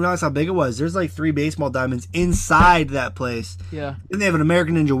I didn't realize how big it was. There's like 3 baseball diamonds inside that place. Yeah. And they have an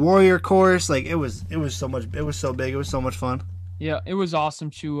American Ninja Warrior course. Like it was so much. It was so big. It was so much fun. Yeah, it was awesome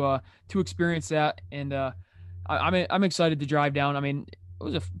to experience that, and I'm excited to drive down. I mean,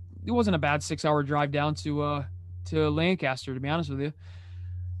 it wasn't a bad 6-hour drive down to Lancaster, to be honest with you.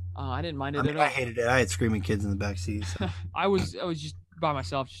 I didn't mind it at all. I hated it. I had screaming kids in the back seat. So. I was just by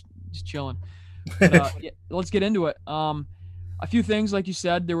myself, just chilling. But, yeah, let's get into it. A few things, like you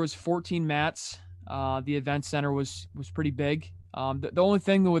said, there was 14 mats. The event center was pretty big. The only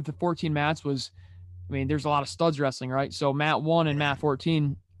thing with the 14 mats was, I mean, there's a lot of studs wrestling, right? So mat 1 and mat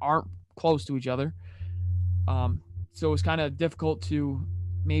 14 aren't close to each other. So it was kind of difficult to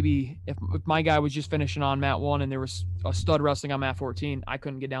maybe, if my guy was just finishing on mat 1 and there was a stud wrestling on mat 14, I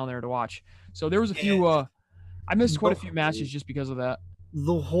couldn't get down there to watch. So there was a few, I missed quite a few matches just because of that.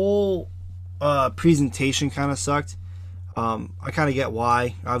 The whole presentation kind of sucked. I kind of get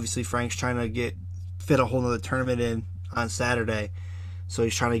why. Obviously, Frank's trying to fit a whole other tournament in on Saturday, so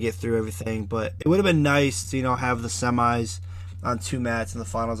he's trying to get through everything. But it would have been nice to have the semis on 2 mats and the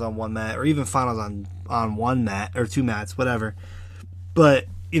finals on 1 mat, or even finals on 1 mat or 2 mats, whatever. But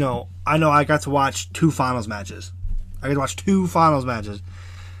I know I got to watch 2 finals matches.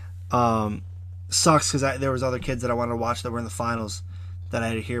 And sucks because there was other kids that I wanted to watch that were in the finals that I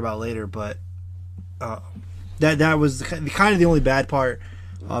had to hear about later. But that was kind of the only bad part.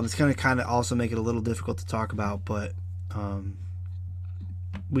 It's going to kind of also make it a little difficult to talk about, but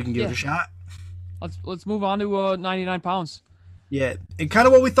we can give it a shot. Let's move on to 99 pounds. Yeah, and kind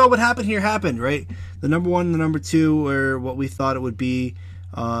of what we thought would happen here happened, right? The number 1 and the number 2 were what we thought it would be.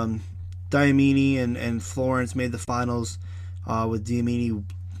 Diamini and Florence made the finals, with Diamini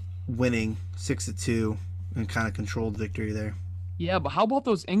winning 6-2 and kind of controlled victory there. Yeah, but how about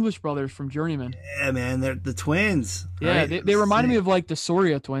those English brothers from Journeymen? Yeah, man, they're the twins. Yeah, right? they reminded me of like the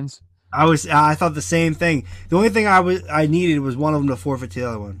Soria twins. I thought the same thing. The only thing I needed was one of them to forfeit the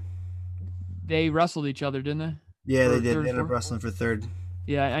other one. They wrestled each other, didn't they? Yeah, they did. They ended up wrestling for third.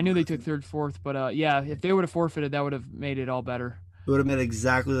 Yeah, I knew they took third, fourth, but yeah, if they would have forfeited, that would have made it all better. It would have made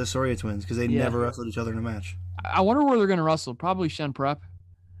exactly the Soria twins because they never wrestled each other in a match. I wonder where they're going to wrestle. Probably Shen Prep.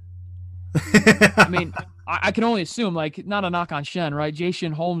 I mean, I can only assume, like, not a knock on Shen, right?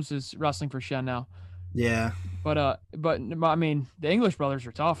 Jason Holmes is wrestling for Shen now. Yeah. But I mean, the English brothers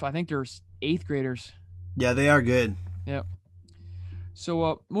are tough. I think they're 8th graders. Yeah, they are good. Yeah.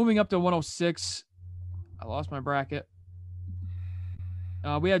 So moving up to 106, I lost my bracket.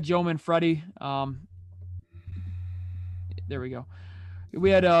 We had Joe Manfredi. There we go. We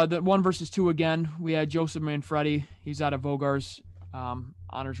had the 1 versus 2 again. We had Joseph Manfredi. He's out of Vogar's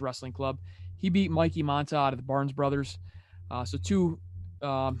Honors Wrestling Club. He beat Mikey Monta out of the Barnes Brothers. So 2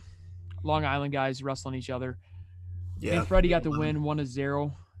 Long Island guys wrestling each other. Yeah. Manfredi got the win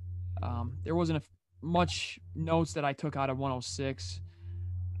 1-0. There wasn't much notes that I took out of 106.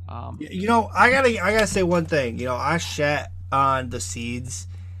 I gotta say one thing. I shat on the seeds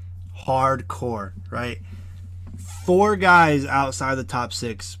hardcore, right? 4 guys outside the top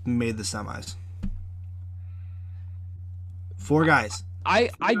 6 made the semis. 4 guys. I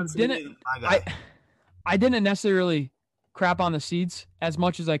didn't necessarily crap on the seeds as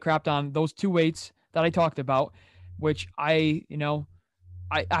much as I crapped on those 2 weights that I talked about, which I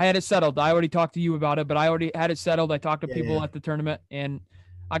had it settled. I already talked to you about it, but I already had it settled. I talked to people at the tournament, and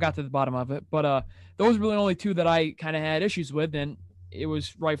I got to the bottom of it. But those were the only 2 that I kind of had issues with, and it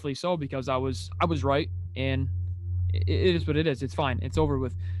was rightfully so because I was right, and it is what it is. It's fine. It's over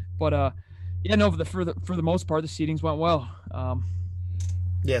with. But for the most part, the seedings went well.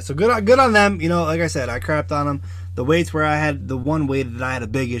 Yeah, so good on them. Like I said, I crapped on them. The weights where I had the one weight that I had a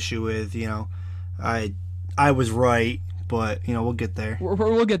big issue with, I was right, but we'll get there.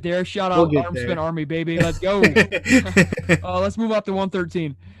 We'll get there. Shout out Armspin Army, baby. Let's go. Let's move up to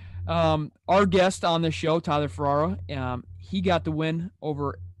 113. Our guest on this show, Tyler Ferrara, he got the win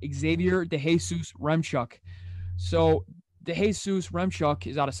over Xavier DeJesus Remchuk. So DeJesus Remchuk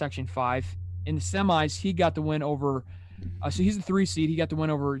is out of Section 5. In the semis, he got the win over so he's the 3 seed. He got the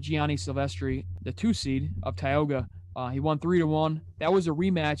win over Gianni Silvestri, the 2 seed of Tioga. He won 3-1. That was a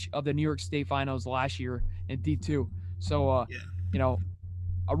rematch of the New York State Finals last year in D2. So, a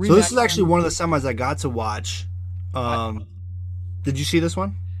rematch. So this is actually one of the semis I got to watch. Did you see this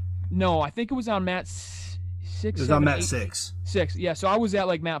one? No, I think it was on mat 6. It was on mat 6. 6, yeah. So I was at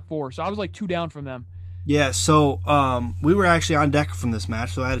like mat 4. So I was like 2 down from them. Yeah, so we were actually on deck from this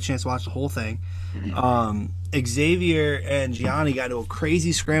match, so I had a chance to watch the whole thing. Xavier and Gianni got into a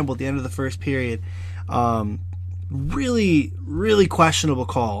crazy scramble at the end of the first period. Really, really questionable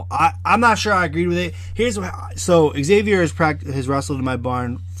call. I'm not sure I agreed with it. So Xavier has wrestled in my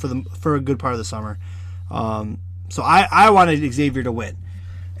barn for a good part of the summer. So I wanted Xavier to win.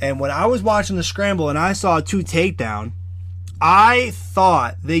 And when I was watching the scramble and I saw a 2 takedown, I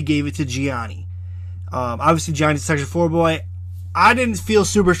thought they gave it to Gianni. Obviously, Gianni's a Section 4 boy. I didn't feel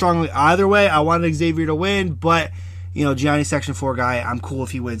super strongly either way. I wanted Xavier to win, but, Gianni's Section 4 guy, I'm cool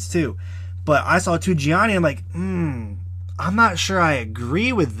if he wins too. But I saw 2 Gianni, I'm like, I'm not sure I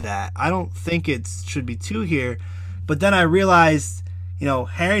agree with that. I don't think it should be 2 here. But then I realized,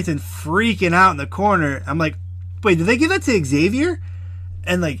 Harrington freaking out in the corner. I'm like, wait, did they give that to Xavier?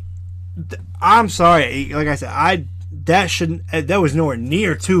 And I'm sorry. Like I said, that was nowhere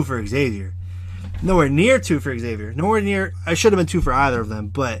near 2 for Xavier. Nowhere near 2 for Xavier. Nowhere near. I should have been 2 for either of them.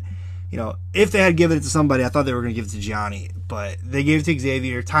 But, if they had given it to somebody, I thought they were going to give it to Gianni. But they gave it to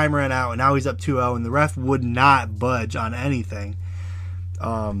Xavier. Time ran out, and now he's up 2-0, and the ref would not budge on anything.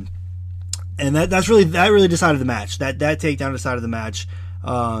 And that really decided the match. That takedown decided the match.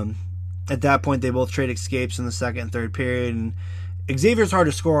 At that point, they both trade escapes in the second and third period. And Xavier's hard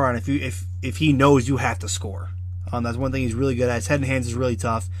to score on if he knows you have to score. That's one thing he's really good at. His head and hands is really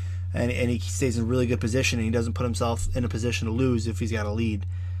tough. And he stays in a really good position, and he doesn't put himself in a position to lose if he's got a lead.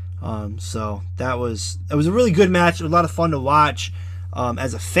 So it was a really good match. It was a lot of fun to watch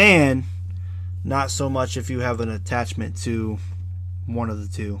as a fan, Not so much if you have an attachment to one of the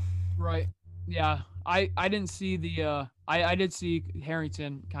two. Right. Yeah. I didn't see the I did see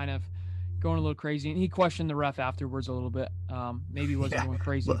Harrington kind of going a little crazy, and he questioned the ref afterwards a little bit. Maybe he wasn't Yeah, going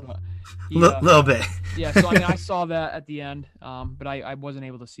crazy, L- but he little bit. yeah. So I mean, I saw that at the end, but I wasn't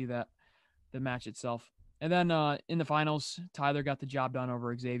able to see that the match itself. And then in the finals, Tyler got the job done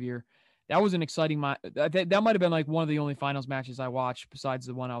over Xavier. That was an exciting match. That might have been like one of the only finals matches I watched besides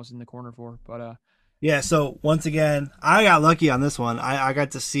the one I was in the corner for. But Yeah, so once again, I got lucky on this one. I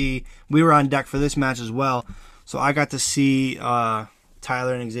got to see, we were on deck for this match as well. So I got to see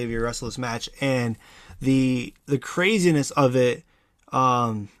Tyler and Xavier wrestle this match. And the craziness of it,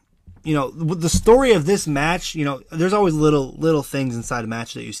 the story of this match, there's always little things inside a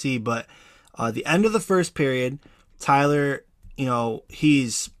match that you see. But the end of the first period, Tyler,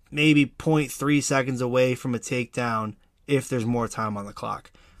 he's maybe zero point 0.3 seconds away from a takedown if there's more time on the clock.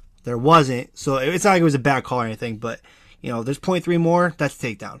 There wasn't, so it's not like it was a bad call or anything, but, there's 0.3 more, that's a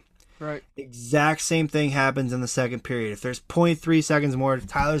takedown. right. Exact same thing happens in the second period. If there's 0.3 seconds more,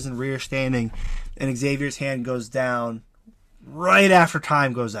 Tyler's in rear standing, and Xavier's hand goes down right after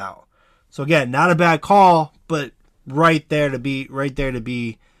time goes out. So again, not a bad call, but right there to be a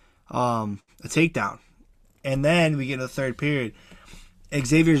takedown. And then we get into the third period.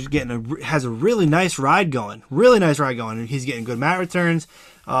 Xavier's has a really nice ride going. And he's getting good mat returns.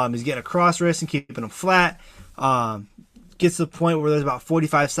 He's getting a cross wrist and keeping him flat. Gets to the point where there's about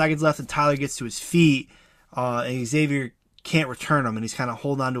 45 seconds left, and Tyler gets to his feet, and Xavier can't return him, and he's kind of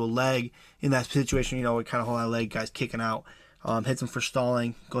holding on to a leg in that situation. We kind of hold on to a leg, guy's kicking out, hits him for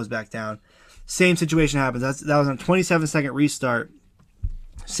stalling, goes back down. Same situation happens. That was on a 27-second restart.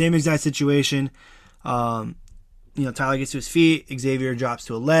 Same exact situation. Tyler gets to his feet, Xavier drops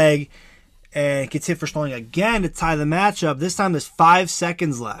to a leg, and gets hit for stalling again to tie the match up. This time there's 5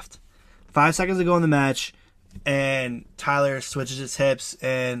 seconds left. 5 seconds to go in the match, and Tyler switches his hips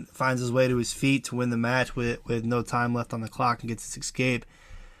and finds his way to his feet to win the match with no time left on the clock and gets his escape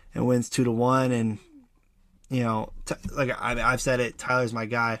and wins 2-1. And, I've said it, Tyler's my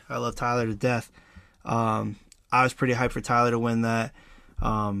guy. I love Tyler to death. I was pretty hyped for Tyler to win that.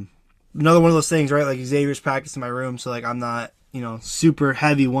 Another one of those things, right? Like Xavier's practicing in my room, so I'm not, super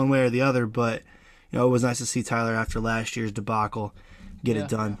heavy one way or the other, but, it was nice to see Tyler after last year's debacle get it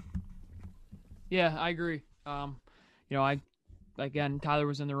done. Yeah, I agree. Tyler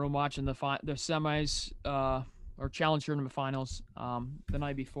was in the room watching the semis or challenge tournament finals the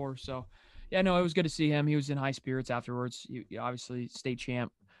night before. So, yeah, no, it was good to see him. He was in high spirits afterwards. He obviously state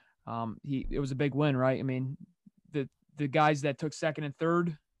champ. It was a big win, right? I mean, the guys that took second and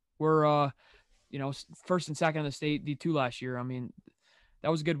third were first and second in the state D2 last year. I mean, that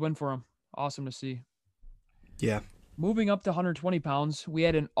was a good win for him. Awesome to see. Yeah. Moving up to 120 pounds, we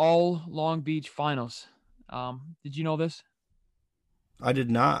had an all Long Beach finals. Did you know this? I did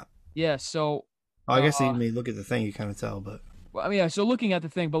not. Yeah, so I guess you may look at the thing, you kind of tell, but. Well, I mean, yeah, so looking at the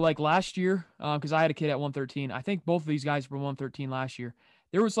thing, but like last year, because I had a kid at 113, I think both of these guys were 113 last year.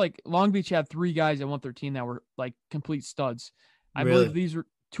 There was Long Beach had 3 guys at 113 that were like complete studs. I believe these were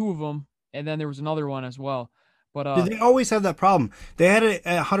 2 of them, and then there was another one as well. But did they always have that problem? They had it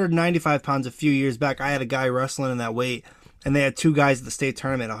at 195 pounds a few years back. I had a guy wrestling in that weight, and they had 2 guys at the state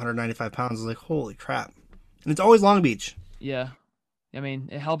tournament at 195 pounds. I was like, holy crap. And it's always Long Beach. Yeah. I mean,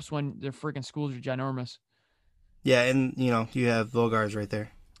 it helps when their freaking schools are ginormous. Yeah, and, you have Vogars right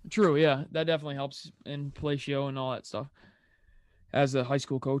there. True, yeah. That definitely helps in Palacio and all that stuff as a high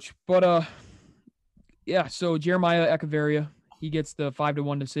school coach. But, yeah, so Jeremiah Echeverria, he gets the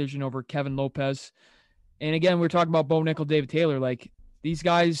 5-1 decision over Kevin Lopez. And again, we were talking about Bo Nickel, David Taylor. Like, these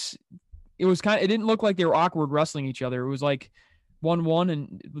guys, it didn't look like they were awkward wrestling each other. It was like 1-1,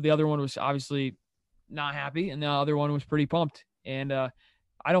 and the other one was obviously not happy, and the other one was pretty pumped. And I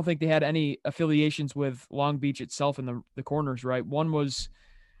don't think they had any affiliations with Long Beach itself in the corners, right? One was,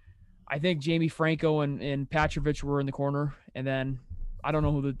 I think Jamie Franco and Patrovich were in the corner, and then I don't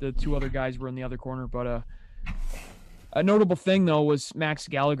know who the 2 other guys were in the other corner, but a notable thing, though, was Max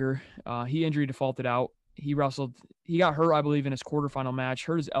Gallagher. He injury defaulted out. He got hurt, I believe, in his quarterfinal match,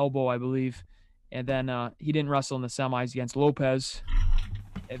 hurt his elbow, I believe, and then he didn't wrestle in the semis against Lopez.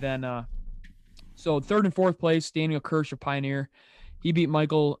 And then, so 3rd and 4th place, Daniel Kirsch of Pioneer. He beat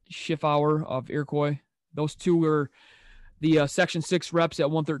Michael Schiffauer of Iroquois. Those 2 were the Section 6 reps at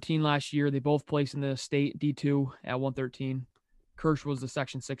 113 last year. They both placed in the state D2 at 113. Kirsch was the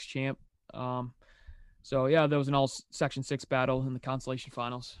Section 6 champ. So, yeah, there was an all Section 6 battle in the consolation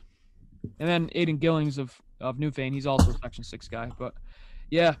finals. And then Aiden Gillings of Newfane, he's also a Section 6 guy. But,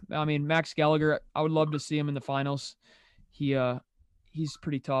 yeah, I mean, Max Gallagher, I would love to see him in the finals. He's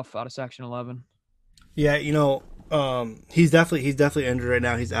pretty tough out of Section 11. Yeah, he's definitely injured right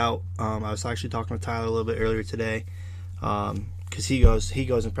now. He's out. I was actually talking to Tyler a little bit earlier today, because he goes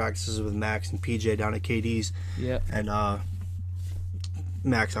and practices with Max and PJ down at KD's, Yeah. and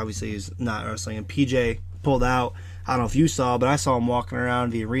Max obviously is not wrestling, and PJ pulled out. I don't know if you saw, but I saw him walking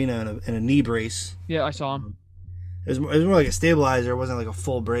around the arena in a knee brace. Yeah, I saw him. It was more like a stabilizer. It wasn't like a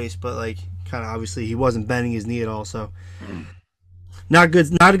full brace, but like kind of obviously he wasn't bending his knee at all. So not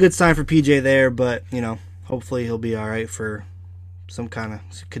good. Not a good sign for PJ there. But hopefully he'll be all right for some kind of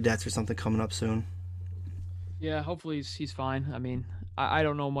cadets or something coming up soon. Yeah, hopefully he's fine. I mean, I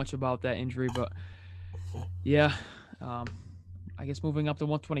don't know much about that injury, but yeah. Um, I guess moving up to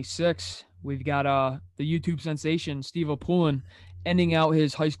 126, we've got the YouTube sensation Steve O'Pullen ending out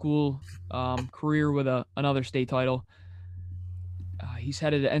his high school career with another state title. He's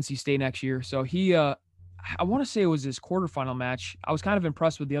headed to NC State next year, so I want to say it was his quarterfinal match. I was kind of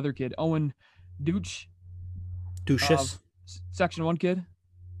impressed with the other kid, Owen Dooch, Duchess. Section 1 kid.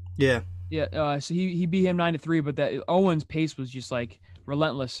 Yeah. Yeah, so he beat him 9-3, but that Owen's pace was just like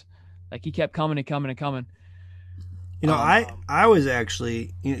relentless. Like he kept coming and coming and coming. I was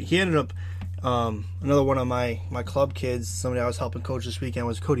actually he ended up another one of my club kids. Somebody I was helping coach this weekend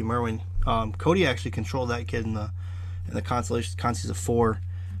was Cody Merwin. Cody actually controlled that kid in the constellations of 4.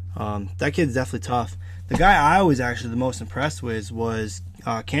 That kid's definitely tough. The guy I was actually the most impressed with was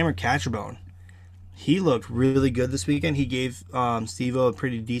Cameron Catcherbone. He looked really good this weekend. He gave Steve-O a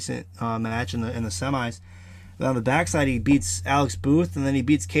pretty decent match in the semis. Then on the backside, he beats Alex Booth, and then he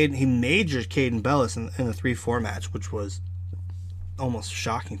beats Caden. He majors Caden Bellis in the 3-4 match, which was almost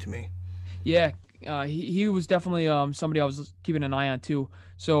shocking to me. Yeah, he was definitely somebody I was keeping an eye on too.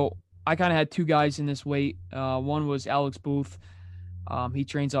 So I kind of had 2 guys in this weight. One was Alex Booth. He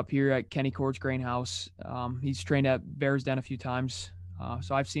trains up here at Kenny Court's Grain House. He's trained at Bears Den a few times,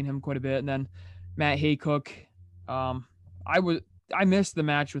 so I've seen him quite a bit. And then Matt Haycock. I missed the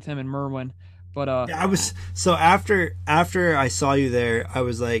match with him and Merwin, but Yeah, I was so after I saw you there, I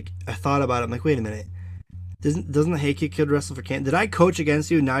was like, I thought about it. I'm like, wait a minute, doesn't the Haycock kid wrestle for Canton? Did I coach against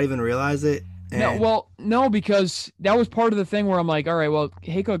you and not even realize it? No, because that was part of the thing where I'm like, all right, well,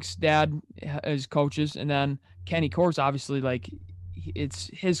 Haycock's dad is coaches, and then Kenny Court's obviously like it's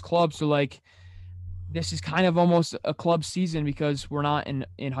his club, so like this is kind of almost a club season because we're not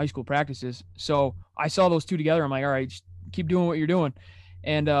in high school practices. So I saw those 2 together. I'm like, all right, just keep doing what you're doing.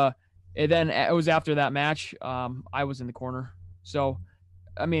 And then it was after that match, I was in the corner. So,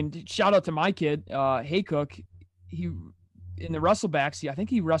 I mean, shout out to my kid, Haycock. He in the wrestlebacks. I think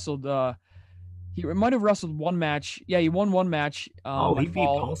he wrestled. He might have wrestled 1 match. Yeah, he won 1 match. He beat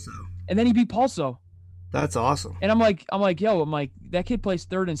Paulso. And then he beat Paulso. That's awesome. And I'm like, that kid placed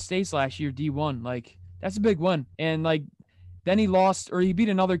 3rd in states last year, D1. Like, that's a big win. And like, then he lost, or he beat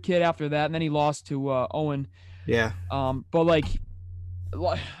another kid after that, and then he lost to Owen. Yeah. But like,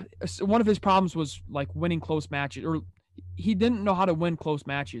 one of his problems was like winning close matches, or he didn't know how to win close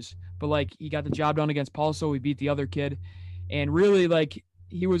matches. But like, he got the job done against Paulso. He beat the other kid, and really like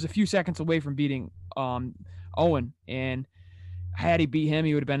he was a few seconds away from beating Owen. And had he beat him,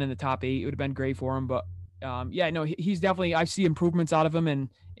 he would have been in the top 8. It would have been great for him. But he's definitely, I see improvements out of him, and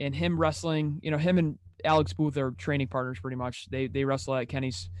him wrestling. Him and Alex Booth are training partners pretty much. They wrestle at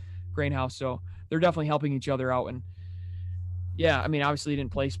Kenny's Grain House, so they're definitely helping each other out. And yeah, I mean, obviously he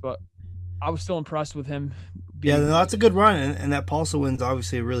didn't place, but I was still impressed with him. Yeah, no, that's a good run, and that Paulso win's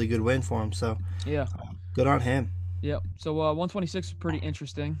obviously a really good win for him. So yeah, good on him. Yeah. So 126 is pretty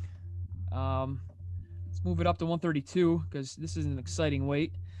interesting. Let's move it up to 132 because this is an exciting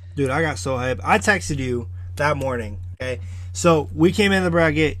weight. Dude, I got so hyped. I texted you that morning. Okay, so we came in the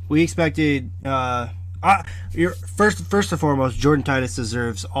bracket. We expected your first and foremost, Jordan Titus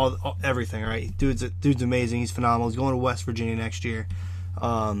deserves everything, right? Dude's amazing. He's phenomenal. He's going to West Virginia next year.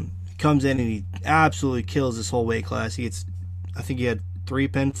 Comes in and he absolutely kills this whole weight class. I think he had 3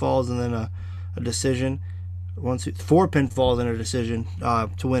 pinfalls and then a decision. 4 pinfalls and a decision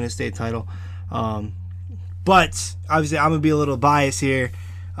to win his state title. But obviously, I'm gonna be a little biased here.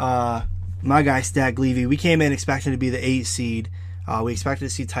 My guy Stag Levy, we came in expecting to be the 8 seed. We expected to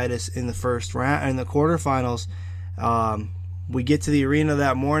see Titus in the first round in the quarterfinals. We get to the arena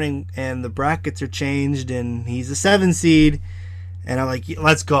that morning and the brackets are changed and he's a 7 seed. And I'm like,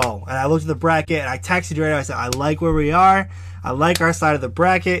 let's go. And I looked at the bracket and I texted you right now. I said, I like where we are. I like our side of the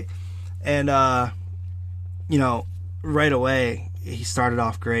bracket. And right away he started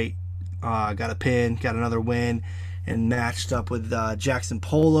off great. Got a pin, got another win, and matched up with Jackson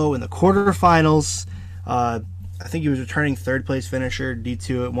Polo in the quarterfinals. I think he was returning 3rd place finisher,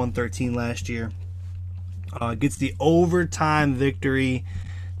 D2 at 113 last year. Gets the overtime victory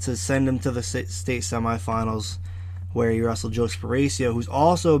to send him to the state semifinals, where he wrestled Joe Sparacio, who's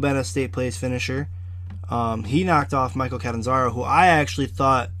also been a state place finisher. He knocked off Michael Catanzaro, who I actually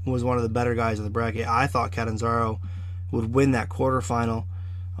thought was one of the better guys in the bracket. I thought Catanzaro would win that quarterfinal.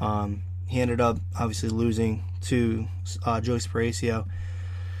 He ended up obviously losing to Joe Sparacio.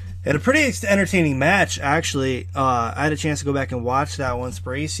 And a pretty entertaining match, actually. I had a chance to go back and watch that one.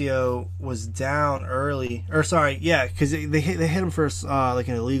 Sparacio was down early. Because they hit him for like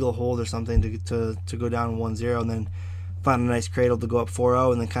an illegal hold or something to go down 1-0, and then found a nice cradle to go up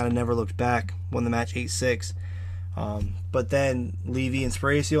 4-0, and then kind of never looked back. Won the match 8-6. But then Levy and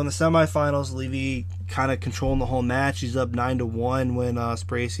Sparacio in the semifinals. Levy kind of controlling the whole match. He's up 9-1 when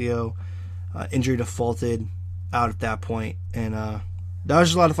Sparacio injury defaulted out at that point. And that was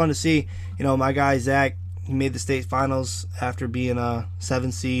just a lot of fun to see. You know, my guy Zach, he made the state finals after being a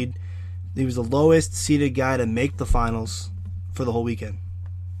 7 seed. He was the lowest seeded guy to make the finals for the whole weekend.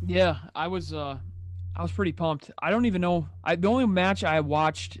 Yeah, I was pretty pumped. I don't even know. The only match I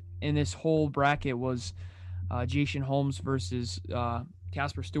watched in this whole bracket was Jason Holmes versus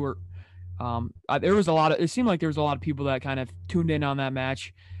Casper Stewart. There was a lot of. It seemed like there was a lot of people that kind of tuned in on that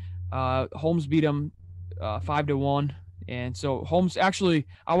match. Holmes beat him 5-1. And so Holmes, actually,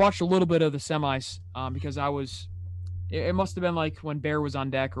 I watched a little bit of the semis because it must have been like when Bear was on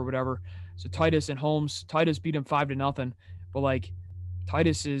deck or whatever. So Titus and Holmes, Titus beat him 5-0. But like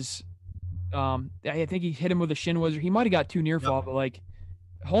Titus is, I think he hit him with a shin wizard. He might have got 2 near fall, but like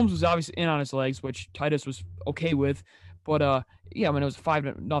Holmes was obviously in on his legs, which Titus was okay with. But yeah, I mean, it was a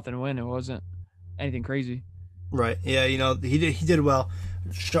 5-0 win. It wasn't anything crazy. Right. Yeah, you know, he did well.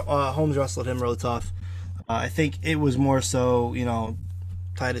 Holmes wrestled him really tough. I think it was more so, you know,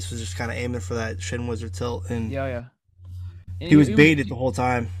 Titus was just kind of aiming for that shin wizard tilt, and yeah. And he was baited the whole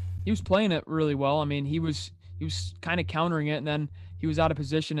time. He was playing it really well. I mean, he was kind of countering it, and then he was out of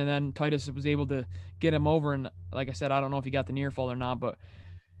position, and then Titus was able to get him over. And like I said, I don't know if he got the near fall or not, but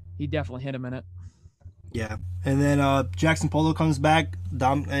he definitely hit him in it. Yeah, and then Jackson Polo comes back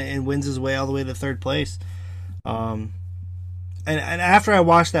and wins his way all the way to 3rd place. And after I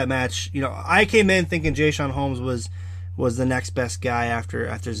watched that match, you know, I came in thinking Jay Sean Holmes was the next best guy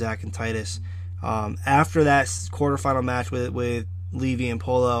after Zach and Titus. After that quarterfinal match with Levy and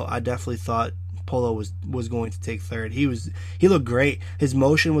Polo, I definitely thought Polo was going to take 3rd. He looked great. His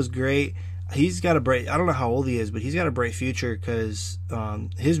motion was great. He's got a bright. I don't know how old he is, but he's got a bright future because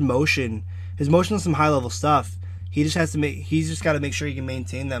his motion is some high level stuff. He's just got to make sure he can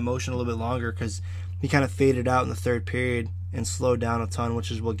maintain that motion a little bit longer because he kind of faded out in the 3rd period and slowed down a ton,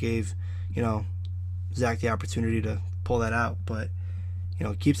 which is what gave, you know, Zach the opportunity to pull that out. But, you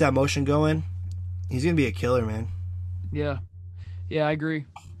know, keeps that motion going. He's going to be a killer, man. Yeah, I agree.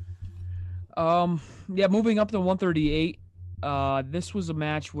 Yeah, moving up to 138. This was a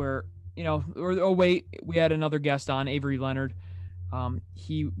match where, you know, we had another guest on, Avery Leonard.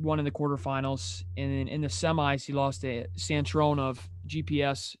 He won in the quarterfinals, and in the semis, he lost to Santrone of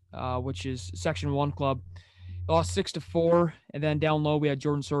GPS, which is Section 1 club. He lost 6-4, and then down low we had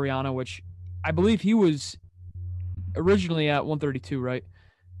Jordan Soriano, which I believe he was originally at 132, right?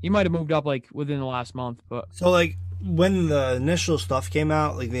 He might have moved up like within the last month, but so like when the initial stuff came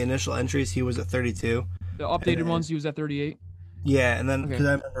out, like the initial entries, he was at 32. The updated ones, he was at 38. Yeah, and then because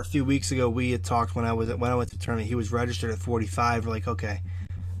I remember a few weeks ago we had talked when I went to the tournament, he was registered at 45. We're like, okay,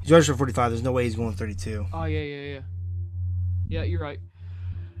 he's registered at 45. There's no way he's going 32. Oh yeah. Yeah, you're right.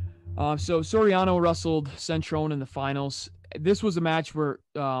 So Soriano wrestled Centrone in the finals. This was a match where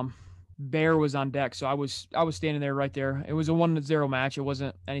Bear was on deck, so I was standing there right there. It was a 1-0 match. It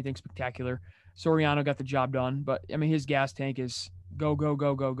wasn't anything spectacular. Soriano got the job done, but I mean his gas tank is go.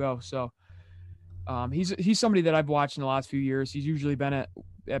 So he's somebody that I've watched in the last few years. He's usually been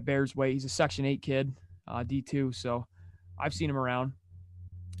at Bear's weight. He's a Section 8 kid, D2, so I've seen him around.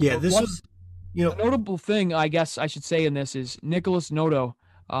 Yeah, this was, you know, a notable thing I guess I should say in this is Nicholas Noto.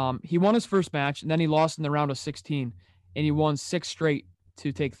 He won his first match, and then he lost in the round of 16, and he won 6 straight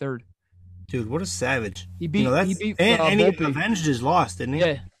to take 3rd. Dude, what a savage! He beat, he avenged his loss, didn't he?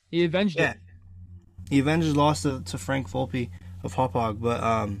 Yeah, he avenged it. He avenged his loss to Frank Volpe of Hauppauge.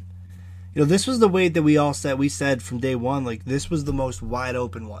 But you know, this was the weight that we said from day one, like this was the most wide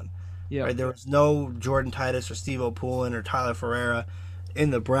open one. Yeah, right? There was no Jordan Titus or Steve O'Poulin or Tyler Ferreira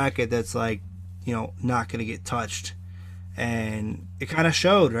in the bracket that's like, you know, not going to get touched. And it kind of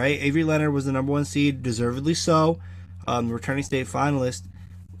showed, right? Avery Leonard was the number 1 seed, deservedly so. Returning state finalist,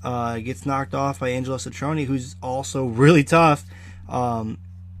 gets knocked off by Angelo Citroni, who's also really tough.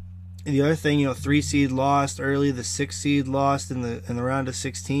 And the other thing, you know, 3 seed lost early, the 6 seed lost in the round of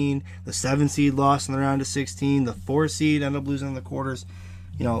 16, the 7 seed lost in the round of 16, the 4 seed ended up losing in the quarters.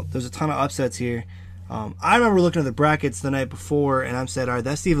 there's a ton of upsets here. I remember looking at the brackets the night before, and I'm said, all right,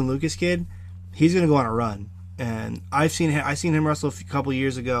 that Stephen Lucas kid, he's going to go on a run. And I seen him wrestle a couple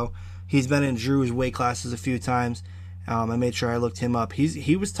years ago. He's been in Drew's weight classes a few times. I made sure I looked him up.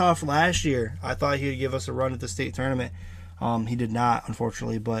 He was tough last year. I thought he would give us a run at the state tournament. He did not,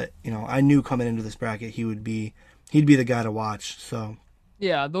 unfortunately. But I knew coming into this bracket he'd be the guy to watch. So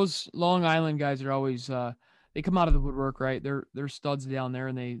Yeah, those Long Island guys are always they come out of the woodwork, right? They're studs down there,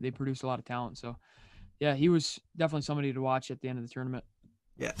 and they produce a lot of talent. So yeah, he was definitely somebody to watch at the end of the tournament.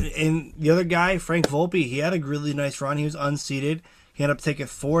 yeah, and the other guy, Frank Volpe, he had a really nice run. He was unseeded. He ended up taking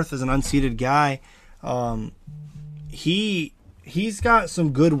fourth as an unseeded guy. He's got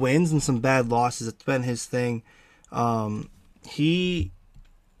some good wins and some bad losses. It's been his thing. He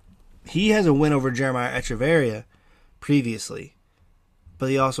has a win over Jeremiah Echeverria previously,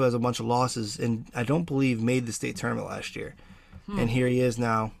 but he also has a bunch of losses, and I don't believe made the state tournament last year. And here he is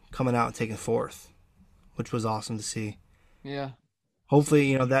now coming out and taking fourth, which was awesome to see. Yeah.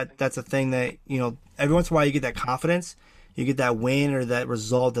 Hopefully, that's a thing that, every once in a while you get that confidence, you get that win or that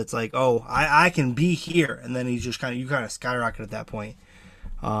result that's like, oh, I can be here, and then you kind of skyrocket at that point.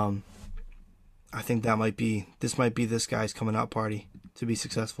 I think this might be this guy's coming out party to be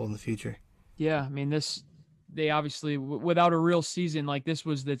successful in the future. Yeah, I mean they obviously without a real season like that's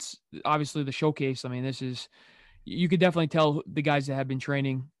obviously the showcase. I mean, this is you could definitely tell the guys that have been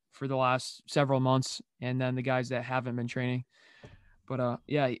training for the last several months, and then the guys that haven't been training. But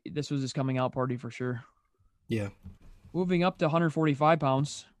yeah, this was his coming out party for sure. Yeah. Moving up to 145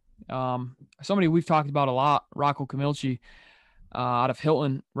 pounds, somebody we've talked about a lot, Rocco Camilchi, out of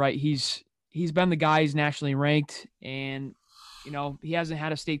Hilton, right? He's been the guy. He's nationally ranked, and he hasn't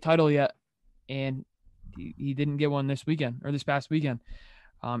had a state title yet, and he didn't get one this past weekend.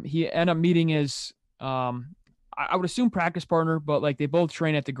 He ended up meeting his, I would assume practice partner, but like they both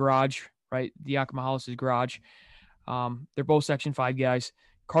train at the garage, right? The Yakima Hollis's garage. They're both Section 5 guys.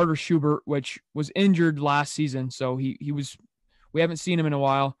 Carter Schubert, which was injured last season, so we haven't seen him in a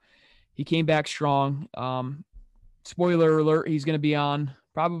while. He came back strong. Spoiler alert, he's going to be on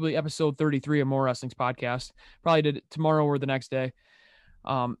probably episode 33 of More Wrestling's podcast, probably tomorrow or the next day.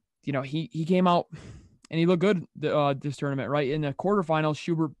 He came out and he looked good this tournament, right? In the quarterfinals,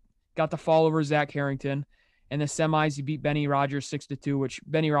 Schubert got the fall over Zach Harrington. In the semis, he beat Benny Rogers 6-2, which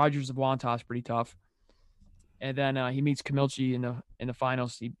Benny Rogers of Wantagh is pretty tough. And then he meets Camilchi in the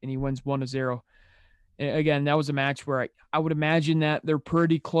finals, and he wins 1-0. And again, that was a match where I would imagine that they're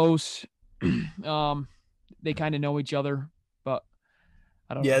pretty close. They kind of know each other, but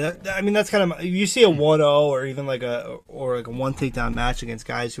I don't know. Yeah, that's kind of you see a 1-0 or even like a one takedown match against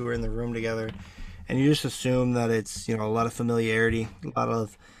guys who are in the room together, and you just assume that it's a lot of familiarity, a lot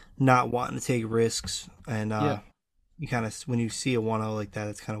of not wanting to take risks, and you kind of when you see a 1-0 like that,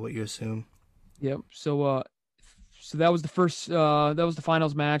 that's kind of what you assume. Yep. So that was the first. That was the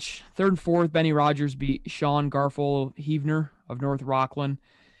finals match. Third and fourth, Benny Rogers beat Sean Garfol Heavner of North Rockland,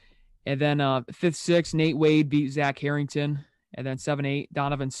 and then fifth, sixth, Nate Wade beat Zach Harrington, and then 7-8,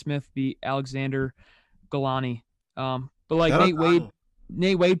 Donovan Smith beat Alexander Galani. But like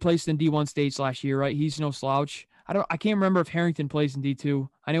Nate Wade placed in D1 states last year, right? He's no slouch. I can't remember if Harrington plays in D2.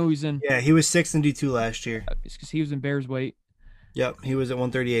 I know he was in. Yeah, he was sixth in D2 last year. It's because he was in Bears weight. Yep, he was at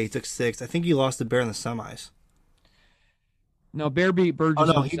 138. He took sixth. I think he lost to Bear in the semis. No, Bear beat Burgess in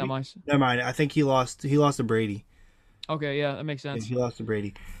the semis. Never mind. I think he lost to Brady. Okay, yeah, that makes sense. Yeah, he lost to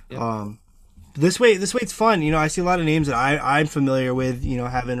Brady. Yep. This weight's fun. I see a lot of names that I'm familiar with.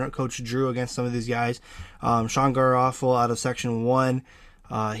 Having Coach Drew against some of these guys. Sean Garofalo out of Section 1.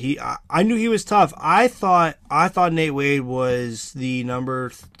 I knew he was tough. I thought Nate Wade was the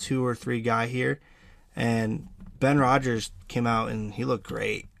number 2 or 3 guy here, and Ben Rogers came out and he looked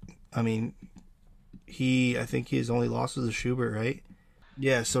great. I mean, I think his only loss was to Schubert, right?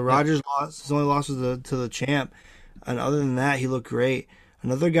 Yeah. So Rogers lost. His only loss was to the champ, and other than that, he looked great.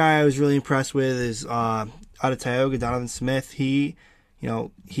 Another guy I was really impressed with is out of Tioga, Donovan Smith. He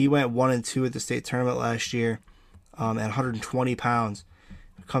went 1-2 at the state tournament last year at 120 pounds.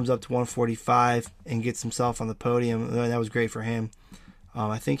 Comes up to 145 and gets himself on the podium. That was great for him.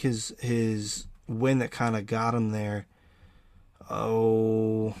 I think his win that kind of got him there.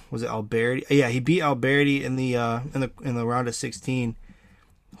 Oh, was it Alberti? Yeah, he beat Alberti in the round of 16,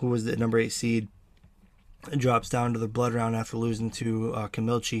 who was the number 8 seed. It drops down to the blood round after losing to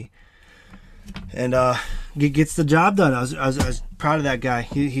Camilchi, and gets the job done. I was proud of that guy.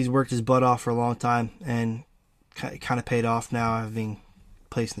 He's worked his butt off for a long time, and kind of paid off now, having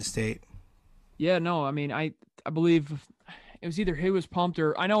placed in the state. Yeah, no, I mean, I believe it was either he was pumped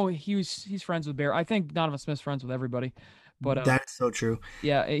or I know he's friends with Bear. I think Donovan Smith's friends with everybody, But That's so true.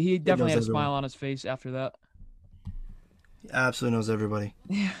 yeah, he Kid definitely knows had a everyone. smile on his face after that. Absolutely knows everybody.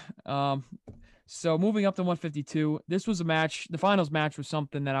 Yeah. Um, so moving up to 152, this was a match. The finals match was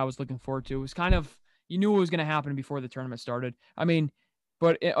something that I was looking forward to. It was kind of you knew it was going to happen before the tournament started. I mean,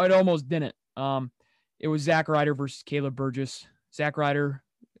 but it almost didn't. It was Zach Ryder versus Caleb Burgess. Zach Ryder,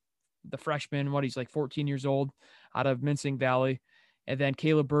 the freshman, what he's like 14 years old, out of Mincing Valley, and then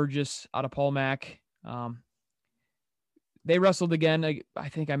Caleb Burgess out of Paul Mac. They wrestled again. I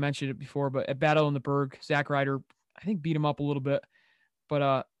think I mentioned it before, but at Battle in the Berg, Zach Ryder, I think beat him up a little bit.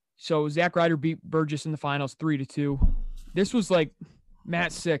 But so Zach Ryder beat Burgess in the finals 3-2. This was like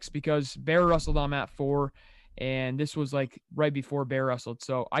mat 6 because Bear wrestled on mat 4, and this was like right before Bear wrestled.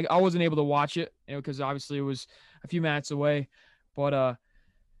 So I wasn't able to watch it, because obviously it was a few mats away. But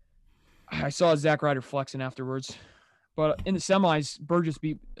I saw Zach Ryder flexing afterwards. But in the semis, Burgess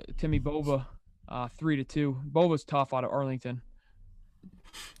beat Timmy Bova 3-2. Bova's tough out of Arlington.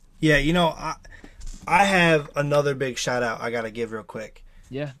 Yeah, I have another big shout out I got to give real quick.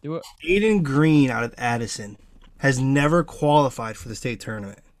 Yeah, do it. Aiden Green out of Addison has never qualified for the state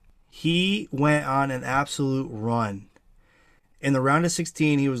tournament. He went on an absolute run. In the round of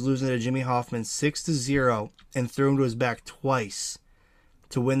 16, he was losing to Jimmy Hoffman 6-0 and threw him to his back twice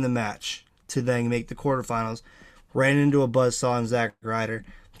to win the match to then make the quarterfinals. Ran into a buzzsaw on Zach Ryder,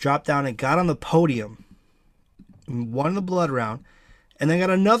 dropped down and got on the podium, won the blood round, and then got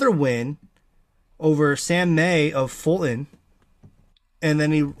another win over Sam May of Fulton, and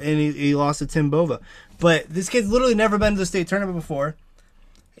then he lost to Tim Bova. But this kid's literally never been to the state tournament before.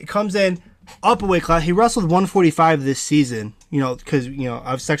 He comes in up a weight class. He wrestled 145 this season, because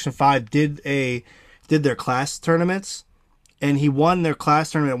of Section 5 did their class tournaments, and he won their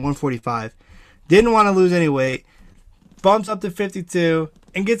class tournament at 145. Didn't want to lose any weight. Bumps up to 52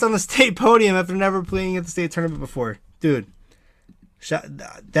 and gets on the state podium after never playing at the state tournament before. Dude,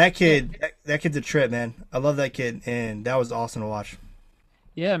 that kid's a trip, man. I love that kid, and that was awesome to watch.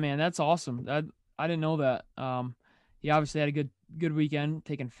 Yeah, man, that's awesome. I didn't know that. He obviously had a good weekend,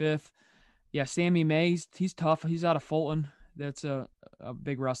 taking fifth. Yeah, Sammy May, he's tough. He's out of Fulton. That's a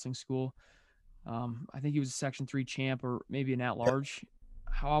big wrestling school. I think he was a Section 3 champ or maybe an at-large.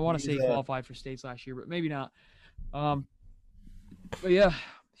 How I want to say he qualified for states last year, but maybe not. But yeah,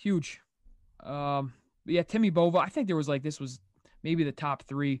 huge. But yeah, Timmy Bova. I think this was maybe the top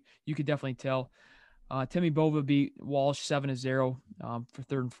 3. You could definitely tell. Timmy Bova beat Walsh 7-0 for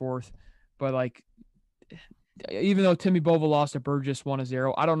third and fourth. But like, even though Timmy Bova lost to Burgess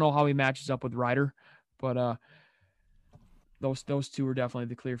 1-0, I don't know how he matches up with Ryder, but those two are definitely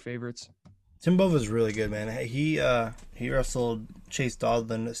the clear favorites. Tim Bova's really good, man. He wrestled Chase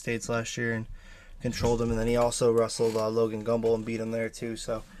Dodlin at states last year and controlled him, and then he also wrestled Logan Gumbel and beat him there too.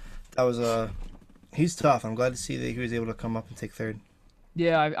 So that was he's tough. I'm glad to see that he was able to come up and take third.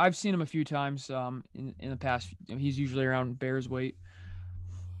 Yeah, I've seen him a few times in the past. He's usually around Bear's weight.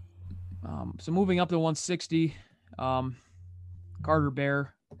 So moving up to 160, Carter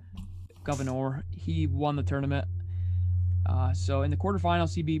Bear, Governor, he won the tournament. So in the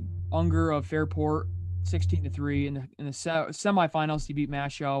quarterfinals, he beat Unger of Fairport 16-3. In the semifinals, he beat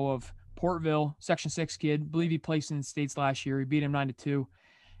Mashow of Portville, Section 6 kid. I believe he placed in the states last year. He beat him 9-2.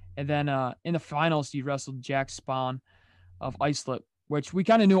 And then in the finals, he wrestled Jack Spahn of Islip, which we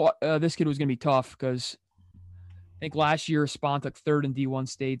kind of knew this kid was going to be tough because I think last year Spahn took third in D1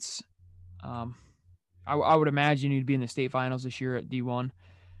 states. I would imagine he'd be in the state finals this year at D1.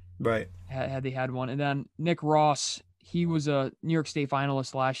 Right. Had they had one. And then Nick Ross, he was a New York State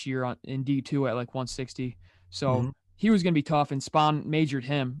finalist last year in D2 at like 160. So he was going to be tough, and Spahn majored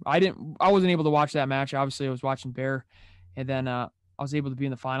him. I wasn't able to watch that match. Obviously, I was watching Bear. And then I was able to be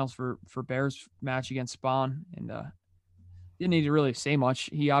in the finals for Bear's match against Spahn, and didn't need to really say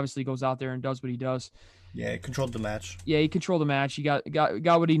much. He obviously goes out there and does what he does. Yeah, he controlled the match. Yeah, he controlled the match. He got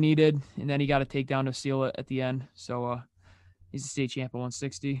what he needed, and then he got a takedown to seal it at the end. So he's a state champ at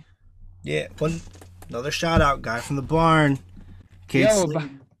 160. Yeah, another shout out guy from the barn. Cade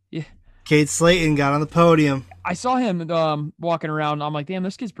Slayton got on the podium. I saw him walking around. I'm like, damn,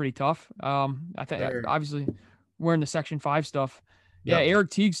 this kid's pretty tough. I think obviously wearing the Section 5 stuff. Yep. Yeah, Eric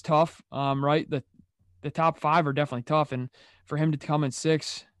Teague's tough. Right, the top 5 are definitely tough, and for him to come in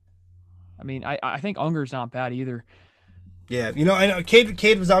 6. I mean, I think Unger's not bad either. Yeah, I know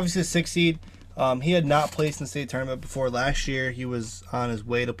Cade was obviously a 6 seed. He had not placed in the state tournament before. Last year, he was on his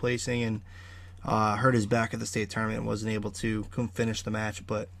way to placing and hurt his back at the state tournament and wasn't able to finish the match.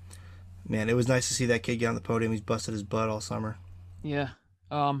 But, man, it was nice to see that kid get on the podium. He's busted his butt all summer. Yeah.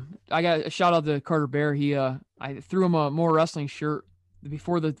 I got a shout out to Carter Bear. I threw him a More Wrestling shirt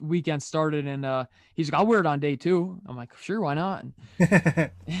before the weekend started, and he's like, "I'll wear it on day two." I'm like, "Sure, why not?"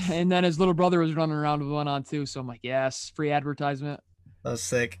 And then his little brother was running around with one on too, so I'm like, "Yes, free advertisement." That was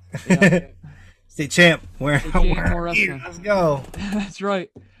sick. Yeah, State champ. state champ, We're more here. wrestling. Let's go. That's right.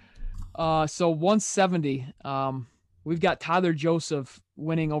 So 170. We've got Tyler Joseph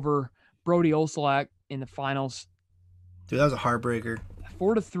winning over Brody Oselak in the finals, Dude, that was a heartbreaker.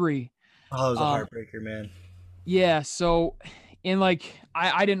 4-3. Oh, that was a Um, heartbreaker, man. yeah. So, and like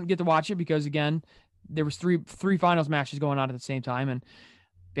I didn't get to watch it because again, there was three finals matches going on at the same time, and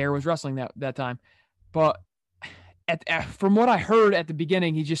Bear was wrestling that time. But from what I heard at the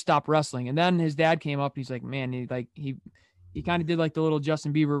beginning, he just stopped wrestling, and then his dad came up. And he's like, man, he kind of did like the little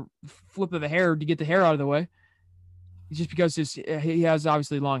Justin Bieber flip of the hair to get the hair out of the way, just because he has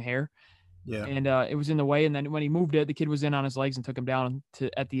obviously long hair, Yeah. and it was in the way. And then when he moved it, the kid was in on his legs and took him down to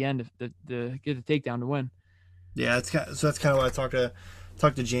at the end to get the takedown to win. Yeah, that's kind of why I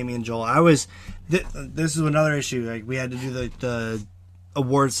talked to Jamie and Joel. This is another issue. Like we had to do the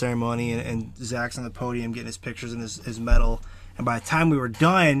award ceremony, and Zach's on the podium getting his pictures and his medal. And by the time we were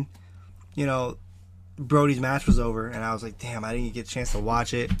done, you know, Brody's match was over, and I was like, damn, I didn't get a chance to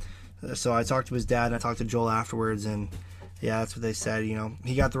watch it. So I talked to his dad, and I talked to Joel afterwards, and yeah, that's what they said. You know,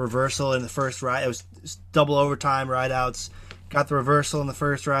 he got the reversal in the first ride. It was double overtime ride outs. Got the reversal in the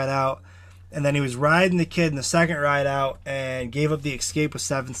first ride out, and then he was riding the kid in the second ride out and gave up the escape with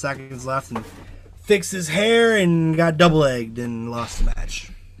 7 seconds left and fixed his hair and got double egged and lost the match.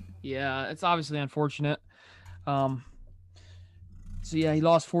 Yeah, it's obviously unfortunate. Um, so yeah, he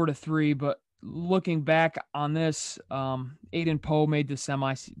lost 4-3. But looking back on this, Aiden Poe made the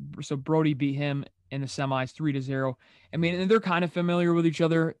semis, so Brody beat him in the semis 3-0. I mean, and they're kind of familiar with each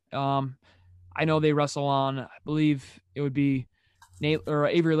other. I know they wrestle on, I believe it would be Nate or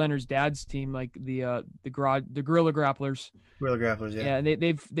Avery Leonard's dad's team, like the Gorilla Grapplers. Real grapplers, yeah. Yeah,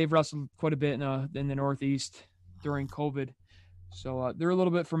 and they've wrestled quite a bit in the Northeast during COVID, so they're a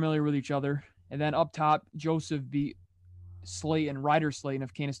little bit familiar with each other. And then up top, Joseph beat Ryder Slayton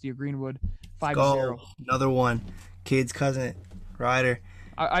of Canisteo Greenwood 5-0. Go. Another one. Kid's cousin, Ryder.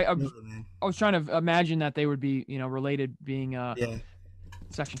 I was trying to imagine that they would be related, being Yeah.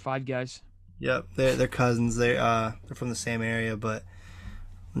 Section 5 guys. Yep, they're cousins. They're from the same area, but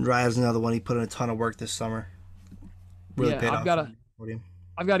Ryder's another one. He put in a ton of work this summer. Really paid off.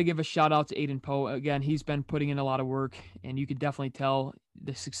 I've got to give a shout out to Aiden Poe. Again, he's been putting in a lot of work, and you could definitely tell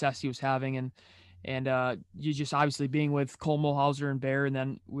the success he was having. And you just obviously being with Cole Mulhauser and Bear, and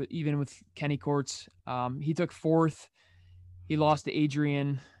then even with Kenny Courts. He took fourth. He lost to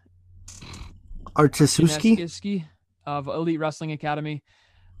Adrian Artisuski of Elite Wrestling Academy.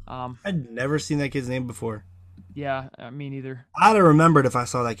 I'd never seen that kid's name before. Yeah, me neither. I'd have remembered if I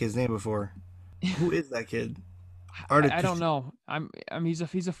saw that kid's name before. Who is that kid? I don't know. He's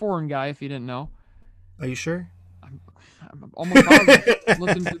a foreign guy. If you didn't know. Are you sure? I'm almost positive.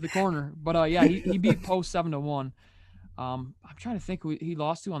 Looking to the corner, but yeah, he beat Poe 7-1. I'm trying to think who he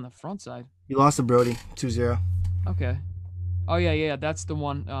lost to on the front side. He lost to Brody 2-0. Okay. Oh yeah, that's the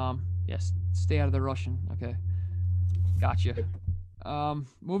one. Yes, stay out of the Russian. Okay, gotcha.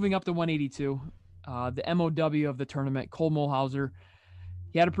 Moving up to 182, the MOW of the tournament, Cole Mulhauser.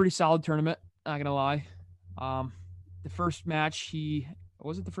 He had a pretty solid tournament. Not gonna lie. The first match,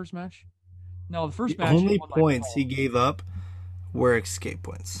 was it the first match? No, the first The match. only points he gave up were escape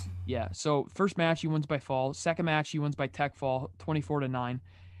points. Yeah, so first match he wins by fall. Second match he wins by tech fall, 24-9.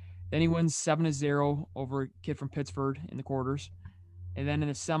 Then he wins 7-0 over a kid from Pittsburgh in the quarters. And then in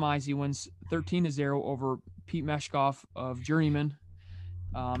the semis he wins 13-0 over Pete Meshkoff of Journeymen.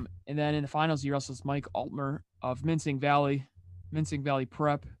 And then in the finals he wrestles Mike Altmer of Mincing Valley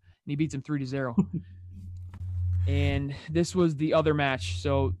Prep, and he beats him 3-0. And this was the other match.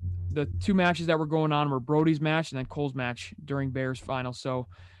 So the two matches that were going on were Brody's match and then Cole's match during Bear's final. So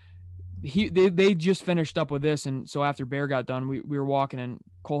they just finished up with this, and so after Bear got done, we were walking, and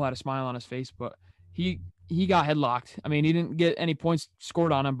Cole had a smile on his face, but he got headlocked. I mean, he didn't get any points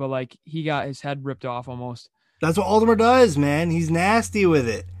scored on him, but like he got his head ripped off almost. That's what Alderman does, man. He's nasty with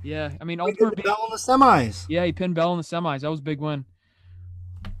it. Yeah, I mean, Alderman Bell in the semis. Yeah, he pinned Bell in the semis. That was a big win.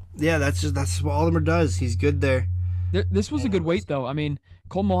 Yeah, that's what Alderman does. He's good there. This was a good weight, though. I mean,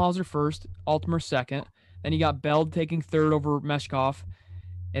 Cole Mulhauser first, Altmer second. Then you got Bell taking third over Meshkoff.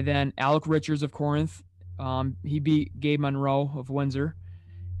 And then Alec Richards of Corinth. He beat Gabe Monroe of Windsor.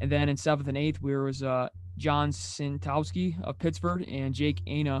 And then in 7th and 8th, there was John Sintowski of Pittsburgh and Jake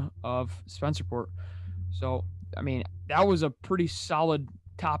Ana of Spencerport. So, I mean, that was a pretty solid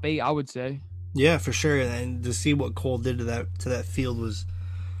top 8, I would say. Yeah, for sure. And to see what Cole did to that field was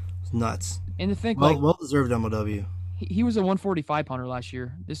nuts. And to think, well deserved MLW. he was a 145 pounder last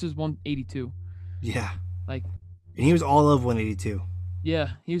year. This is 182. Yeah, Like, and he was all of 182. yeah,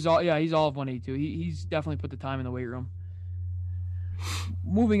 he's all of 182. He's definitely put the time in the weight room.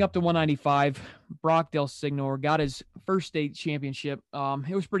 Moving up to 195, Brock Del Signor got his first state championship.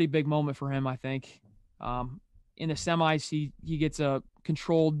 It was a pretty big moment for him, I think. In the semis, he gets a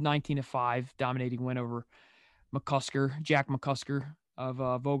controlled 19-5 dominating win over Jack McCusker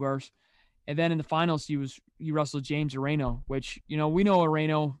of Vogars. And then in the finals, he wrestled James Areno, which, we know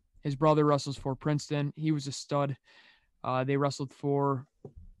Areno. His brother wrestles for Princeton. He was a stud. They wrestled for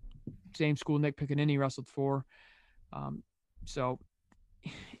same school Nick Piccinini wrestled for. So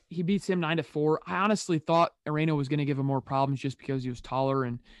he beats him 9-4. I honestly thought Areno was going to give him more problems just because he was taller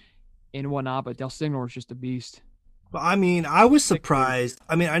and whatnot, but Del Signor was just a beast. But I mean, I was surprised.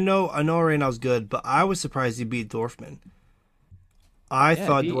 I mean, I know Reynaud's good, but I was surprised he beat Dorfman. I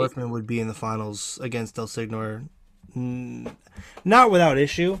thought Dorfman would be in the finals against Del Signor, not without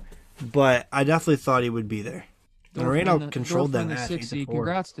issue, but I definitely thought he would be there. And Reynaud controlled that match.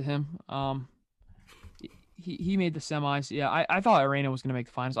 Congrats to him. He made the semis. Yeah, I thought Arena was going to make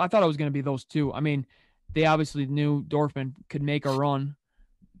the finals. I thought it was going to be those two. I mean, they obviously knew Dorfman could make a run.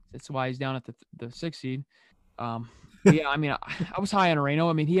 That's why he's down at the 6th seed. Yeah, I mean, I was high on Arena.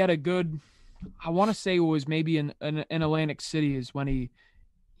 I mean, he had a good. I want to say it was maybe in Atlantic City is when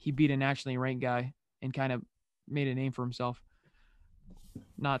he beat a nationally ranked guy and kind of made a name for himself.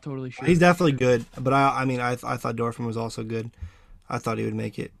 Not totally sure. He's definitely good, but I thought Dorfman was also good. I thought he would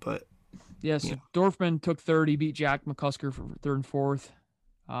make it, but yes, yeah, so Dorfman took third. He beat Jack McCusker for third and fourth.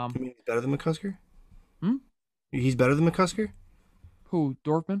 You mean he's better than McCusker? Hmm? He's better than McCusker? Who,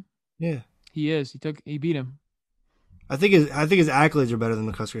 Dorfman? Yeah, he is. He beat him. I think his accolades are better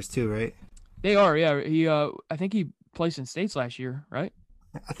than McCusker's too, right? They are. Yeah, I think he placed in states last year, right?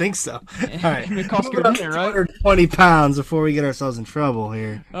 I think so. All right, McCusker didn't, right? 220 pounds before we get ourselves in trouble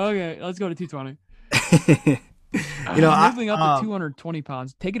here. Okay, let's go to 220. Moving up to 220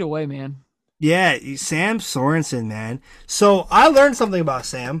 pounds. Take it away, man. Yeah, Sam Sorensen, man. So I learned something about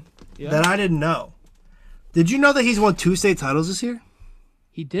Sam that I didn't know. Did you know that he's won 2 state titles this year?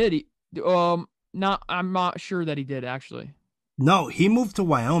 He did. I'm not sure that he did actually. No, he moved to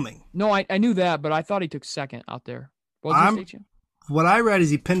Wyoming. No, I knew that, but I thought he took second out there. What I read is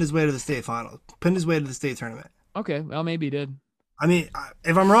he pinned his way to the state final, pinned his way to the state tournament. Okay, well maybe he did. I mean,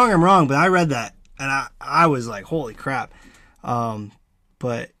 if I'm wrong, I'm wrong, but I read that and I was like, holy crap.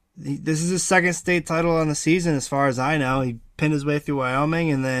 But this is his 2nd state title on the season, as far as I know. He pinned his way through Wyoming,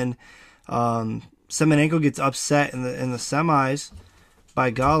 and then Semenenko gets upset in the semis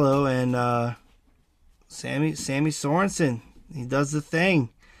by Gallo, and Sammy Sorensen, he does the thing,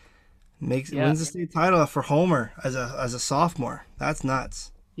 wins the state title for Homer as a sophomore. That's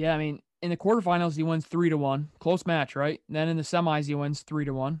nuts. Yeah, I mean, in the quarterfinals he wins 3-1, close match, right? And then in the semis he wins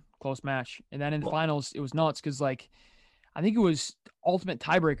 3-1, close match, and then in the finals it was nuts because I think it was ultimate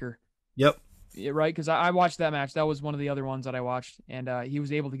tiebreaker. Yep. Yeah, right, because I watched that match. That was one of the other ones that I watched, and he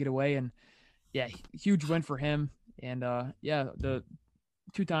was able to get away, and yeah, huge win for him. And the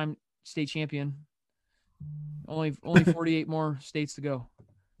 2-time state champion. Only 48 more states to go.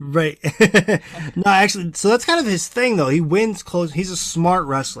 Right. No, actually, so that's kind of his thing, though. He wins close. He's a smart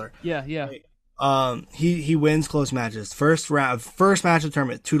wrestler. Yeah. Right. He wins close matches. First match of the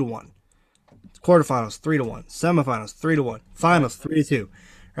tournament, 2-1. Quarterfinals, 3-1. Semifinals, 3-1. Finals, 3-2.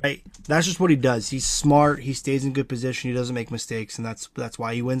 Right. That's just what he does. He's smart. He stays in good position. He doesn't make mistakes, and that's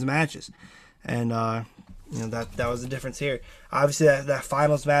why he wins matches. And that was the difference here. Obviously, that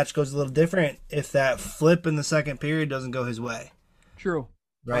finals match goes a little different if that flip in the second period doesn't go his way. True.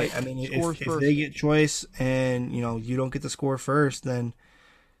 Right? I mean, if they get choice and you don't get the score first, then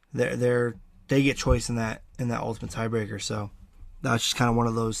they get choice in that ultimate tiebreaker. So that's just kind of one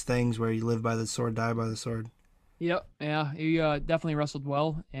of those things where you live by the sword, die by the sword. Yep. Yeah. He definitely wrestled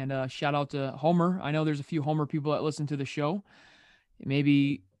well. And shout out to Homer. I know there's a few Homer people that listen to the show.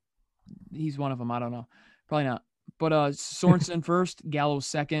 Maybe he's one of them. I don't know. Probably not. But Sorensen first, Gallo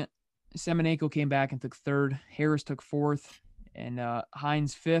second. Semenenko came back and took third. Harris took fourth. And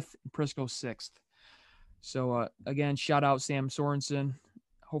Hines fifth. And Prisco sixth. So, again, shout out Sam Sorensen.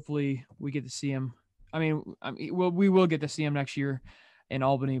 Hopefully we get to see him. I mean, we will get to see him next year in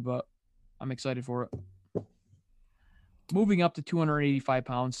Albany, but I'm excited for it. Moving up to 285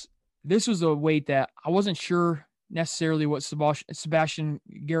 pounds. This was a weight that I wasn't sure necessarily what Sebastian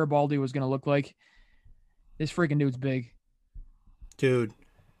Garibaldi was going to look like. This freaking dude's big. Dude.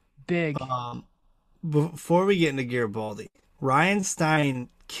 Big. Before we get into Garibaldi, Ryan Stein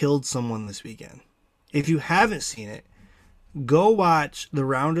killed someone this weekend. If you haven't seen it, go watch the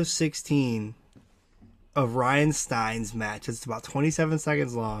round of 16 of Ryan Stein's match. It's about 27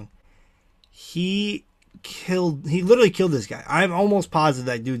 seconds long. He literally killed this guy. I'm almost positive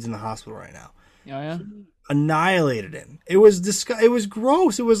that dude's in the hospital right now. Oh, yeah. Annihilated him. It was it was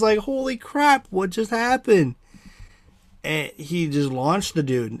gross. It was like, holy crap, what just happened? And he just launched the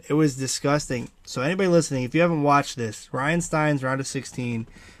dude. It was disgusting. So anybody listening, if you haven't watched this, Ryan Stein's round of 16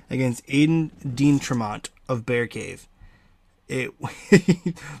 against Aiden Dean Tremont of Bear Cave. It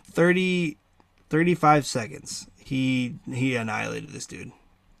 35 seconds. He annihilated this dude.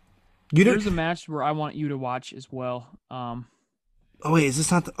 There's a match where I want you to watch as well. Oh wait, is this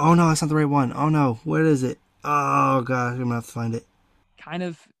not the? Oh no, that's not the right one. Oh no, what is it? Oh god, I'm gonna have to find it. Kind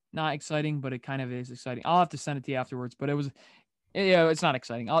of not exciting, but it kind of is exciting. I'll have to send it to you afterwards. But it's not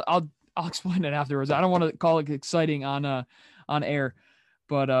exciting. I'll explain it afterwards. I don't want to call it exciting on air,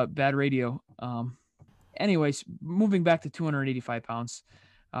 but bad radio. Anyways, moving back to 285 pounds.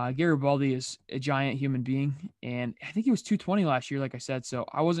 Garibaldi is a giant human being, and I think he was 220 last year, like I said. So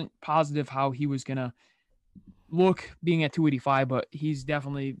I wasn't positive how he was gonna look being at 285, but he's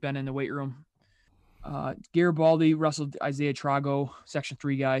definitely been in the weight room. Garibaldi wrestled Isaiah Trago, Section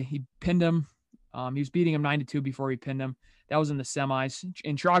 3 guy. He pinned him. He was beating him 9-2 before he pinned him. That was in the semis.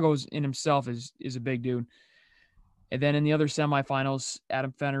 And Trago's in himself is a big dude. And then in the other semifinals,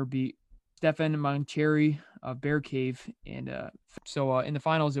 Adam Fenner beat Stefan Mancheri of Bear Cave. And so in the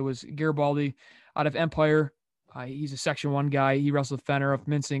finals, it was Garibaldi out of Empire. He's a Section 1 guy. He wrestled Fenner of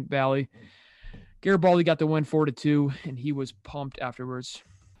Mincing Valley. Garibaldi got the win 4-2, and he was pumped afterwards.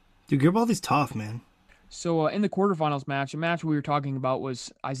 Dude, Garibaldi's tough, man. So in the quarterfinals match, a match we were talking about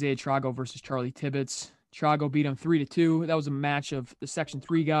was Isaiah Trago versus Charlie Tibbetts. Trago beat him 3-2. That was a match of the Section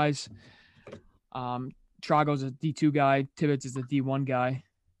 3 guys. Trago's a D2 guy. Tibbetts is a D1 guy.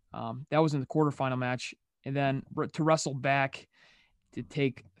 That was in the quarterfinal match. And then to wrestle back to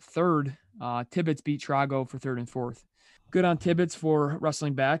take third, Tibbetts beat Trago for third and fourth. Good on Tibbetts for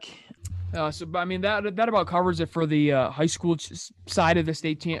wrestling back. I mean, that about covers it for the high school side of the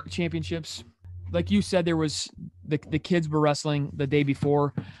state championships. Like you said, there was the kids were wrestling the day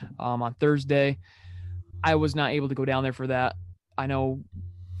before on Thursday. I was not able to go down there for that. I know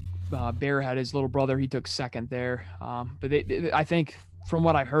Bear had his little brother. He took second there. But I think from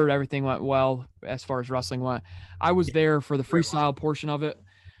what I heard, everything went well as far as wrestling went. I was there for the freestyle portion of it.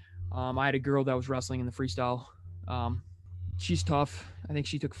 I had a girl that was wrestling in the freestyle. She's tough. I think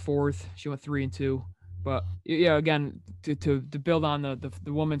she took fourth. She went 3-2. But yeah, again, to build on the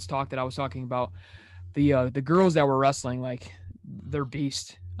women's talk that I was talking about, the girls that were wrestling, like, they're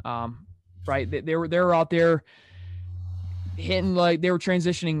beast. Right? They were out there hitting, like, they were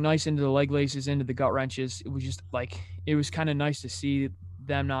transitioning nice into the leg laces, into the gut wrenches. It was just like, it was kind of nice to see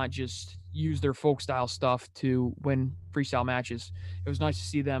them not just use their folk style stuff to win freestyle matches. It was nice to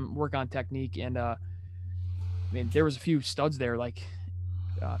see them work on technique. And I mean, there was a few studs there, like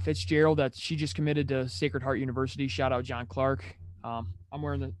Fitzgerald, that she just committed to Sacred Heart University. Shout out John Clark. I'm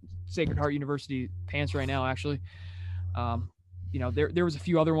wearing the Sacred Heart University pants right now, actually. There was a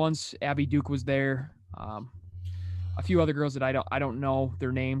few other ones. Abby Duke was there. A few other girls that I don't know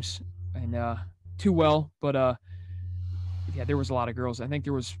their names and too well, but yeah, there was a lot of girls. I think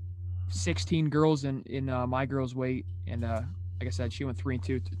there was 16 girls in my girls' weight, and like I said, she went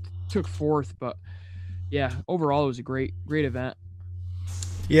 3-2, took fourth. But yeah, overall it was a great event.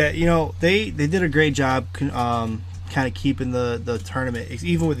 Yeah, they did a great job kind of keeping the tournament,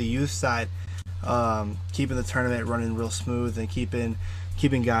 even with the youth side, keeping the tournament running real smooth and keeping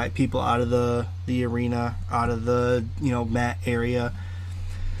people out of the arena, out of the mat area.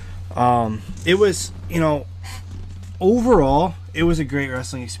 It was overall it was a great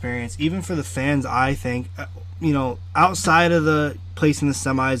wrestling experience, even for the fans. I think outside of the place in the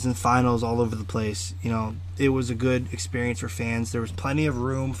semis and finals all over the place, it was a good experience for fans. There was plenty of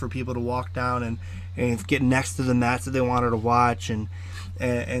room for people to walk down and get next to the mats that they wanted to watch, and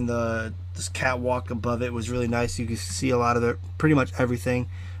this catwalk above it was really nice. You could see a lot of pretty much everything.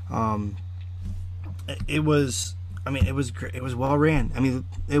 It was great. It was well ran. I mean,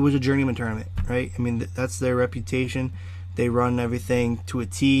 it was a Journeyman tournament, right? I mean, that's their reputation. They run everything to a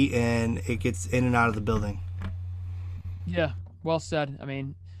T, and it gets in and out of the building. Yeah, well said. I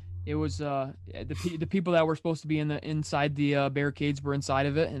mean, it was the people that were supposed to be inside the barricades were inside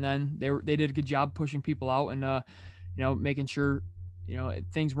of it, and then they did a good job pushing people out and making sure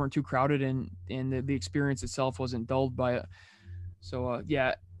things weren't too crowded and the experience itself wasn't dulled by it. So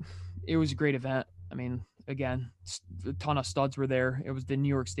yeah, it was a great event. I mean, again, a ton of studs were there. It was the New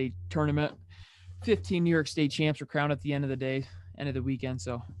York State tournament. 15 New York State champs were crowned at the end of the weekend.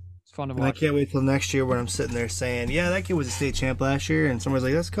 So it's fun to watch. And I can't wait till next year when I'm sitting there saying, yeah, that kid was a state champ last year, and someone's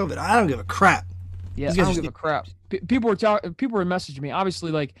like, that's COVID. I don't give a crap. Yeah, These I guys don't are give a state crap. champs. People were messaging me.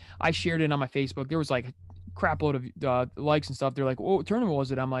 Obviously, like I shared it on my Facebook. There was like a crap load of likes and stuff. They're like, "What tournament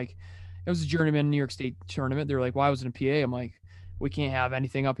was it?" I'm like, "It was a Journeyman New York State tournament." They're like, "Why was it in PA?" I'm like, "We can't have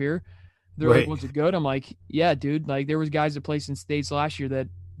anything up here." They're like, Right. "Was it good?" I'm like, "Yeah, dude. Like there was guys that placed in states last year that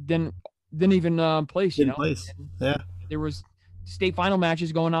didn't didn't even place. You Didn't know, place. and Yeah. there was state final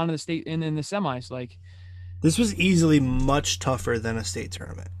matches going on in the state in the semis. Like, This was easily much tougher than a state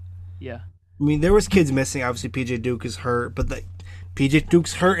tournament. yeah, I mean, there was kids missing. Obviously, PJ Duke is hurt, but PJ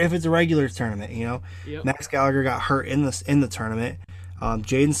Duke's hurt if it's a regular tournament. You know, yep, Max Gallagher got hurt in the tournament.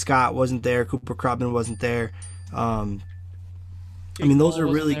 Jaden Scott wasn't there. Cooper Krupman wasn't there. Um, I Jake mean, those Knoll are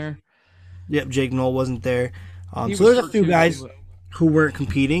wasn't really. there. Yep, Jake Knoll wasn't there. He So was there's a hurt few too. guys who weren't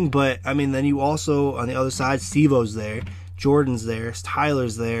competing, but I mean, then you also on the other side, Steve-O's there, Jordan's there,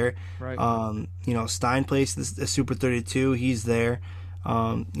 Tyler's there. Right. You know, Stein plays the Super 32. He's there.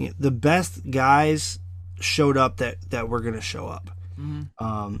 The best guys showed up that were going to show up.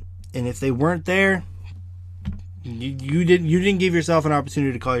 Mm-hmm. And if they weren't there, you didn't give yourself an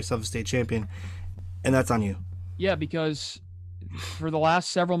opportunity to call yourself a state champion, and that's on you. Yeah, because for the last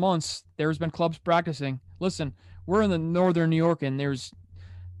several months, there's been clubs practicing. Listen, we're in the northern New York, and there's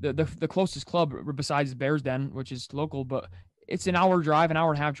the closest club besides Bears Den, which is local, but it's an hour drive, an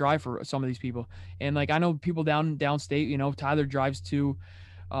hour and a half drive for some of these people. And like I know people downstate, you know, Tyler drives to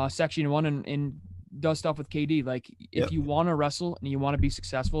Section 1 and does stuff with KD. Like if Yep. you want to wrestle and you want to be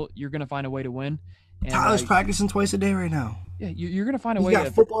successful, you're gonna find a way to win. And Tyler's like practicing twice a day right now. yeah, you're gonna find a He's way got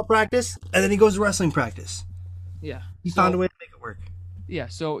to football practice, and then he goes to wrestling practice. yeah. He So found a way to make it work. yeah,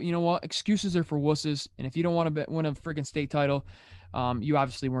 so you know what? Excuses are for wusses, and if you don't want to win a freaking state title, you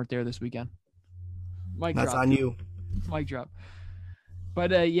obviously weren't there this weekend. Mic That's drop. on you. Mic drop. But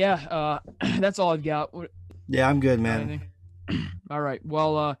that's all I've got. Yeah, I'm good, Got man. anything? All right.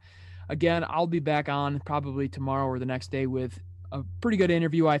 Well, again, I'll be back on probably tomorrow or the next day with a pretty good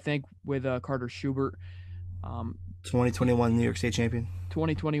interview, I think, with Carter Schubert, 2021 New York State champion.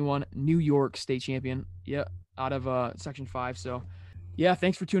 2021 New York State champion. Yeah, out of Section 5. So, yeah,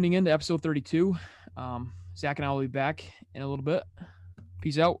 thanks for tuning in to episode 32. Zach and I will be back in a little bit.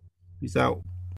 Peace out. Peace out.